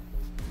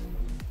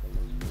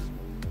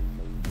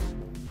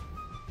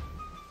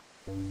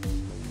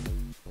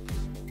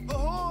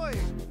 Ahoy!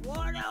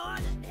 What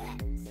on?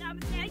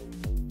 Something?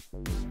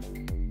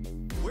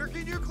 Where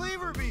can your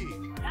cleaver be?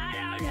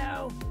 I don't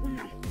know.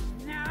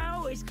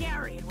 No, it's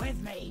carrying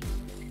with me.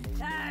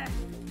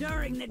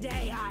 During the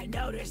day I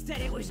noticed that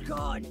it was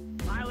gone.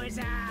 I was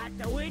at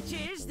the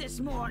witches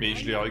this morning. Mais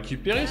je l'ai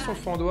récupéré son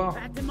fendoir.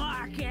 At the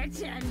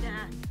market and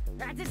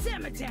at the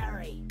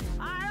cemetery.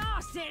 I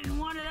lost it in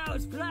one of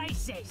those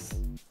places.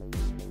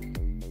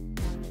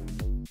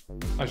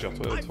 Ah j'ai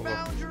retrouvé I votre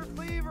fendoir. found your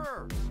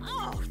cleaver!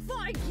 Oh,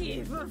 thank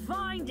you for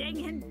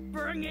finding and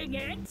bringing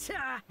it.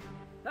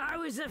 I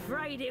was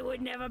afraid it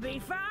would never be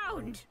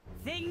found.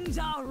 Things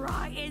are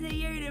right in the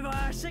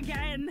universe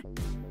again.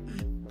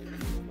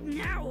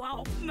 Now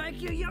I'll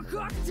make you your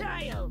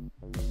cocktail.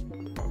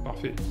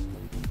 Parfait.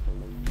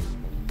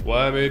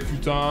 Ouais mais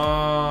putain.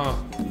 Ah,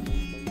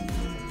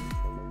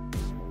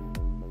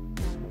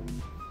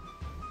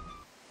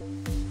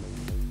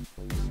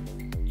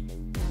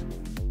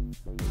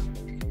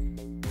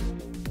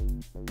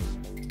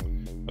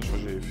 je crois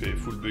que j'ai fait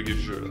full bugger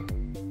le jeu là.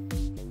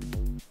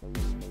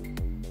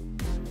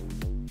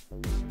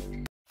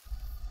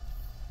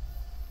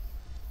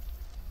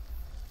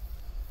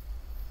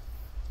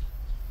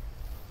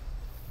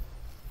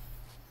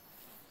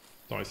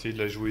 On va essayer de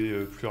la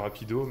jouer plus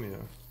rapido, mais...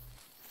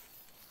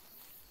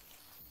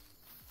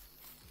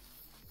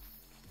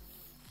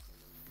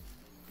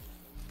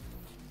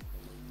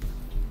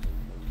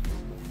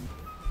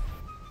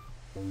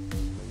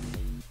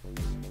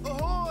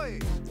 Ahoy!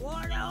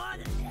 What on?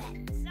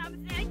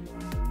 Something?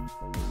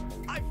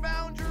 I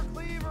found your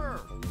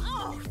cleaver!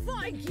 Oh,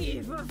 thank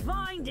you for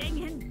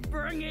finding and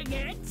bringing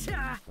it.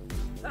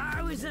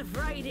 I was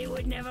afraid it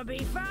would never be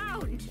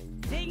found.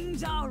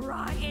 Things are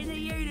right in the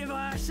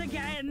universe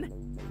again.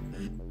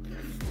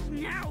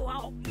 Now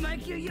I'll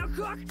make you your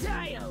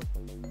cocktail.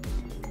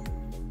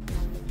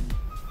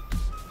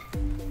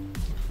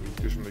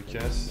 que je me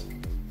casse.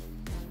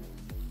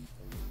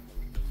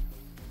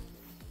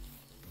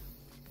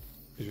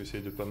 Et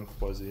j'essaie de pas me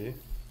croiser.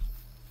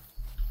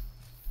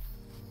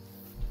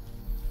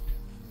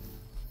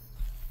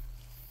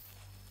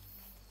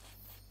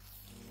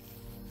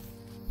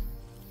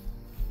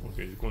 Ok,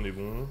 du coup on est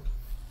bon.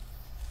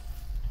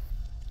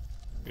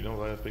 Et là on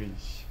va à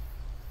l'après-midi.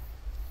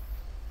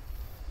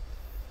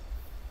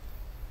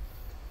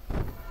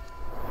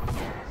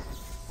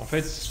 En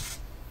fait,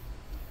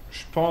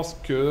 je pense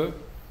que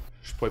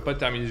je pourrais pas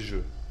terminer ce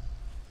jeu.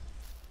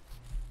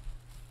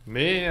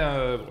 Mais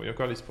bon, il y a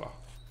encore l'espoir.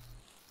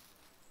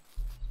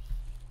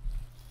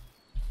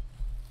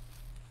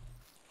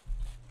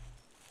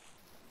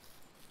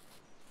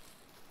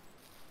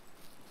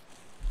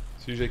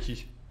 Salut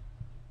Jackie.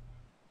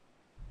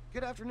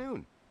 Good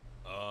afternoon.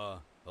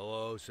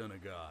 Hello, son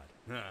of God.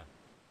 Huh.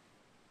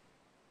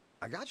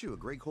 I got you a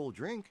great cold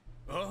drink.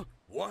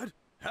 What?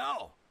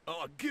 How?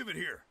 Give it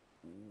here.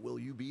 Will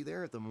you be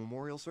there at the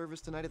memorial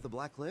service tonight at the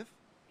Black Cliff?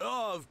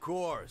 Oh, of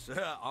course.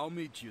 I'll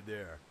meet you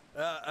there.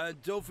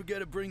 And don't forget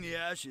to bring the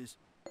ashes.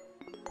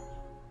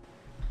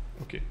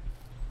 Ok.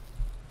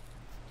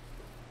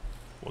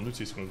 Bon, nous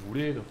c'est ce qu'on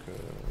voulait, donc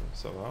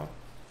ça va.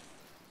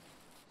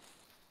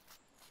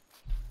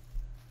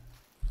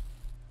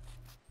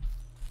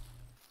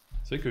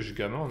 C'est vrai que je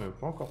gamin, on n'a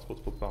pas encore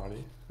trop parlé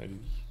à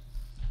lui.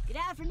 Good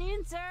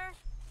afternoon, sir.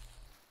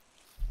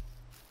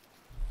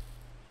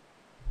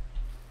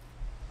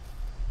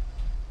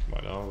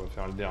 Voilà, on va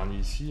faire le dernier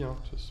ici, hein,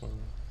 de toute façon.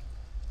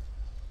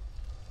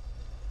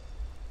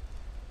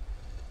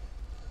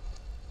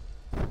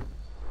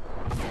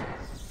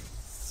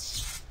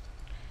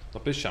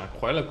 N'empêche, c'est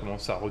incroyable comment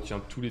ça retient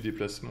tous les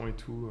déplacements et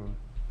tout.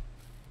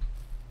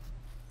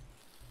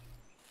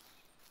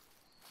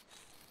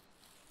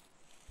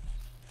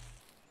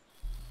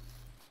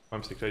 Le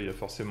problème, c'est que là, il y a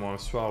forcément un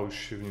soir où je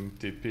suis venu me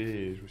TP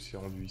et je me suis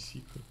rendu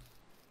ici, quoi.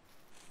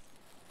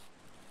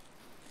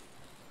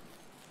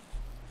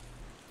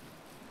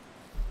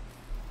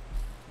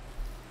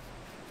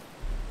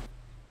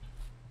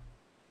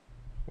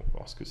 Bon, on va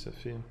voir ce que ça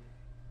fait.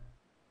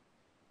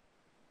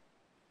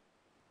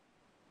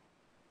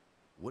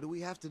 What do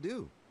we have to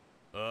do?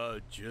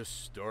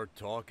 Just start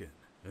talking,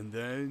 and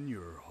then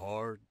your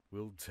heart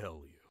will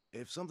tell you.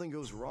 If something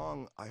goes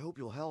wrong, I hope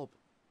you'll help.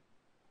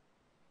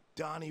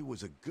 Donnie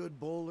was a good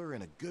bowler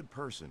and a good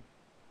person.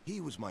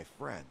 He was my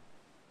friend.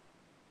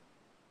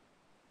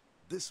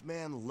 This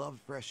man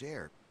loved fresh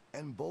air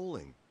and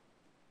bowling.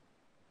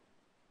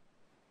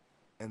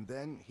 And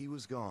then he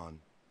was gone.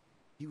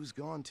 He was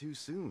gone too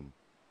soon,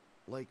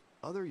 like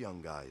other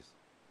young guys.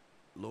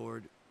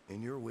 Lord,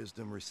 in your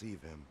wisdom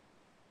receive him,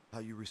 how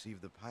you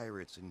received the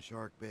pirates in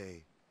Shark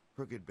Bay,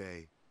 Crooked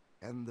Bay,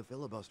 and the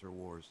Filibuster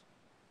Wars.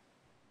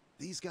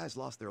 These guys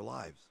lost their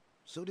lives.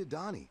 So did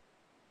Donnie.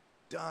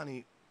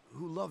 Donnie,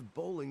 who loved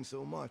bowling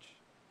so much.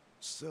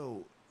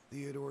 So,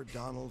 Theodore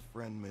Donald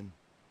Friendman,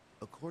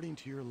 according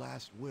to your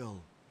last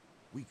will,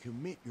 we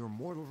commit your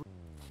mortal...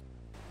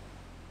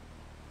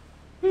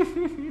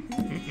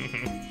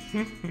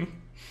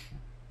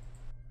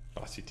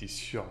 Ah, c'était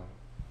sûr.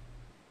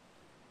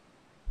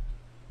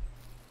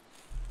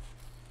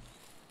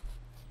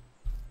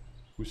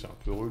 Du coup, c'est un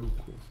peu relou,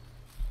 quoi.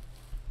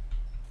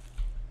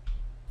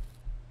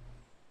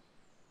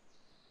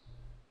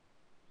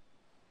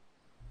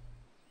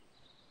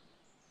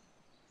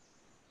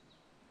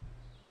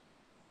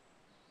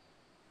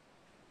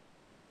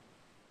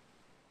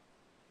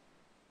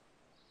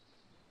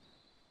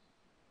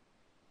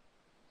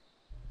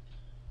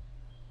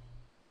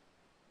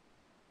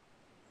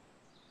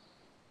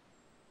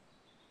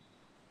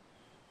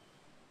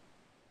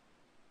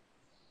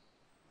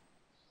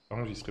 Par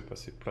contre, j'y serais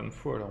passé plein de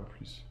fois là en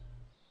plus.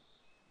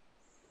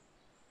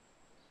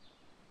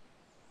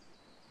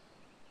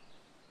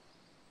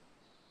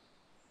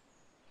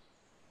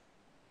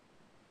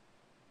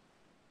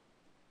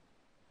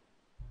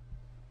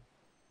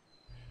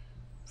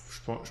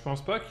 Je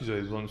pense pas qu'ils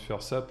avaient besoin de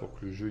faire ça pour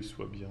que le jeu il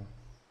soit bien. En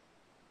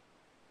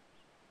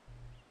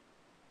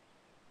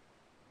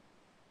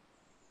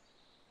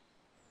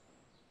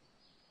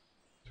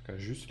tout cas,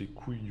 juste les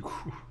couilles du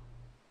coup.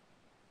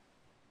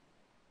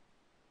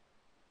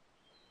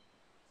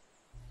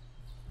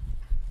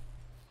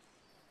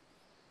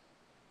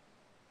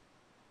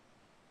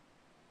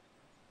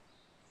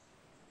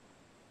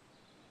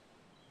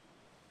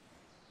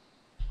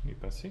 On est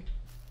passé.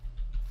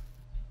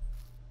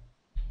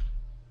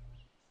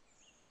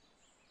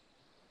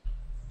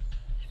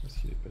 Je sais pas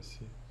s'il est passé.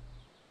 Je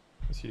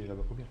sais pas s'il est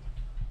là-bas. Combien?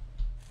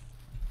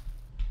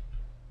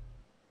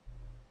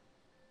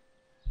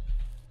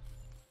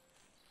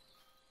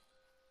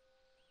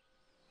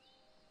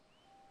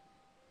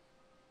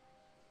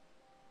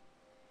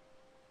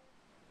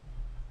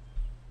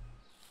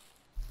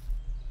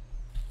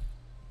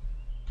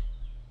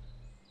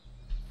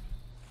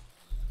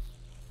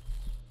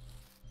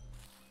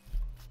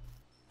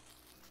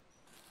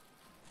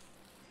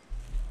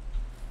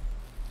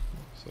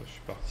 Ça, je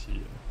suis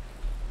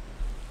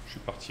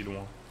parti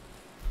loin.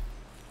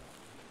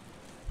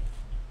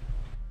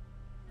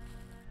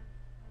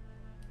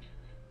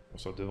 Bon,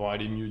 ça devrait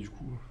aller mieux du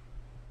coup.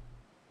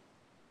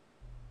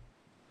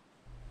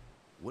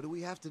 What do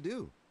we have to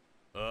do?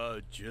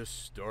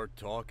 Just start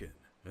talking,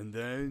 and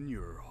then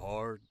your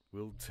heart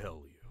will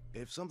tell you.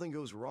 If something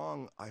goes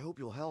wrong, I hope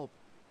you'll help.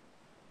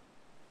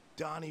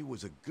 Donnie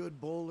was a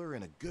good bowler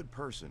and a good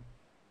person.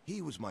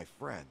 He was my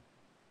friend.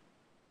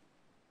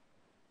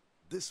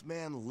 This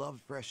man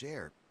loved fresh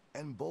air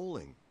and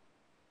bowling.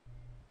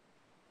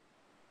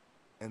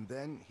 And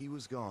then he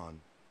was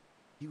gone.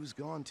 He was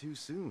gone too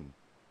soon,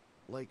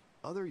 like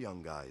other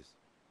young guys.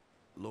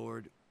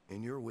 Lord,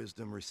 in your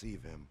wisdom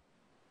receive him,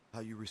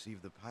 how you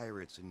received the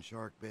pirates in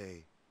Shark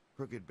Bay,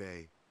 Crooked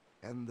Bay,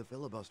 and the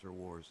Filibuster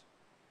Wars.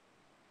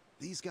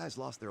 These guys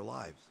lost their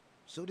lives.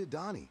 So did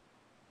Donnie.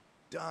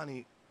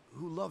 Donnie,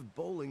 who loved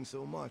bowling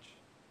so much.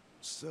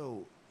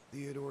 So,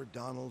 Theodore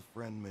Donald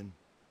Friendman,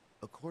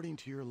 according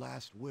to your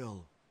last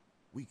will,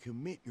 we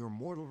commit your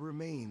mortal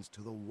remains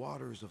to the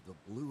waters of the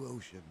blue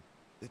ocean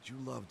that you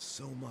loved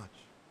so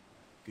much.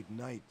 Good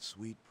night,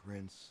 sweet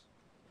prince.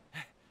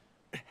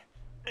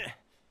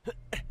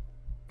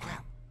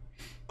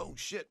 Oh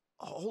shit!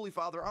 Holy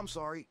Father, I'm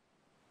sorry.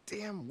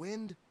 Damn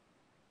wind.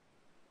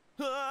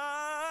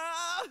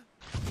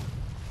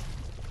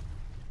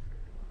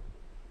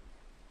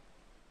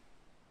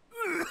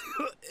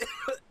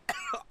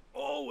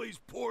 Always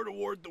pour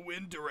toward the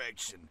wind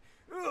direction.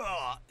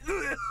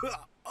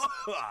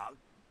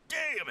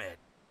 Damn it!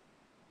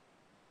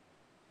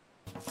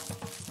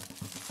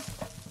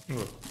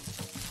 Oula.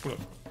 Oula.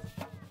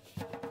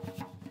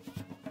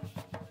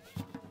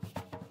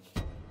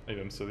 Ah, il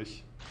va me sauver.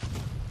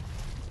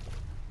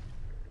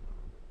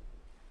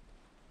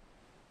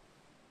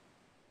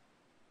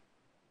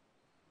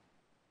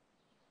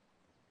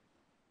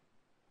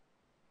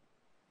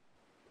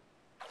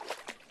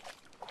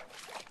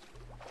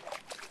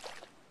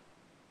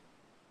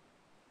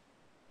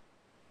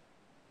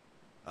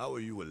 How are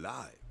you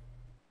alive?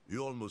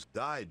 You almost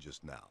died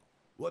just now.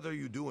 What are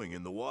you doing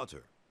in the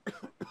water?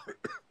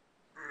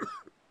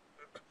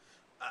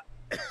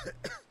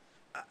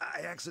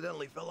 I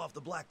accidentally fell off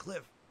the black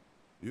cliff.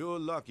 You're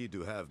lucky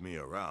to have me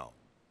around.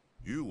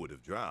 You would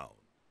have drowned.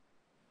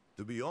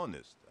 To be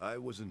honest, I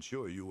wasn't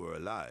sure you were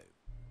alive.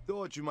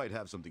 Thought you might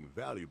have something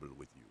valuable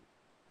with you.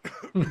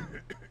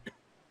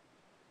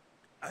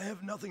 I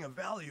have nothing of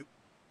value.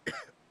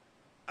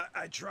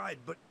 I tried,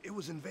 but it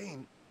was in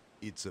vain.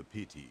 It's a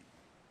pity.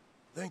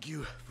 Thank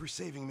you for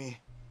saving me.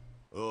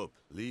 Oh,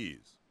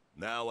 please.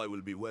 Now I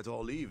will be wet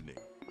all evening.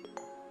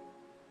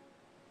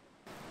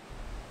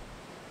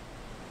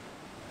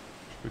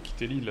 Je peux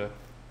quitter l'île.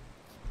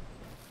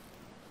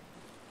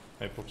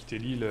 Ouais, pour quitter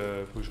l'île,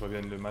 faut que je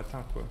revienne le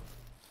matin, quoi.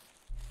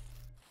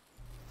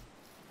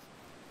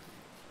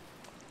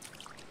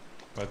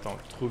 Attends,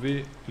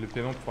 trouver le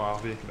paiement pour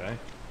Harvey. Bah ouais.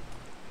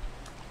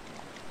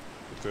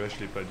 Donc là, je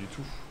l'ai pas du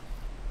tout.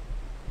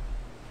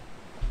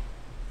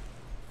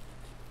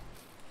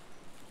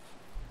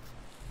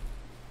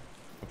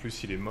 En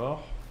plus, il est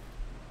mort.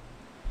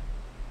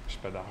 J'ai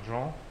pas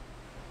d'argent.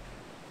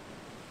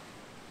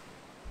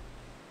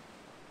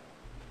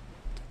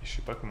 Et je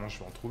sais pas comment je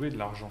vais en trouver de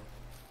l'argent.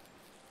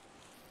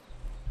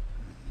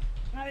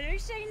 Have you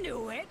seen the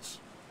witch?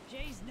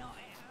 She's not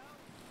at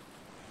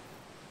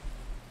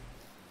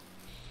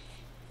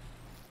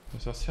La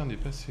sorcière n'est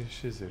pas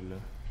chez elle.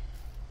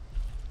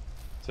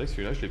 C'est vrai que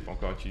celui-là, je l'ai pas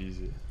encore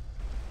utilisé.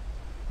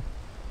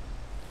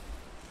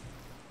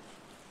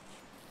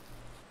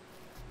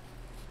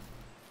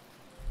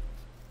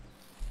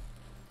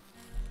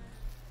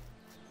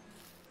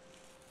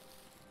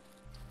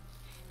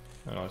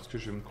 Alors, est-ce que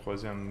je vais me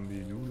croiser un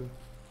bidou là?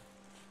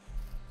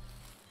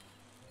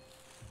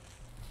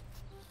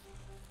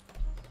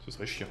 Ce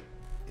serait chiant.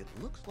 It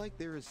looks like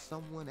there is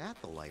someone at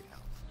the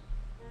lighthouse.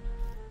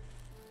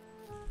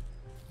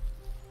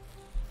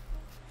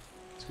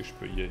 Est-ce que je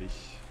peux y aller?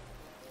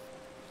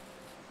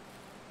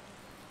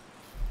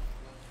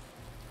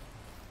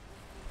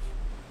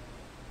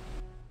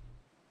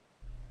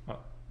 Ah.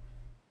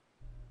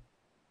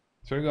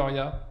 Salut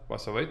Gloria. Bah,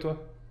 ça va et toi?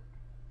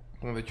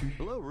 Comment vas-tu?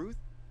 Hello, Ruth.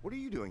 What are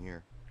you doing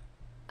here?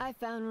 I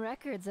found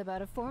records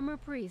about a former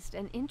priest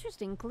and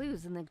interesting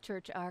clues in the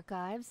church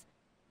archives.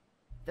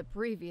 The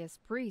previous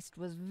priest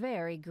was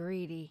very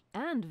greedy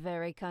and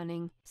very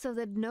cunning, so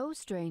that no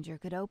stranger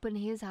could open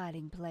his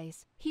hiding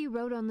place. He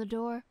wrote on the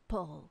door,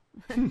 "Pull,"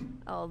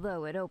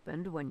 although it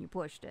opened when you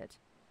pushed it.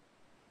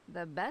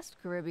 The best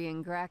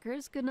Caribbean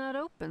crackers could not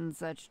open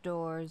such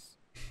doors.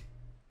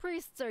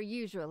 Priests are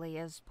usually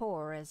as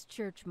poor as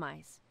church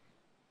mice.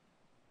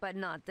 But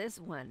not this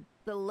one.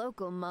 The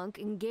local monk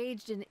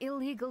engaged in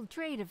illegal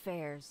trade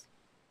affairs.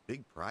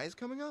 Big prize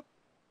coming up?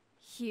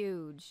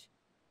 Huge.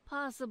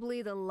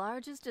 Possibly the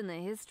largest in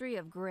the history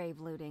of grave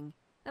looting.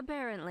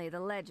 Apparently the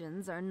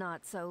legends are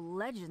not so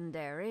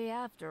legendary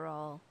after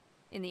all.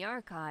 In the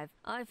archive,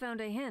 I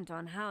found a hint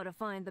on how to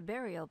find the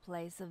burial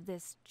place of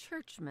this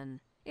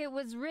churchman. It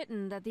was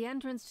written that the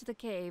entrance to the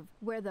cave,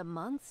 where the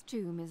monk's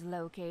tomb is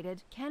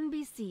located, can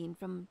be seen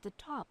from the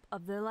top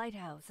of the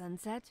lighthouse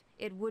sunset.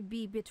 It would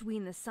be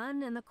between the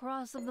sun and the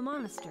cross of the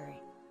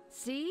monastery.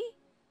 See?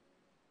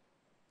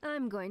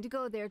 I'm going to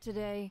go there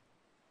today.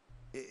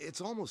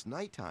 It's almost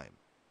nighttime.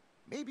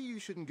 Maybe you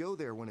shouldn't go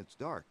there when it's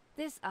dark.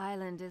 This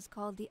island is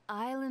called the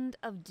Island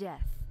of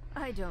Death.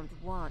 I don't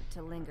want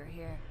to linger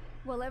here.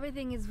 While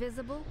everything is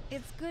visible,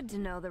 it's good to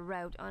know the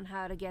route on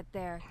how to get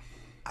there.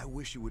 I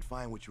wish you would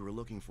find what you were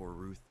looking for,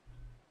 Ruth.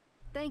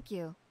 Thank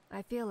you.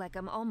 I feel like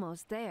I'm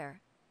almost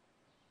there.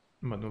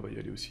 Maintenant, on va y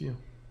aller aussi. Hein.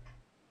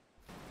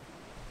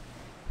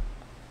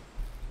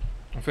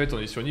 En fait, on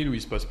est sur une île où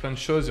il se passe plein de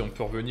choses et on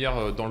peut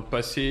revenir dans le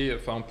passé.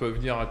 Enfin, on peut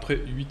venir à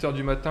 8h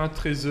du matin,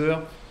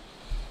 13h,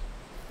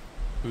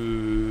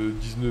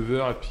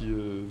 19h et puis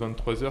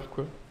 23h,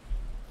 quoi.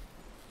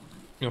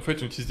 Et en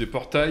fait, on utilise des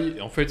portails.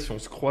 Et en fait, si on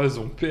se croise,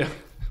 on perd.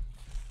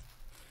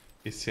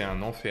 Et c'est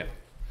un enfer.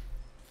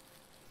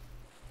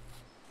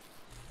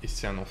 Et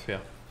c'est un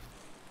enfer.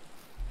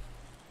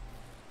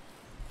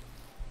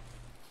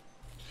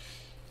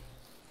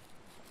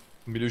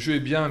 Mais le jeu est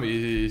bien,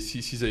 mais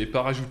s'ils avaient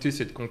pas rajouté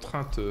cette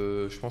contrainte,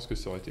 je pense que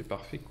ça aurait été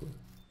parfait, quoi.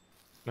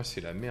 Là,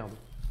 c'est la merde.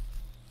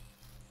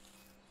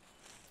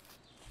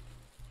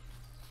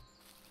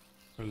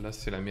 Là,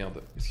 c'est la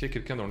merde. Est-ce qu'il y a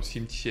quelqu'un dans le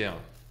cimetière?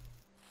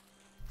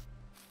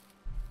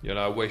 Il y a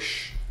la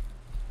wesh.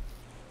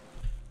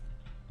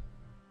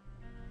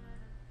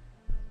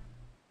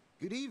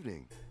 Good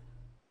evening.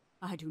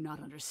 I do not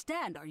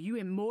understand. Are you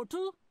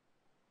immortal?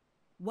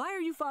 Why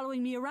are you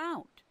following me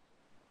around?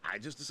 I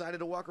just decided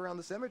to walk around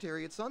the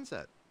cemetery at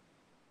sunset.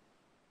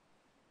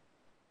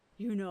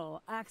 You know,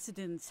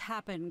 accidents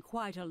happen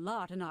quite a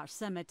lot in our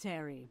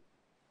cemetery.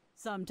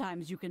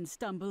 Sometimes you can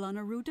stumble on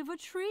a root of a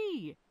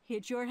tree,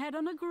 hit your head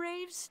on a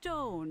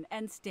gravestone,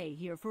 and stay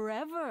here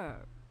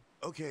forever.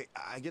 Okay,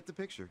 I get the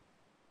picture.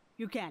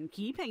 You can't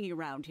keep hanging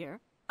around here.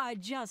 I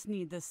just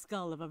need the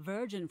skull of a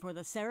virgin for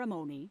the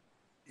ceremony.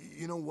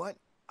 You know what?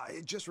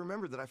 I just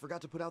remembered that I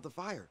forgot to put out the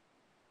fire.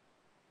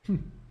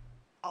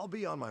 I'll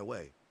be on my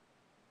way.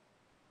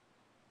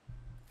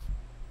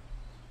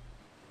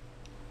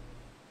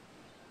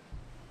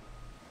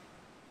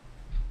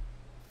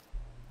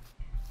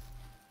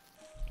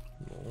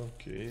 Bon,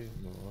 ok.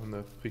 Bon, on a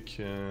appris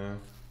qu'il y a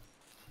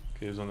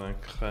besoin d'un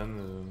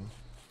crâne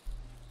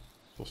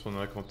pour son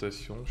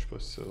incantation. Je sais pas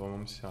si ça va vraiment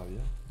me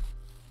servir.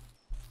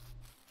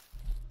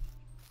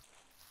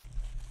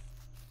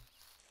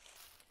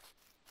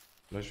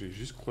 Là, je vais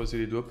juste croiser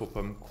les doigts pour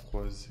pas me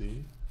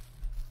croiser.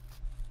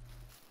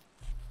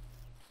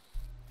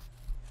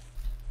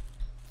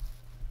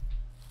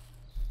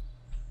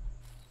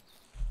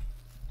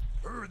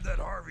 Heard that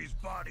Harvey's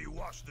body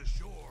washed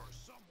ashore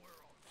somewhere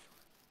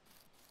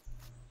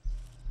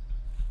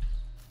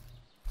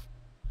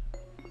on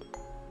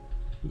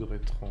Poudre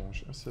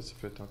étrange. Ah, ça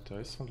peut être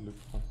intéressant de le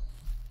prendre.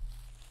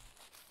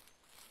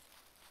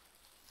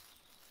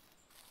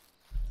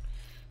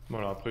 Bon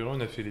alors a priori on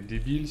a fait les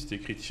débiles, c'était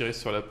écrit tirer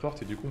sur la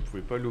porte et du coup on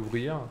pouvait pas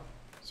l'ouvrir.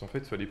 En fait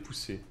il fallait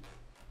pousser.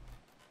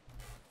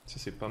 Ça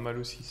c'est pas mal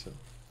aussi ça.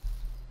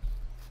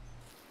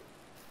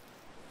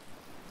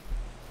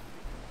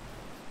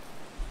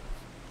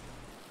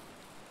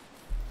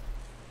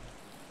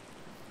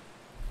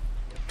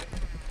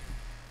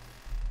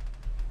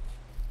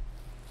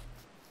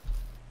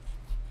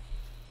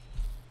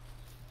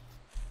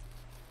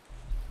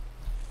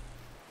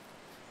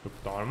 Donc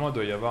normalement il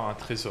doit y avoir un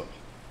trésor.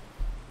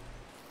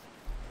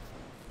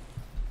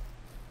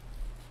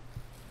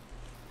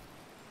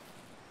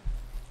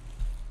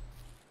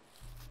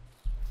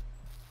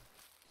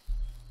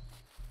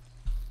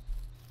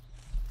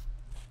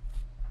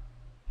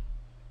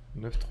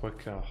 Neuf trois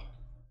quarts.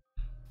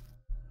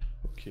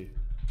 Ok.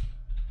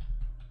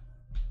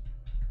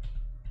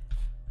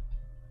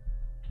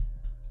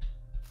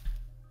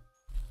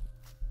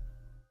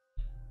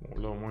 Bon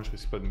là au moins je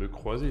risque pas de me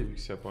croiser vu que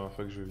c'est la première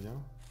fois que je viens.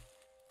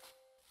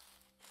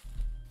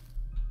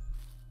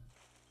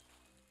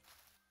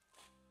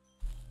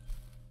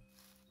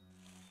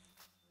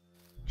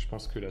 Je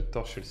pense que la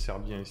torche elle sert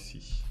bien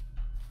ici.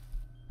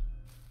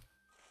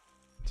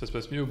 Ça se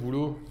passe mieux au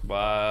boulot?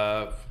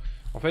 Bah...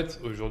 En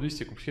fait, aujourd'hui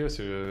c'est compliqué,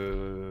 c'est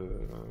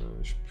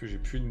j'ai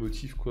plus de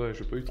motif quoi,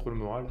 j'ai pas eu trop le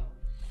moral.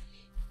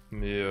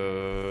 Mais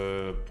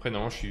après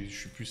non, je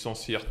suis plus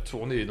censé y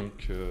retourner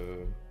donc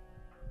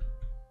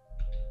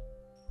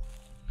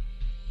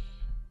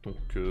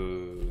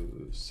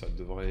ça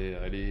devrait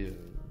aller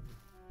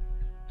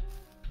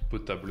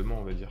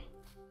potablement on va dire.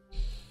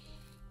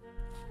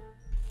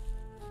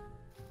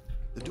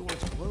 The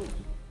door's closed.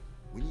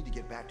 We need to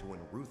get back to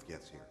when Ruth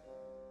gets here.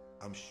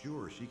 I'm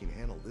sure she can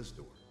handle this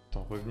door.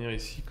 Attends, revenir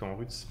ici quand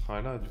Ruth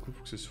sera là, du coup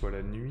faut que ce soit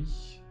la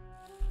nuit.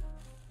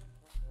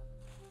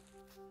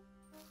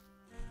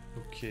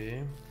 Ok.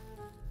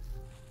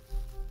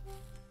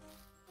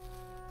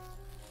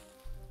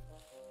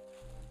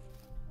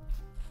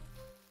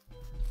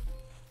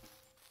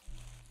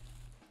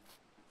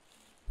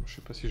 Je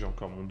sais pas si j'ai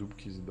encore mon double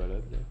qui se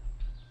balade là.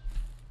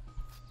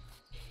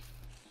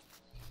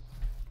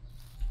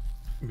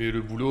 Mais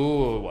le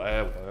boulot,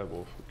 ouais,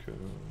 bon, faut que...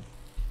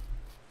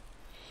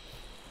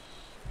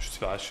 Je sais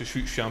pas, je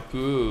suis un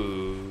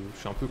peu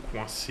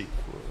coincé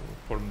quoi,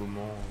 pour le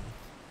moment.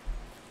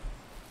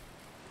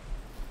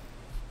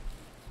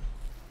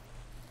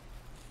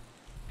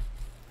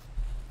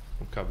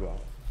 Donc à voir.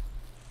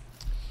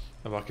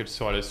 À voir quelle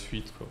sera la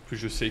suite quoi. En plus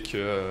je sais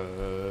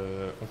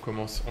que on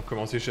commence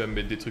déjà à me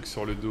mettre des trucs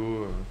sur le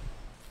dos.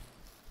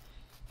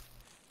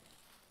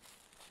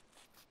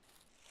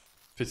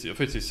 En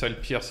fait c'est ça le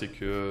pire, c'est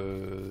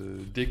que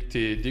dès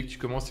que tu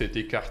commences à être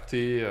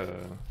écarté,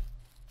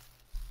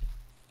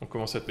 on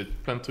commence à te mettre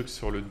plein de trucs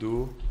sur le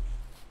dos.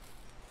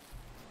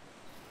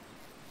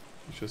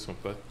 Les choses sont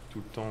pas tout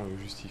le temps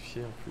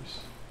justifiées en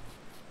plus.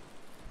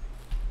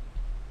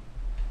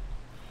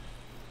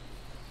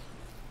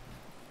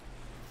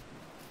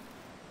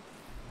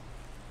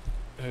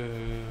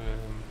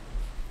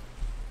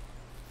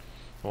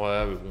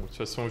 Ouais, mais bon, de toute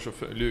façon,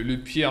 le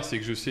pire, c'est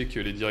que je sais que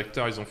les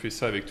directeurs, ils ont fait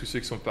ça avec tous ceux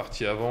qui sont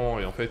partis avant,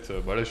 et en fait,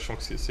 bah là, je sens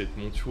que c'est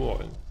mon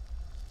tour.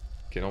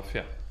 Quel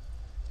enfer.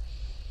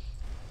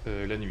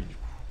 La nuit, du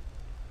coup.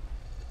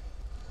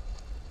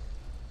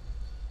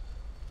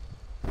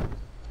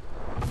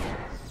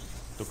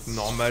 Donc,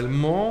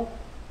 normalement,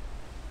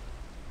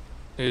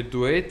 elle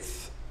doit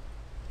être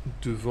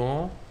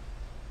devant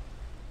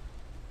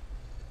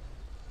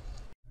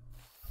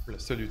la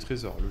salle du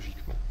trésor,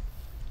 logiquement.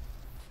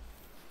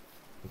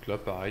 Donc là,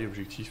 pareil,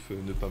 objectif,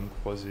 ne pas me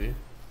croiser.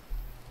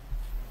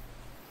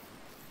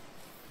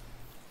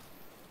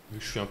 Vu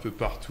que je suis un peu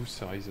partout,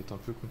 ça risque d'être un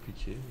peu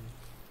compliqué.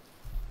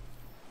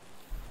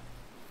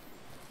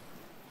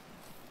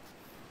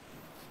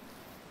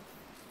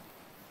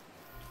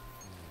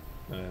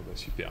 Ouais, bah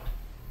super.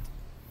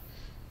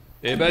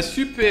 Eh bah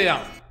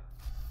super!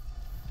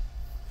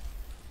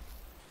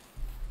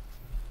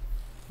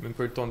 Même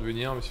pas eu le temps de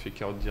venir, je me suis fait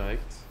carotte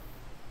direct.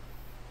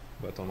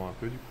 On va attendre un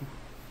peu du coup.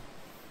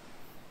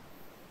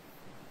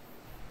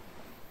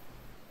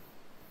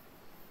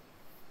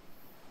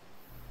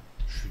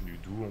 Je suis nu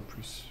d'où en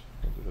plus?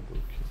 De là-bas,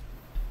 ok.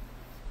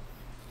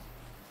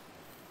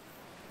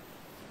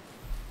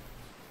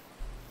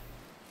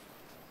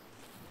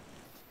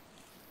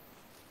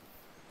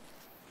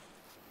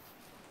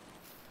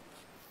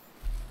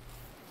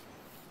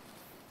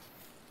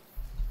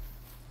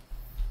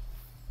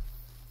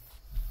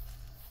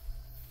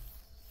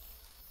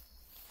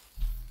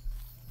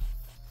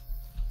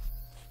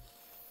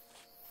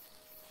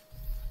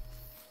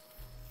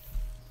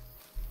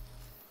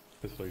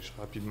 Il faudrait que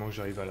rapidement que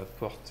j'arrive à la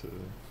porte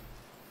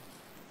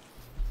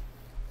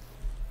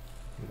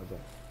là-bas.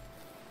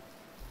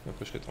 Et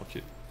après je serai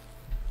tranquille.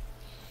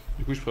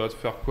 Du coup je prévois de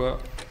faire quoi?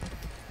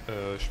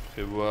 Je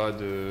prévois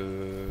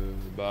de...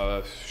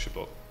 Bah je sais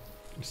pas.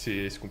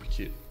 C'est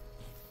compliqué.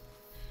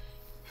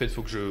 En fait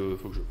faut que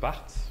je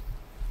parte.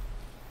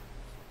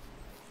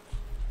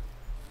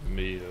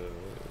 mais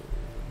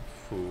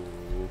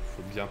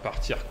faut bien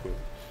partir quoi.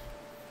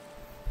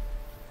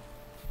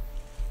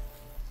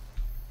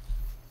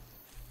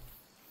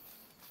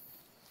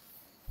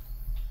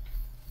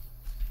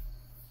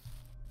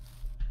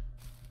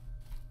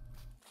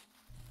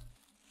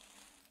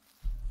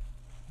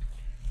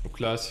 Donc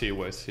là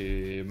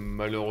c'est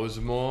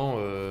malheureusement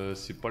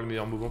c'est pas le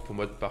meilleur moment pour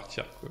moi de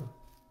partir quoi.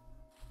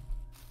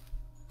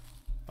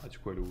 Ah du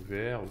coup elle est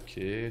ouverte, ok,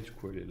 du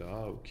coup elle est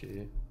là, ok.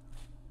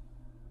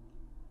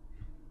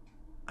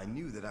 I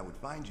knew that I would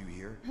find you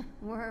here.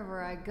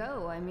 Wherever I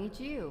go, I meet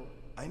you.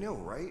 I know,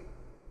 right?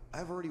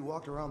 I've already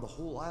walked around the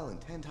whole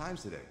island 10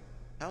 times today.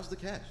 How's the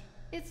catch?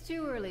 It's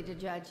too early to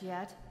judge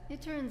yet.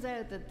 It turns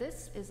out that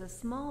this is a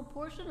small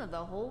portion of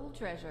the whole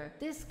treasure.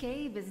 This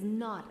cave is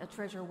not a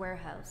treasure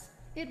warehouse.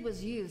 It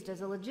was used as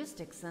a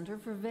logistics center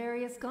for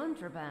various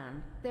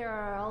contraband. There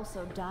are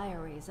also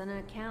diaries and an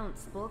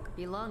accounts book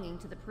belonging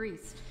to the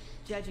priest.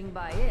 Judging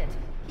by it,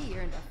 he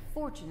earned a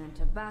fortune in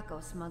tobacco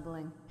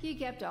smuggling. He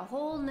kept a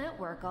whole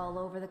network all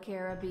over the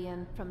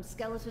Caribbean, from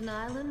Skeleton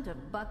Island to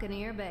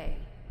Buccaneer Bay.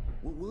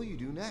 What will you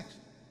do next?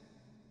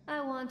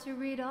 I want to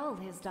read all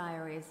his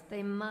diaries.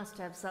 They must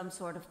have some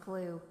sort of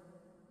clue.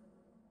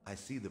 I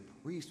see the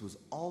priest was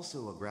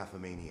also a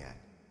graphomaniac.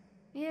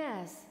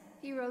 Yes,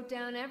 he wrote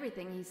down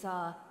everything he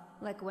saw,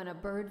 like when a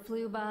bird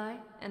flew by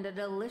and a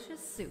delicious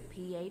soup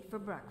he ate for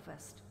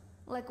breakfast.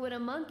 Like when a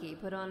monkey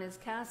put on his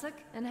cassock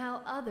and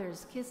how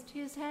others kissed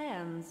his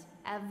hands.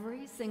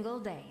 Every single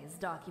day is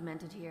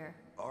documented here.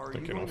 Are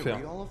you going to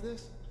read all of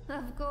this?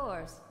 Of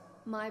course.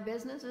 My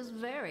business is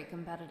very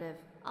competitive.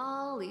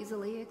 All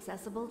easily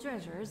accessible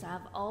treasures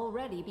have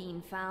already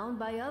been found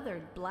by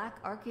other black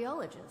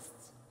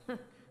archaeologists.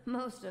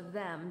 Most of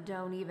them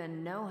don't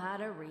even know how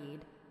to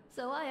read.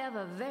 So I have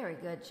a very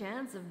good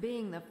chance of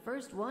being the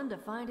first one to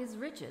find his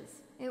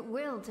riches. It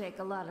will take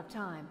a lot of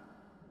time.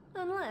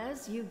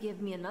 Unless you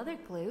give me another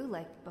clue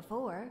like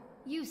before.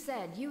 You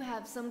said you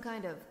have some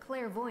kind of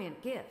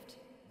clairvoyant gift.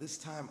 This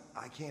time,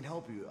 I can't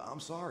help you. I'm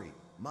sorry.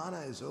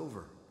 Mana is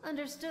over.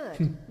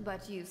 Understood,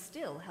 but you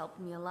still helped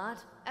me a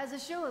lot. As a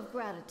show of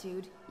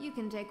gratitude, you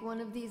can take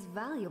one of these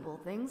valuable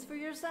things for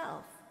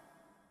yourself.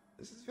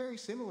 This is very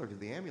similar to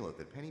the amulet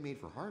that Penny made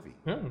for Harvey.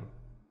 Oh.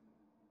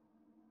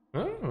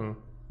 Oh.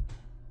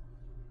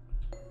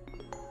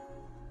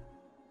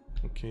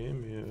 Ok,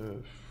 mais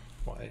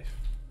ouais.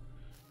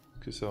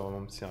 Est-ce que ça va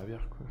vraiment me servir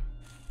quoi?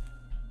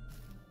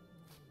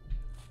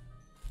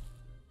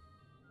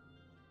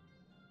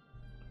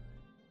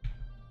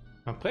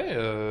 Après,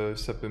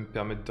 ça peut me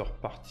permettre de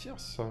repartir,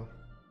 ça.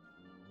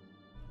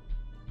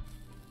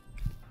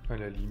 À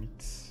la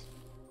limite.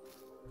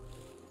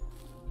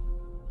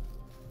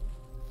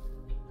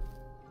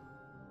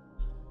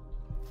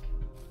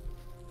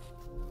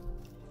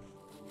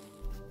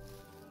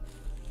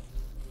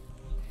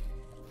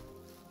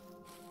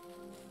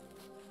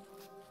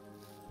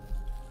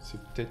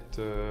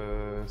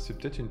 C'est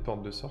peut-être une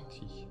porte de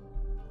sortie.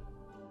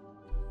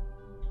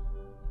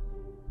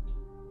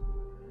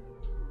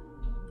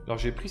 Alors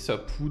j'ai pris sa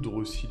poudre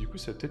aussi, du coup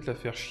ça va peut-être la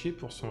faire chier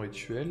pour son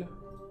rituel.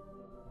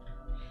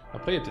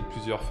 Après il y a peut-être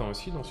plusieurs fins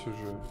aussi dans ce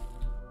jeu.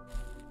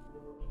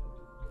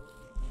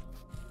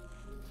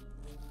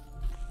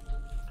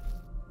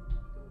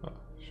 Ah,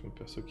 j'ai un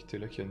perso qui était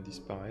là qui vient de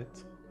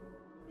disparaître.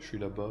 Je suis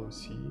là-bas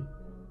aussi.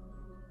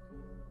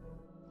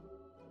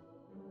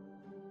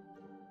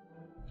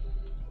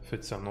 En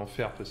fait c'est un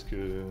enfer parce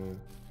que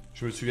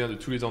je me souviens de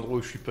tous les endroits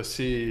où je suis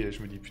passé et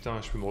je me dis putain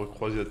je peux me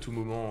recroiser à tout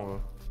moment.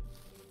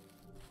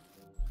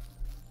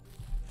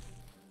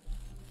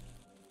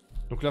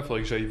 Donc là il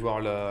faudrait que j'aille voir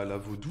la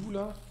vaudou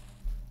là.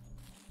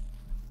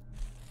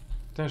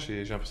 Putain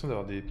j'ai l'impression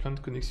d'avoir plein de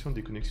connexions,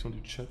 des connexions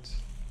du chat.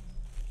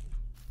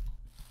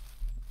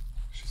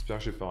 J'espère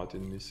que j'ai pas raté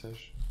de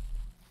message.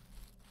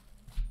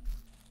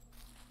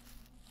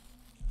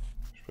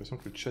 J'ai l'impression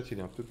que le chat il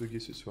est un peu bugué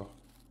ce soir.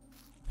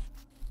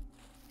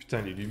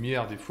 Putain, les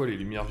lumières, des fois, les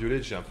lumières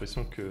violettes, j'ai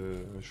l'impression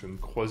que je vais me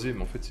croiser,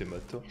 mais en fait, c'est ma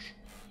torche.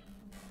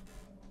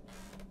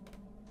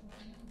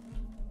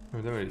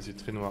 Madame, elle a les yeux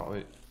très noirs,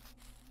 ouais.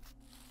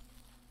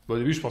 Bon, au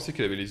début, je pensais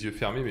qu'elle avait les yeux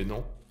fermés, mais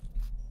non.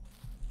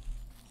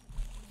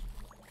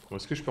 Bon,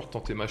 est-ce que je peux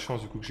retenter ma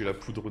chance, du coup, que j'ai la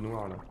poudre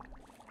noire, là?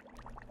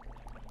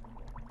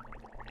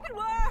 It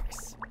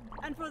works!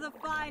 And for the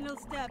final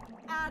step,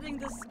 adding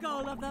the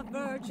skull of the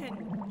Virgin.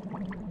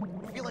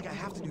 I feel like I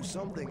have to do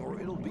something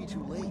or it'll be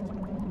too late.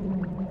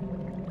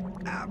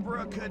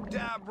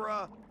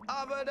 Abracadabra!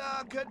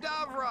 Avada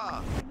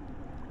Kedavra!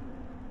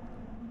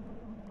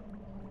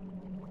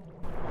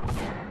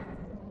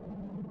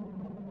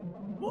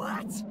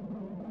 What?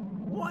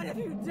 What have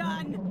you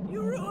done?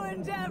 You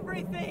ruined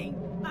everything!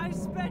 I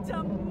spent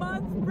a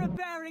month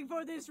preparing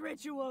for this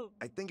ritual!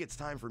 I think it's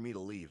time for me to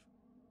leave.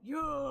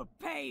 You'll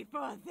pay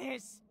for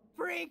this,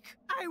 freak!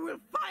 I will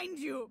find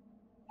you!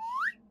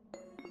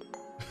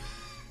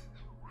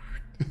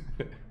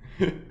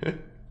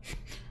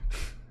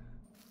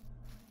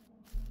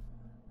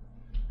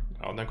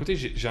 Alors d'un côté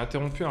j'ai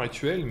interrompu un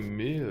rituel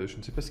mais je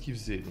ne sais pas ce qu'il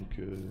faisait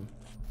donc...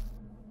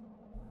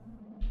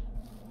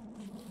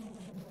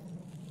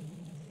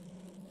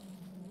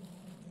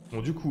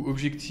 Bon, du coup,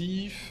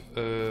 objectif...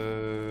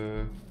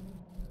 Alors,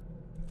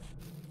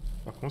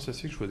 comment ça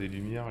se fait que je vois des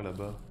lumières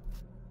là-bas?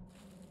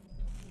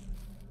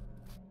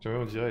 Jamais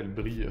on dirait, elle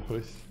brille.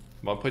 Ouais.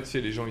 Bon, après, tu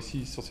sais, les gens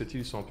ici, sur cette île,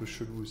 ils sont un peu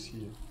chelous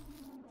aussi.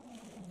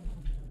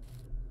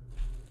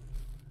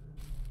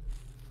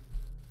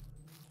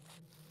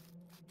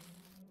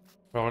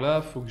 Alors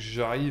là, faut que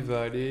j'arrive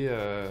à aller...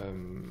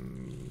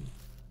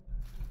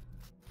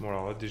 Bon,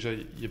 alors là, déjà,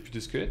 il n'y a plus de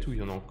squelettes ou il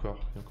y en a encore?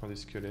 Il y a encore des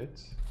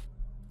squelettes.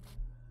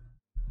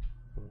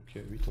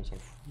 Ok, 8, on s'en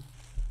fout.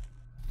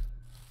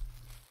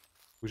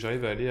 Faut que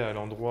j'arrive à aller à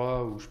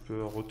l'endroit où je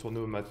peux retourner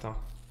au matin.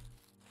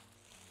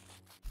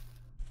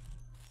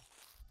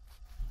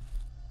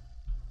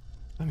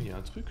 Ah, mais il y a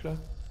un truc là.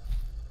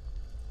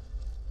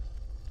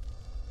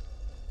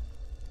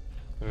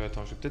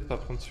 Attends, je vais peut-être pas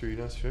prendre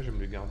celui-là. Celui-là, je vais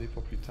me le garder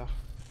pour plus tard.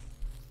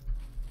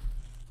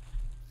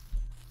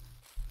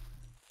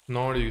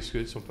 Non, les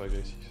squelettes sont pas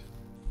agressifs.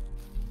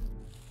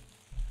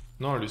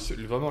 Non,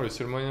 vraiment, le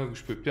seul moyen où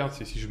je peux perdre,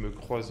 c'est si je me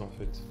croise en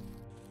fait.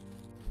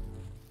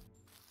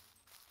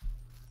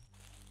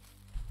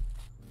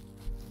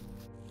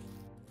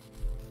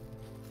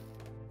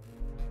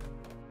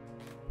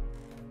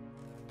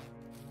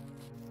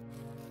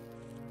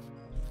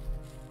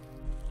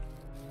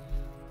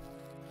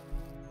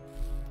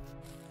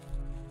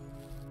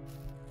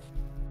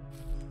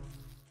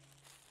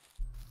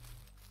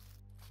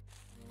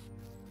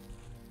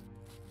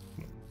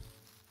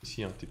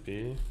 Ici, un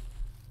TP.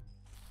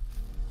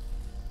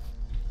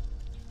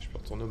 Je peux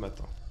retourner au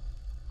matin.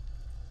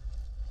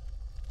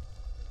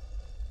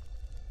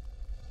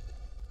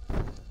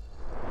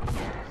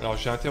 Alors,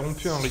 j'ai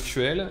interrompu un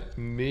rituel,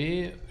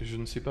 mais je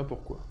ne sais pas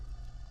pourquoi.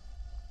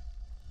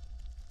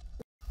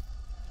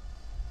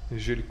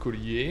 J'ai le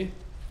collier.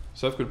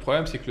 Sauf que le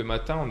problème, c'est que le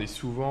matin, on est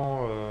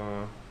souvent...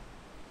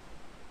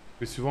 Je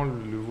vais souvent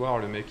le voir,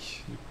 le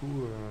mec. Du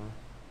coup,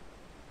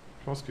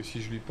 je pense que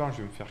si je lui parle, je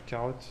vais me faire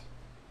carotte.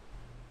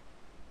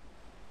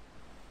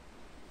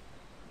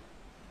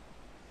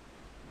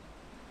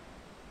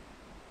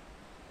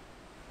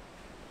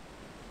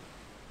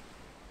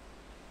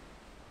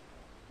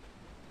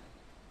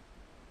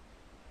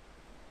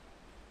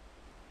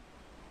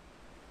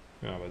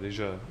 Alors, bah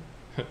déjà...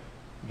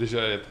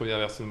 déjà, la première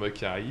version de moi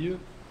qui arrive.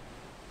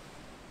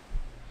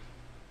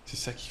 C'est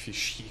ça qui fait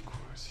chier, quoi.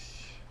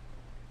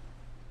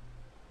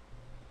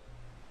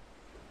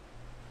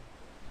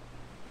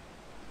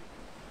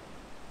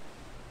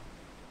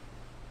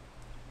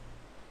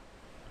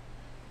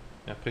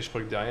 Et après, je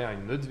crois que derrière, il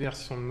y a une autre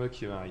version de moi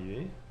qui va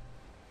arriver.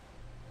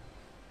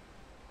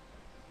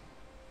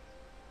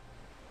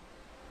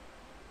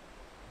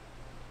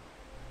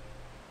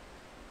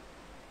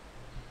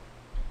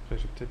 Après,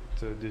 je vais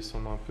peut-être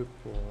descendre un peu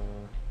pour...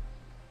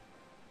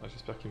 Ah,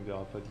 j'espère qu'il me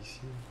verra pas d'ici.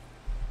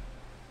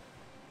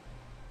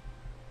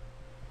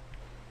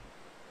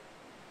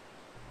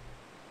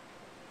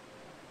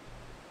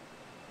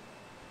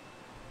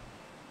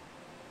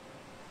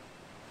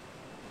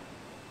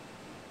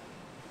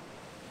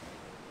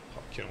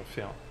 Quel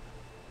enfer.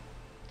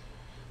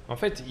 En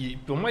fait,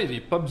 pour moi, il n'y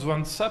avait pas besoin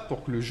de ça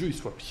pour que le jeu il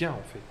soit bien,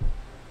 en fait.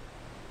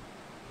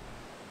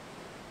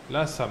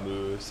 Là, ça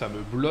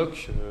me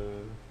bloque.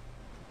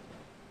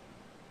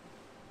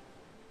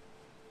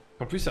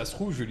 En plus, ça se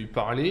trouve, je vais lui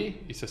parler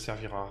et ça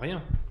servira à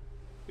rien.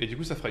 Et du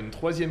coup, ça fera une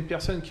troisième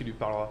personne qui lui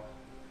parlera.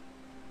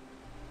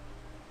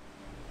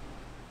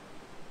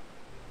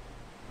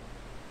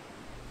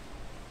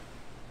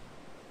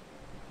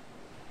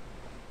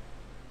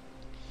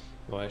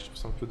 Ouais, je trouve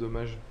ça un peu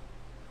dommage.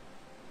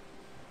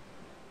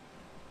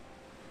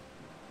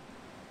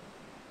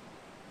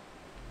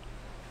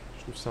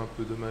 Je trouve ça un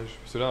peu dommage.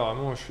 Parce que là,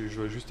 vraiment, je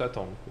dois juste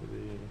attendre.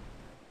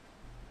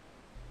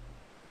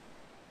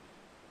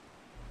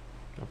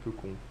 Un peu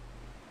con.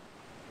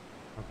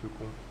 Un peu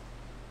con.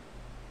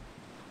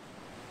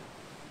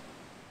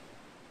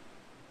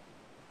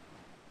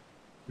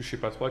 Je sais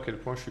pas trop à quel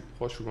point je suis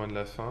proche ou loin de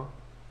la fin.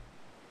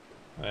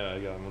 Ouais,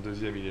 regarde, mon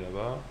deuxième, il est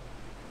là-bas.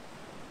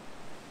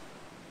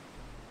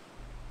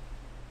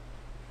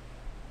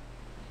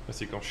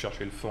 C'est quand je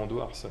cherchais le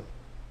fendoir, ça.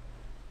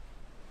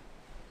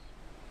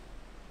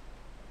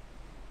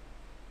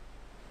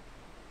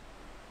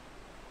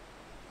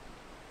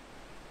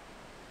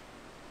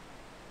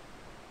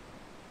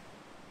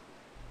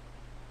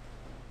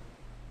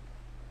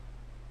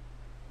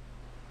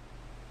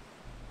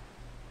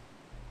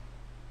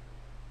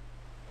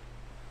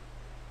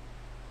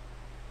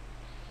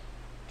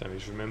 Putain, mais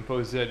je vais même pas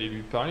oser aller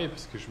lui parler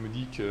parce que je me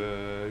dis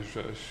que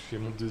j'ai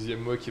mon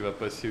deuxième mois qui va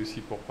passer aussi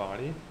pour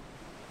parler.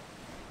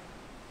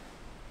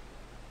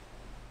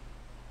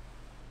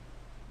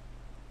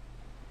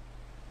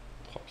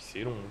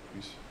 C'est long en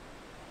plus.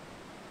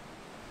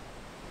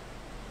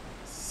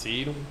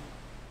 C'est long.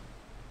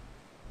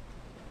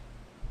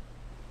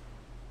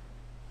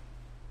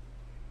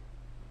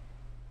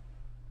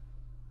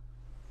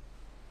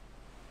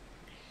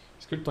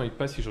 Est-ce que le temps il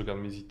passe si je regarde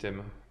mes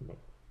items? Bon,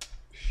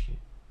 chier.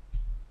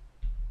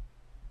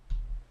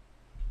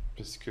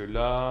 Parce que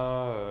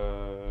là...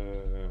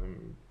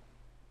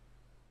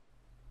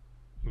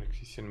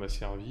 Si elle m'a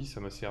servi, ça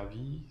m'a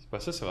servi. C'est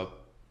pas ça, ça va.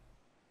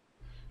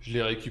 Je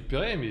l'ai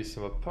récupéré, mais ça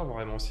m'a pas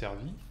vraiment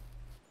servi.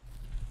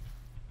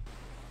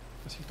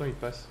 Ah, si le temps il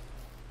passe.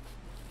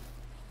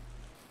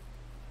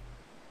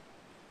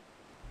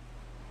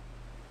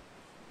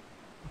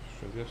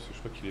 Je fais gaffe parce que je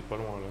crois qu'il est pas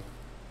loin là.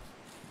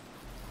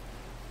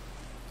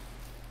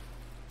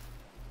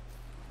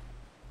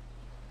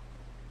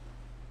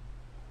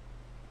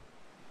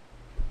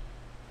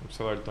 Donc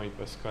ça va, le temps il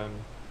passe quand même.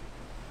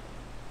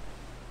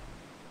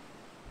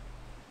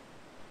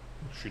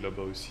 Je suis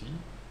là-bas aussi.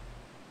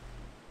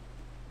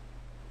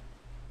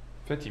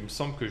 En fait, il me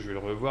semble que je vais le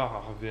revoir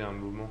arriver à un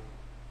moment.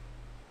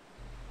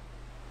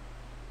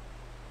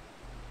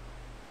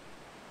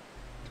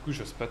 Du coup,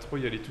 j'ose pas trop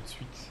y aller tout de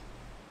suite.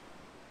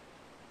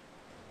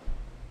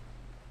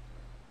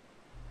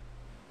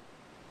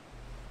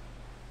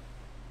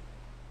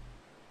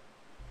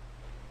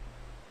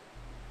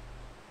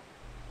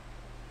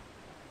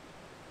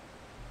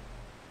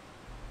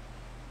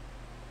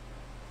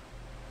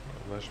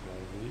 Alors là, je m'en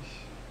vais.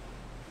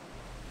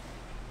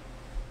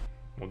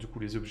 Bon, du coup,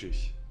 les objets.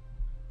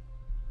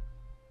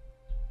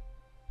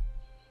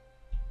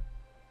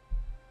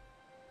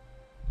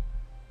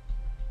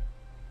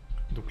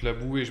 Donc la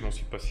bouée, je m'en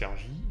suis pas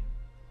servi.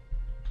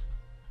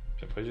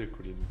 Puis après, j'ai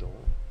collé dedans.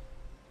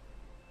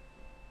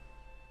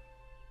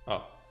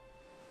 Ah.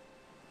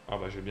 Ah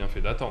bah, j'ai bien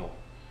fait d'attendre.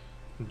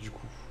 Du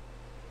coup.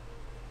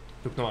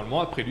 Donc normalement,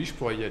 après lui, je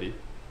pourrais y aller.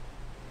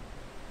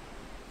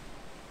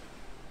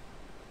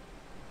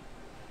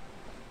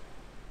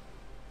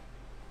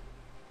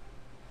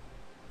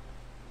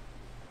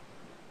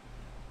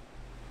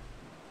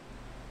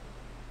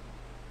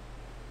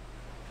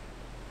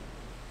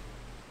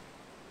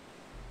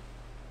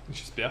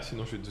 J'espère,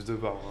 sinon je vais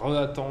devoir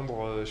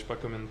re-attendre je sais pas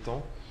combien de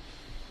temps.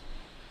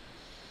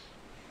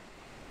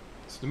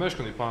 C'est dommage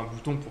qu'on n'ait pas un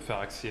bouton pour faire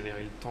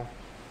accélérer le temps.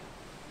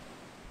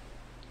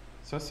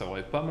 Ça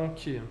aurait pas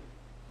manqué. Hein.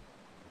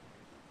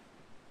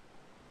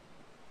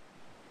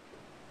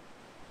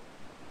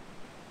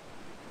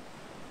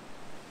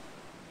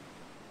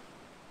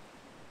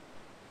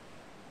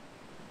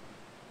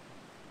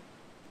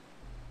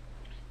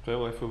 Après,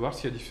 ouais, faut voir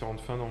s'il y a différentes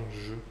fins dans le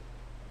jeu.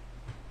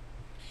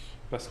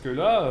 Parce que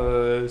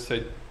là, ça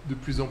va être de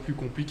plus en plus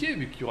compliqué,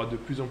 vu qu'il y aura de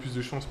plus en plus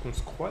de chances qu'on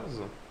se croise.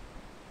 En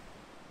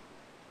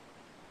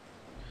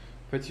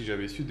fait, si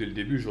j'avais su dès le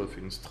début, j'aurais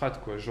fait une strat,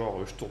 quoi.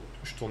 Genre,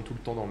 je tourne tout le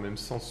temps dans le même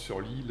sens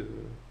sur l'île.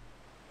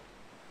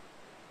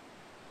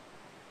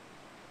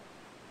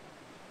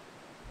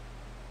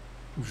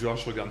 Ou genre,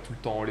 je regarde tout le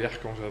temps en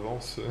l'air quand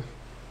j'avance.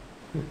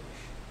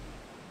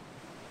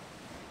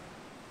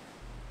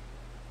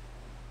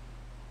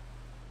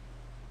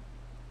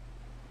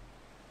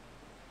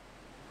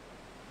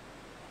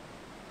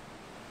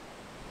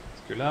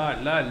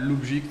 Là,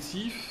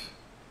 l'objectif,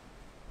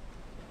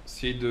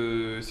 c'est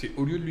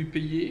au lieu de lui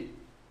payer,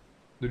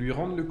 de lui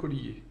rendre le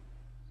collier.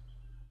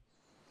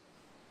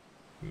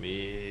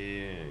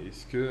 Mais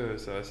est-ce que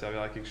ça va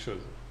servir à quelque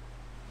chose?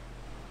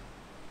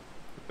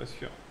 C'est pas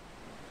sûr.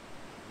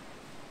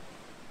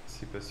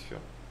 C'est pas sûr.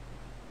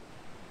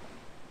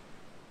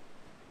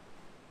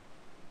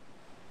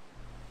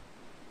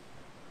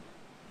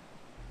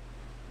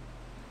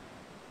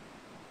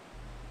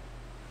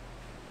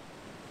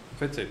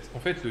 En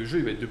fait, le jeu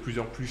il va être de plus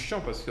en plus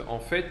chiant parce que, en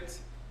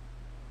fait,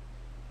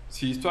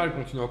 si l'histoire elle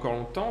continue encore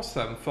longtemps,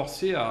 ça va me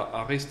forcer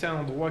à rester à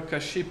un endroit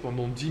caché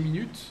pendant 10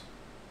 minutes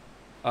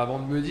avant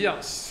de me dire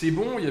c'est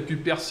bon, il n'y a plus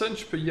personne,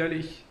 je peux y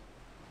aller.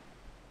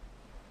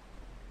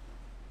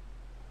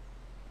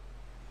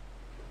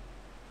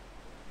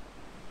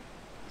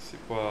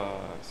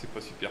 C'est pas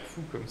super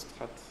fou comme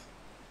strat.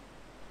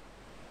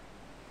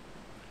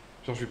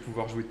 Genre, je vais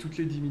pouvoir jouer toutes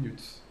les 10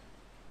 minutes.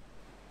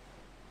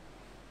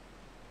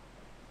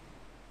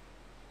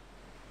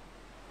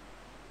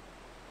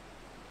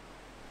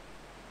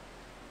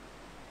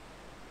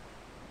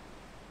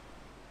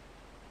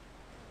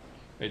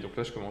 Et donc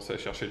là, je commençais à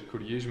chercher le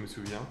collier, je me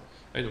souviens.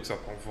 Et donc ça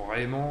prend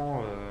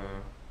vraiment...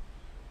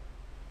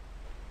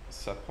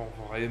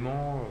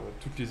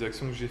 toutes les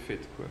actions que j'ai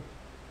faites, quoi.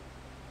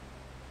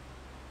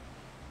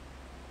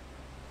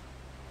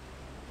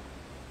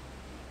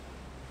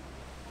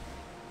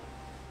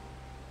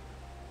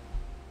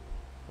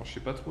 Bon, je sais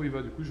pas trop où il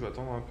va, du coup, je vais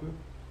attendre un peu.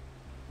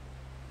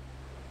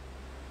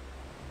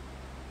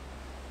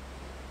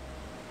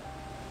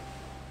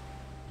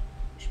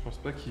 Je pense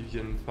pas qu'ils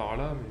viennent par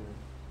là, mais...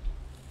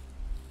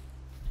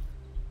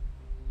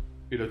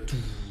 Et là, tout,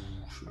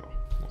 je suis mort.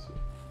 Non, c'est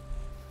bon.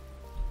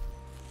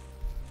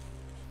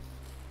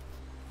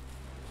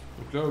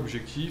 Donc là,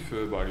 objectif,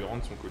 lui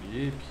rendre son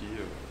collier, et puis...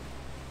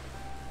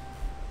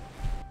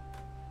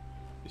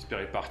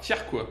 espérer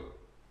partir, quoi.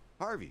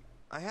 Harvey,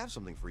 I have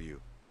something for you.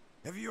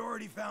 Have you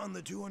already found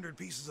the 200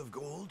 pieces of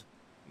gold?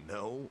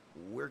 No,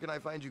 where can I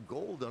find you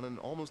gold on an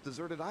almost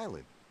deserted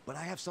island? But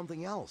I have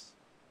something else.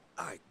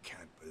 I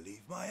can't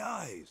believe my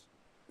eyes.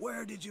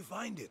 Where did you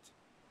find it?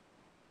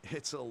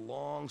 It's a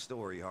long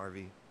story,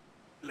 Harvey.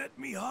 Let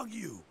me hug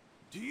you.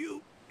 To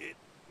you, it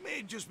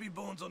may just be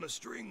bones on a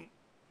string,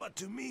 but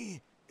to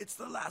me, It's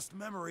the last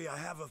memory I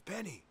have of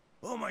Penny.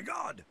 Oh my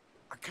god!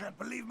 I can't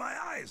believe my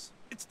eyes!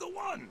 It's the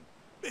one!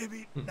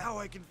 Maybe now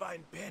I can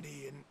find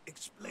Penny and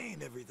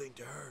explain everything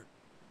to her.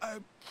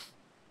 I'm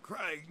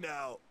crying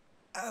now.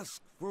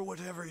 Ask for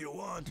whatever you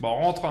want. Bon,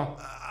 rentre.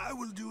 Hein. I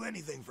will do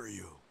anything for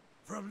you.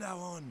 From now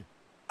on,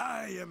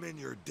 I am in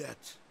your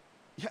debt.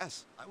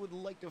 Yes, I would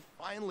like to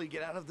finally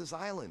get out of this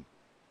island.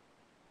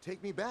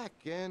 Take me back,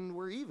 and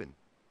we're even.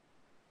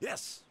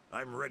 Yes,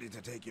 I'm ready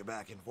to take you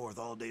back and forth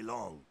all day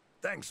long.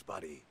 Thanks,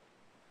 buddy.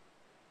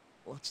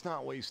 Let's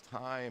not waste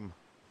time.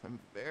 I'm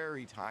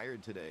very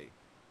tired today.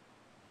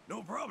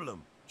 No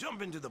problem.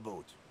 Jump into the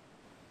boat.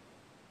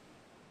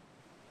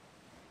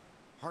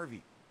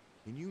 Harvey,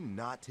 can you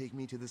not take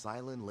me to this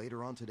island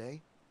later on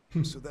today?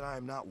 So that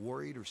I'm not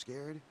worried or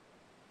scared?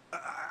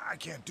 I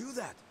can't do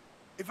that.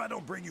 If I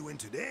don't bring you in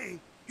today,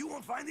 you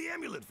won't find the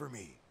amulet for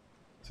me.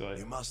 C'est vrai.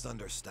 You must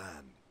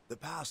understand, the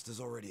past has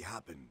already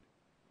happened,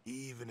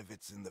 even if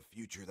it's in the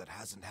future that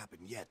hasn't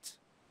happened yet.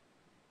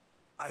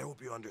 I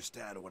hope you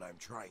understand what I'm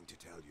trying to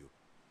tell you.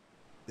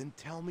 Then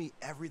tell me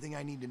everything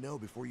I need to know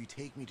before you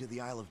take me to the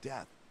Isle of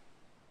Death.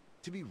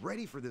 To be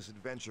ready for this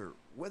adventure,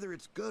 whether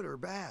it's good or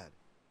bad.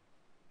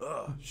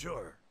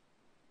 Sure.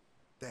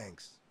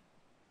 Thanks.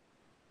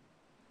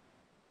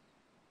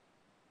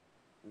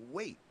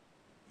 Wait,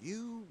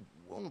 you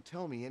won't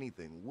tell me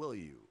anything, will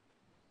you?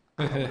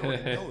 I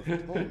already know if you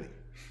told me.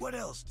 What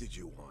else did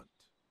you want?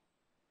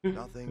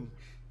 Nothing.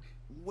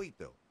 Wait,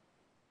 though.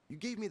 You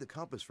gave me the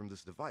compass from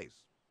this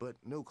device, but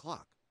no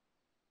clock.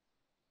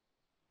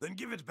 Then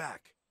give it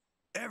back.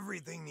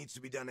 Everything needs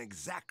to be done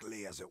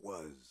exactly as it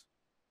was.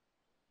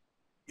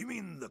 You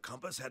mean the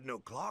compass had no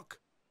clock?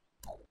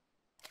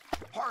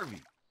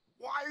 Harvey,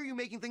 why are you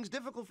making things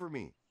difficult for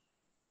me?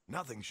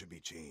 Nothing should be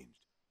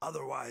changed.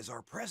 Otherwise,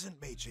 our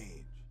present may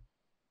change.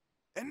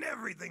 And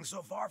everything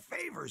so far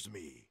favors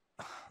me.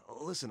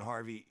 Listen,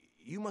 Harvey,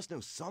 you must know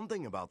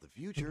something about the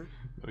future.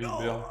 Oui, No,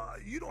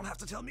 bien. you don't have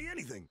to tell me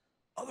anything.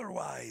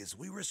 Otherwise,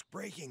 we risk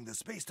breaking the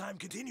space-time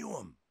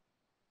continuum.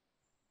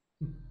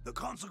 The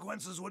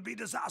consequences would be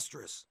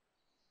disastrous.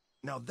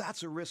 Now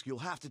that's a risk you'll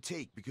have to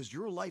take because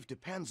your life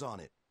depends on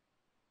it.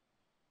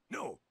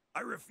 No, I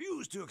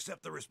refuse to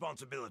accept the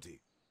responsibility.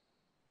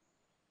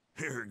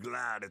 You're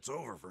glad it's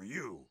over for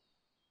you.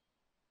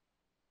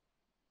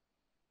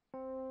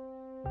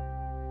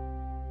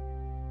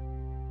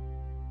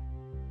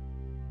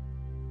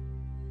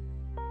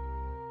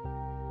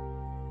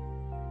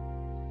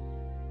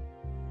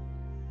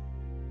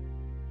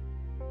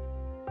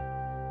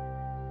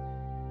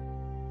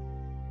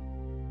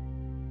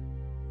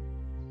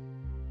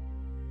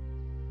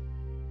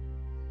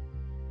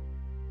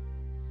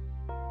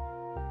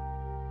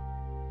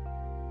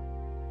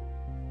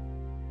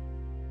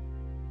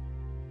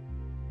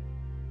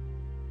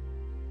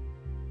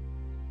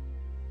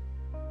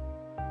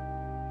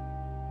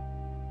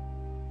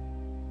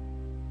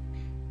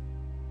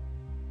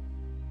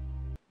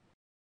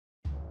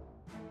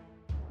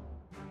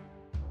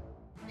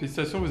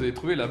 Félicitations, vous avez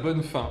trouvé la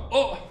bonne fin.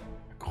 Oh!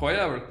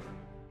 Incroyable!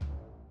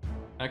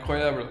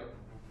 Incroyable.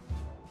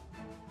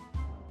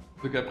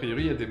 Donc a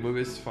priori, il y a des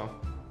mauvaises fins.